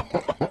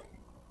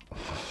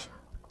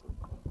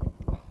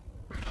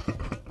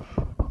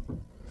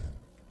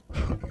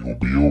 You'll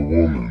be a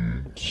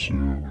woman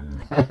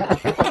soon. I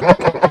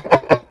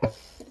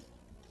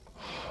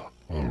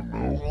don't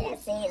know. Yeah,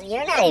 see,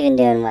 you're not even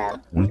doing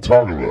well. What are you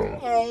talking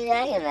about? What are you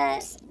talking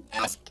about?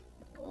 Ask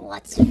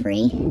what's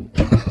free.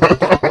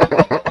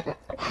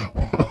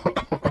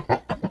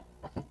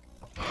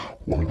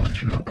 Why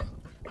would you?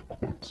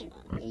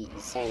 You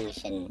certainly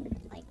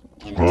shouldn't, like,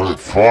 Alright, imitate.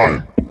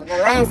 fine. Well, the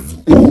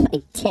last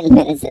Like 10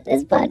 minutes of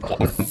this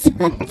podcast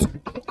sucked.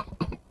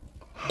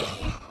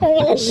 We're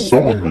gonna just,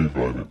 Someone may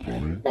find it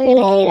funny. we're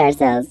gonna hate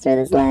ourselves for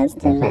this last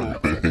 10 minutes.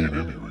 I hate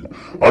anything.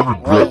 I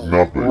regret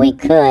nothing. we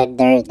could,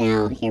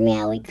 now, hear me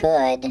out, we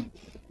could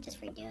just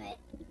redo it.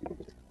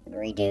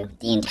 Redo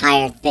the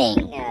entire thing.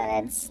 No,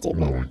 that's No, stupid.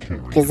 we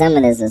can't. Because some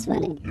of this is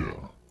funny. Yeah.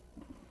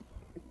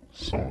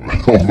 So,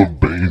 all the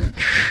Bane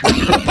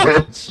shit.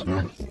 That's it.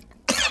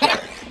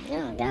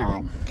 Oh,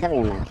 God. Cover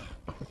your mouth.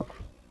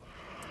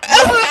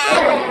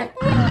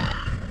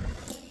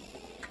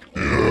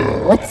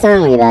 What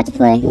song are you about to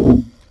play?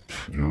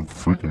 You're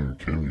freaking,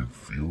 can you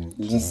feel it?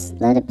 Just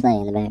let it play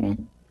in the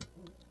background.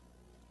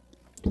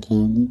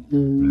 Can you feel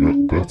No,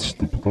 it?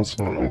 that's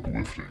not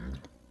uplifting.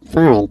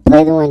 Fine,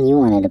 play the one you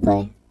wanted to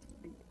play.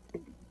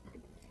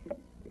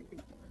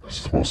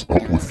 It's the most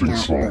uplifting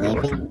Stop song I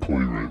believing. can play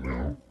right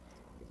now.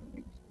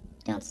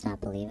 Don't stop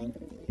believing.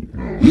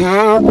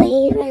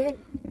 Believer.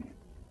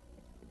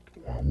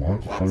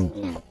 What? How?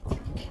 No.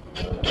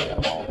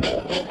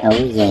 Oh,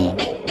 yeah.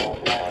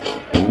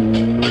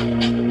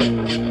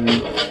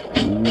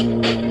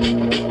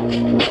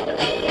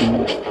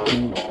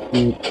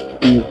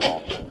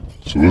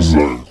 So this is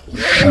our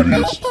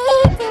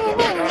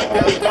shittiest.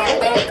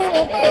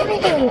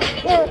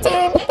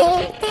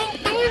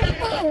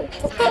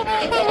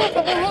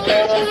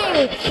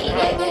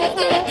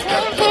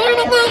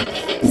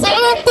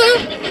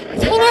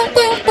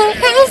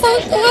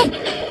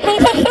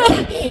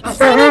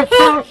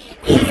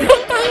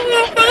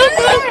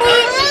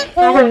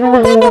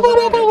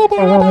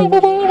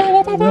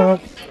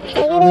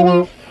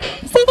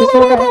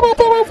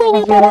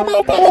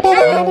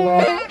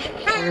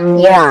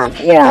 You're off.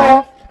 You're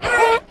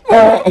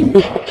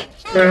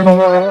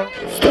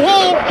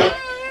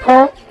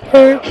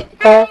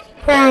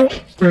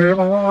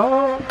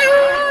off.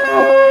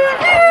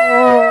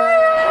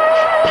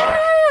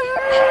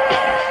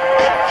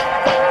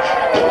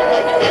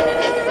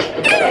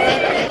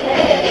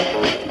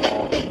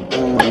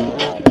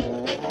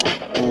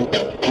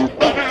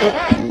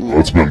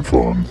 It's been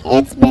fun.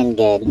 It's been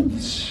good.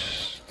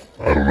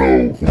 I don't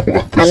know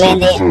what this I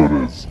mean,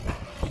 episode is.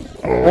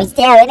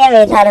 We never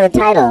even thought of a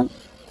title.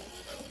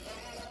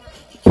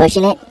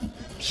 Pushing it.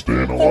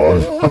 Staying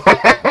alive.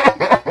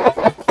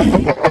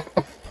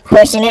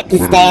 Pushing it to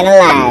staying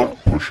alive.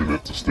 Pushing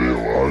it to stay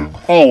alive.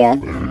 There you go.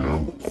 There you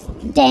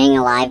go. Staying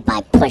alive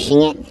by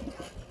pushing it.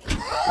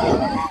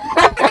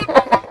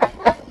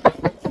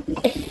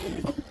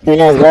 Who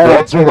knows where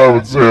That's what I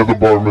would say at the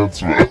bar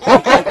mitzvah.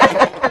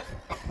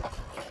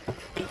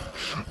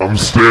 I'm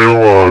staying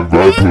alive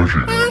by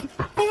pushing it.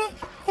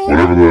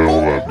 Whatever the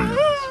hell that means.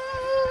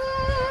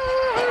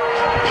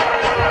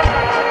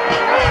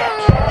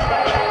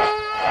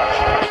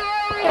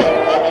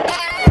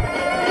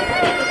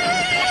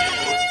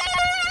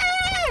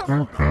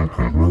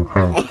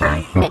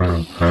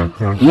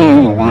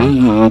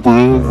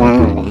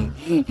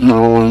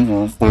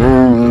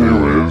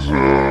 Anyways,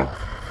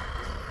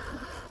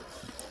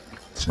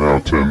 it's now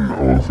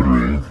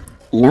 10:03.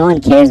 No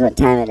one cares what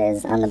time it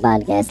is on the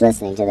podcast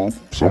listening to this.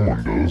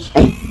 Someone does.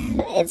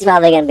 It's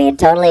probably going to be a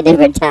totally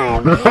different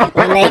time.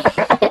 When they...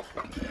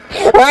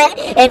 What?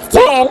 It's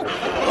 10?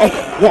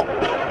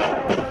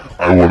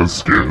 I want to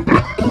scare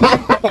them.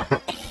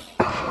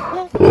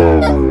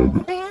 Oh,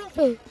 man.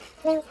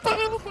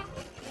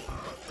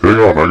 Hang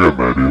on, I got an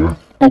idea.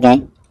 Okay.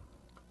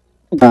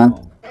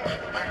 Well.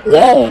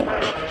 Yeah.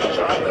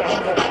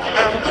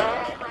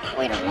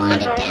 We don't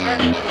want it down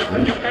now.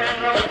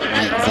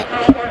 Raise it.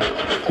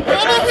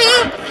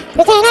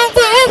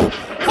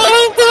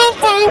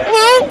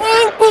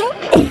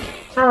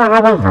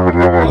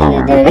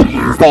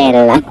 Stay it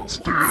alive.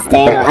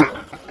 Stay it alive.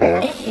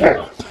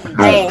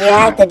 Alright, you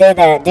have to do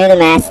the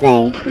mask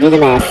thing. Do the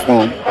mask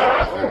thing.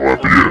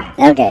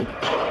 Okay.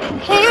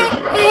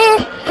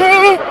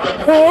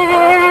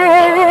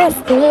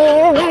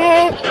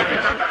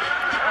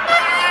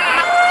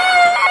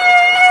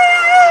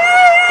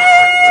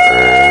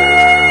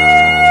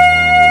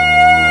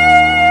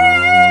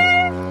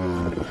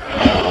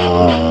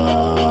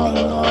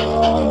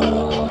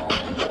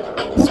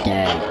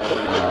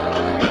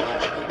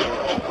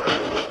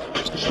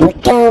 We're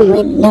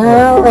going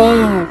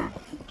nowhere.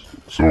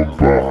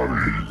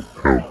 Somebody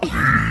help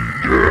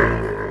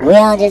me. We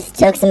all just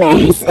took some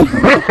ass.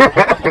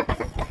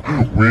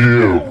 We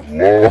have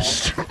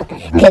lost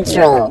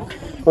Control.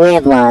 We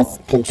have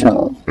lost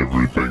control.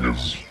 Everything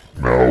is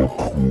now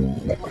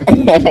cool.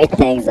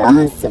 Everything's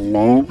awesome,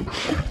 man.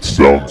 It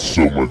sounds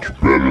so much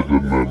better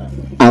than the...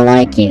 I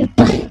like you,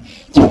 but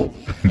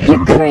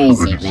you're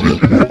crazy, man.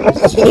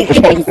 You're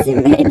crazy,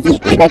 man. You're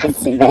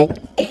crazy, man.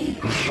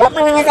 What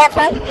movie was that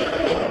from?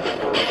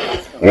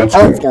 Let's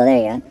Old go. School,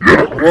 there you go.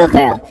 Will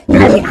Ferrell.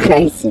 You're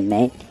crazy,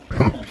 man.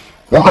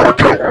 We're gonna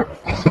kill her.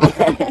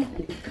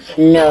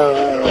 No.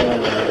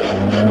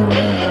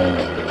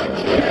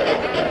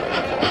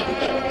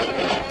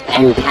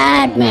 And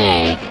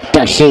Padme,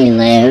 does she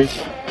live?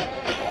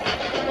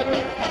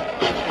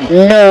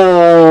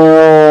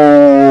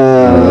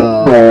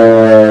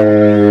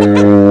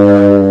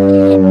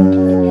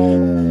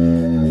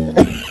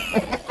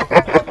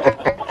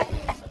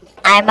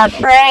 I'm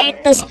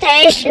afraid the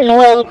station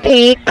will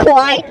be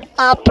quite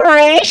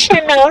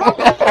operational.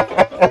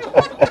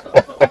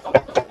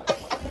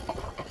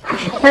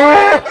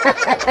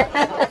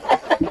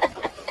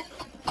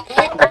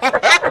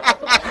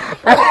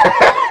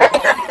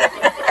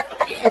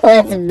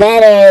 What's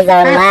better is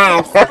our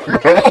laughs.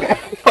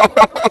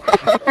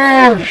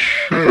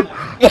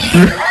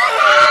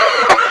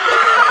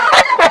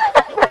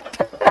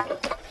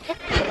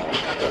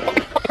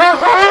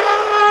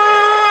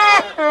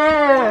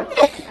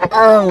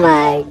 Oh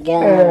my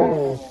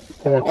god.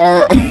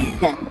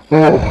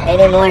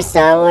 Any more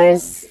Star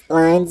Wars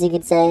lines you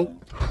could say?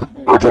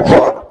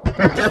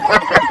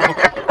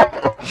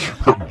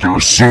 Your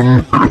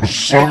son.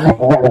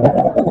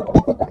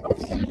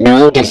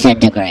 No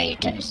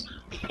disintegrators.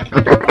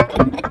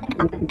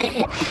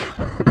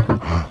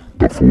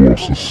 The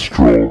force is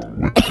strong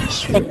with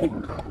this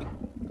one.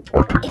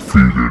 I can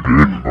feed it in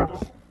my...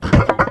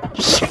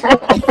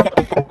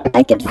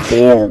 I can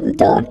feel the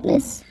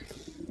darkness.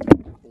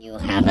 You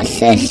have a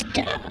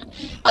sister.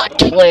 A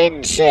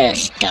twin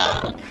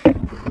sister.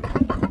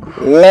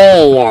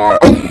 Leia.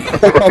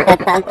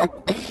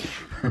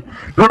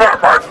 You're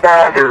not my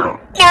father!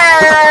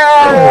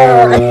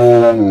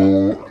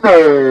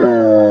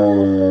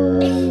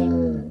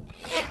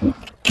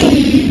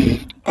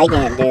 I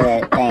can't do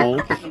that thing.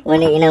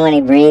 When he, when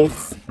he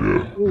breathes.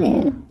 Yeah.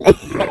 Yeah.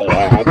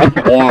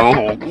 Yeah, I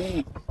heard.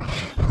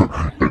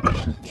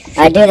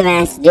 Alright, do the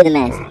mask. Do the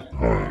mask.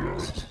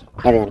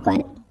 Everyone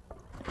quiet.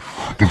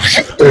 There's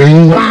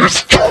always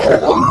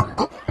time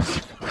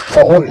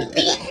for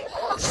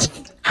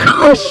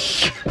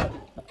kiss.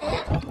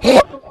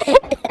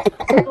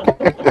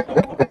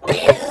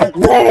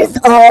 There's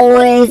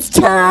always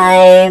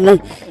time.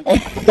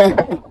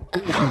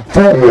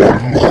 For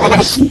one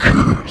last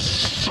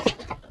kiss.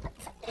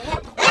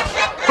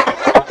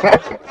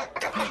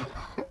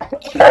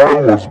 I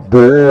was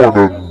born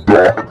in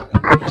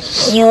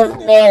darkness. You've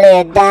merely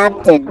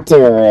adapted to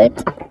it.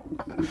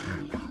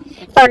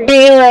 Or do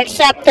you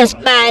accept this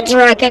man's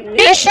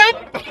recognition?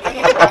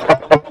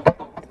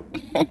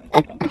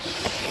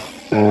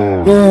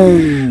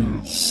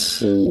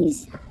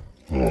 Jeez.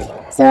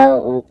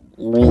 So,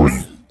 we...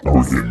 Are we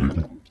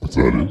ending? Is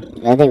that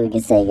it? I think we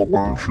can say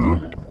goodbye. Sure.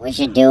 We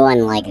should do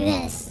one like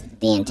this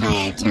the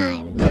entire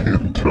time. The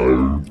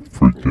entire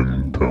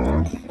freaking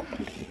time.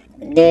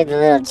 Dude, the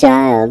little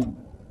child.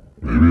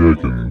 Maybe I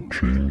can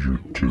change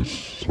it to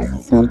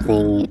something.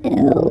 Something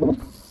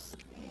else.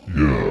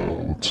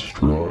 Yeah, let's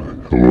try.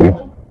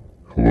 Hello?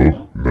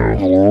 Hello? No.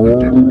 Hello? It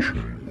didn't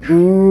change.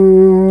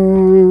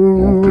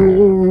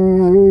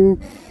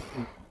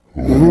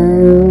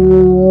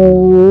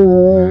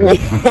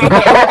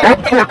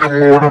 Fucking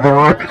Lord of the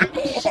Rings.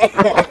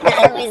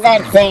 We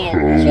start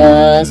singing.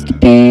 Just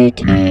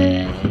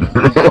pretend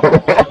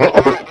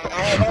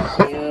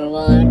you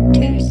want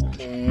to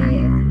stay.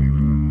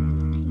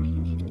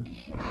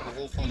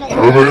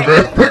 Oh,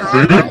 they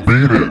didn't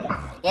beat it.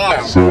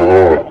 Yeah. So,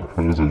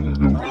 how was I gonna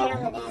go?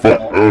 Fuck,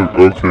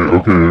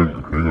 okay,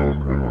 hang on.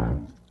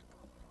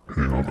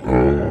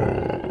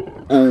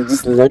 Oh,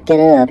 just look it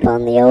up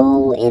on the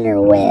old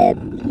interweb.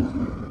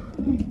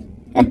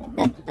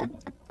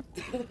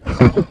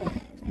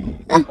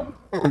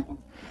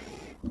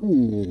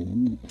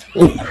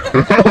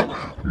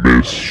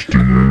 Misty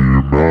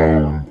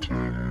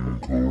Mountain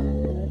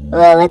Gold.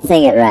 Well, let's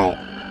sing it right.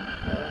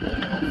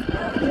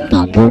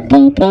 Bum, bum,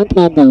 bum, bum,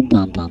 bum, bum,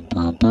 bum, bum,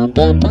 bum, bum,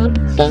 bum, bum,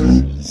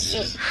 bum.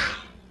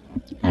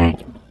 All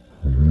right.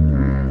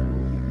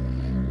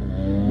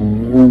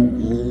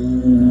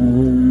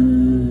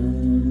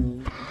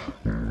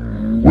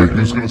 Wait,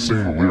 who's gonna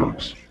sing the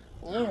lyrics?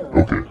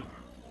 Okay.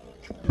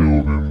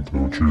 Till then,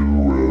 don't you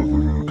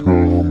ever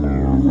come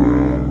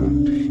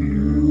around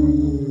here.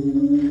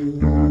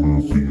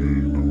 Gonna be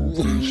no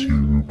place you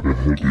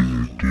better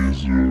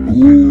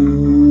disappear.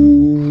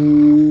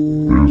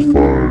 There's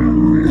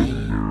fire in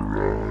their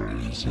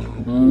eyes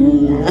and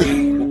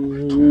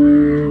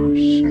clear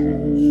so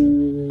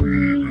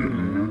beat it.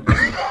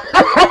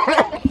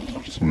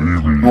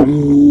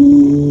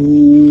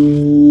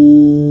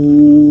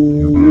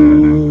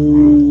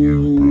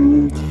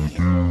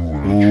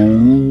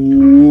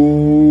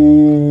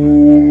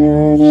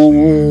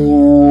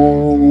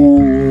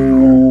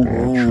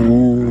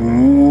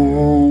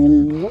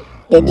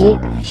 Did you?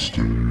 Wanna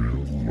stay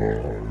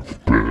alive,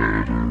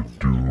 better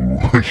do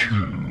what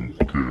you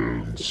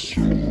can,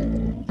 so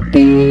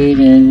be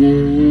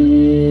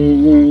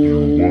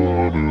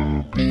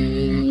wanna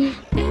be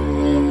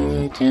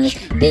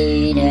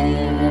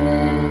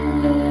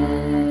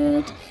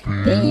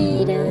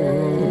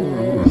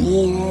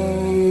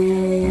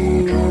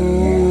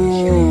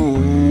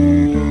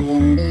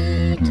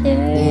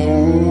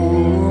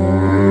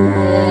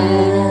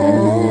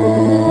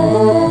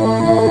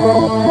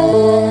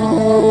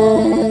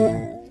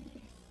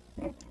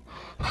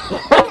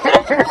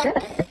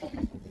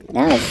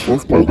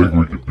That's I pretty think good.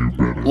 we could do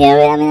better. Yeah, I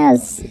mean, that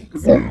was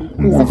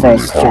the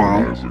first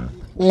try.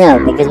 No,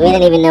 because we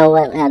didn't even know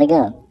how to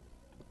go.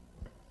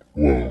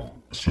 Well,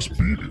 it's just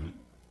beat it.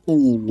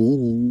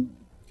 You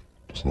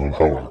It's not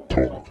how I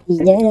talk.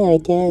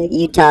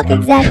 talk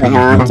exactly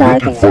how I'm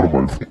talking. Making fun of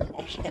my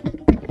voice.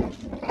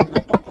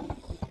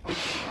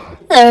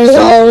 There's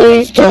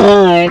always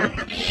time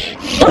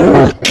for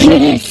a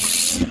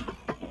kiss.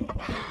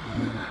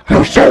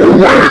 There's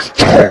always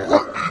time.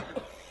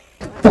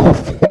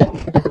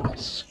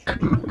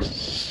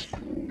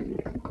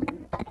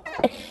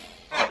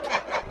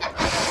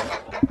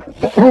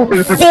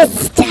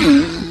 Sister!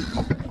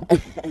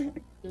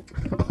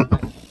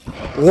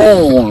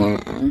 Leah.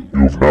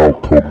 You've now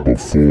come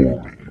before me.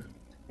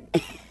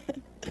 I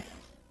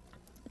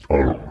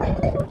don't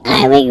know.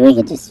 Alright, we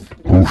could just.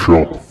 Who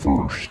shot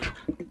first?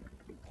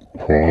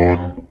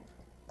 Han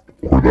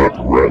or that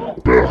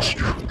rat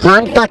bastard?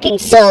 Han fucking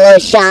Solo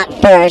shot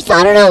first.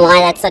 I don't know why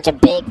that's such a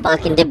big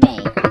fucking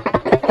debate.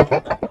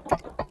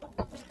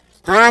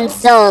 Han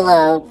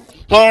Solo,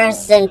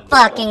 Harrison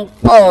fucking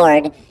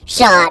Ford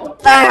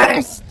shot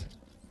first.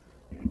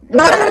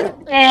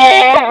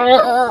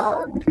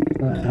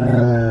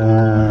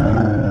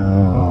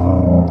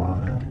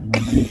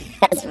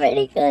 That's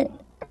pretty good.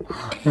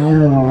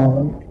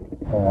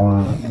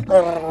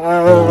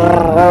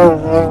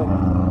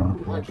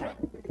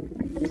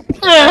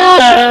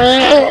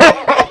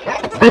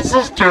 This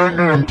is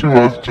turning into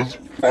us just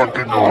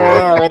fucking Oh,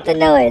 around. with the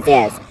noise,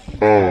 yes.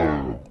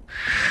 Oh,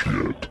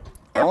 shit.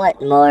 I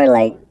want more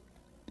like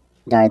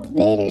Darth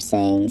Vader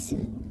sayings.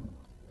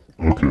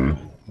 Okay. A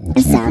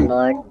Let's look up.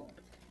 soundboard.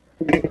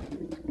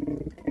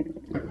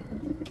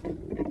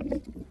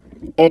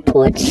 It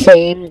would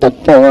seem the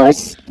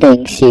Force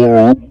thinks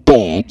you're a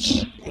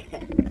bitch.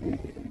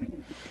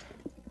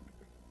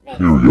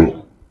 Here we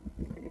go.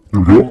 Here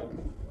we go.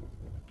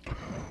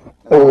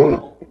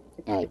 Alright.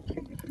 Alright,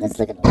 let's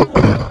look at the. I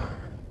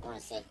wanna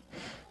see.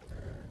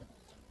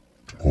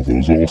 Well,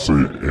 those all say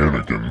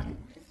Anakin.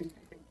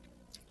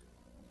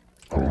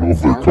 I don't know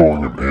if they're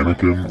calling him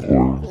Anakin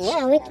or...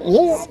 Yeah, we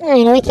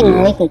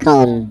can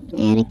call him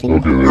Anakin.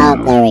 Okay, there we Oh,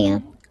 go. there we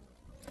go.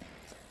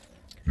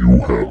 You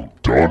have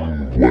done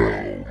well,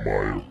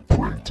 my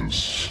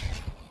apprentice.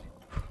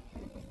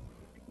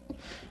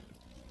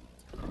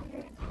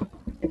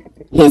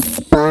 His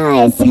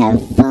spies have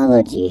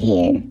followed you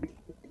here.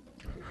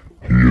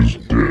 He is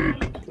dead.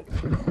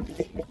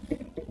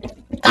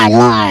 Our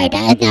lord,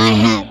 and I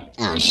have.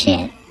 Oh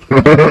shit.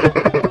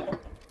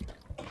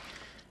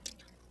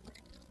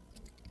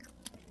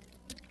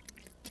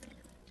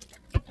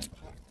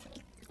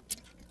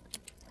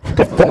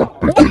 The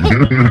fuck? They can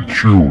hear you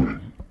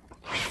chewing.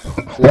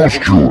 Who's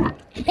chewing?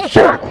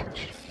 Silence.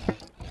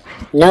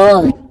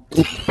 No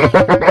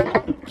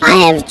I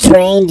have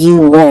trained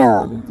you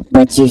well,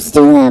 but you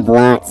still have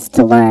lots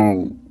to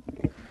learn.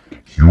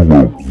 You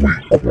were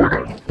weak when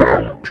I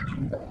found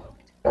you.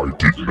 I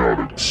did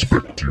not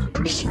expect you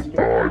to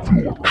survive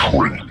your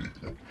training.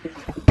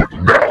 But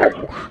now,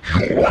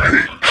 your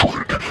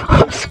hatred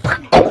has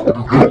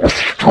become your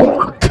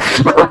strength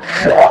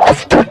at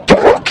last the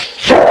dark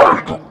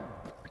side!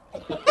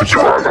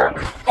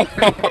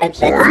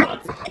 Sorry,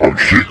 I'm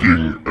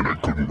shaking and I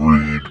couldn't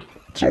read.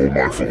 It's all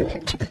my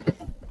fault.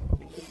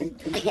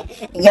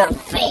 Your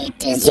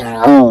fate is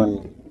your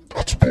own.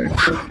 That's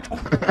bullshit.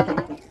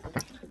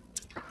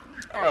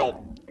 Alright,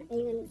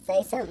 you can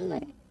say something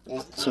or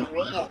just you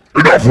read it.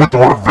 Enough with the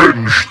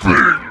revenge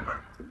thing!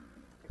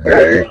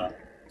 Maul,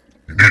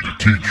 you need to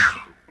teach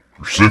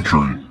your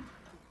century.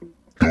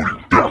 Go to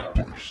your dark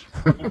place.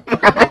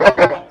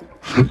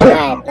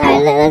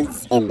 Alright,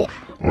 let's end it.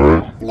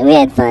 Alright? We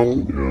had fun.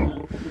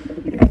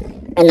 Yeah.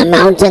 In the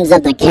mountains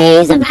of the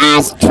caves of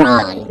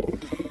Astron.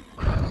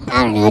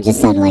 I don't know, it just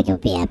sounded like it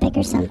would be epic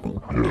or something.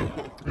 Yeah.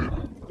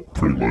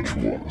 Pretty much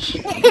was.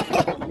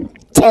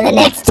 Till the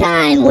next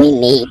time we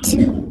meet.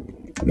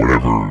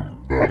 Whatever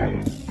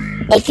that'll be.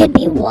 It could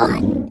be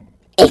 1.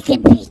 It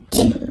could be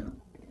 2.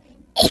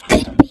 It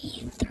could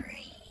be 3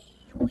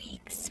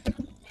 weeks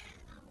from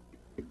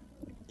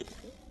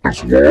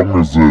As long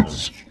as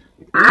it's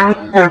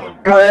in the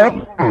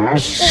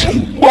darkness.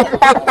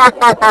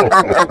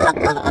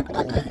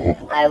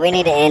 Alright, we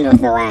need to end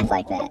with a laugh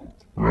like that.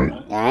 Right?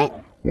 Alright?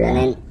 And 1,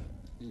 then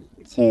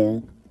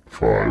 2.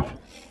 5.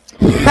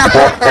 End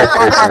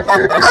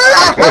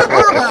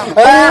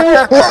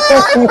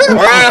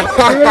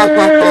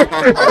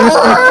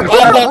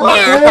it now.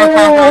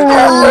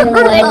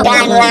 We're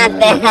done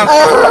laughing.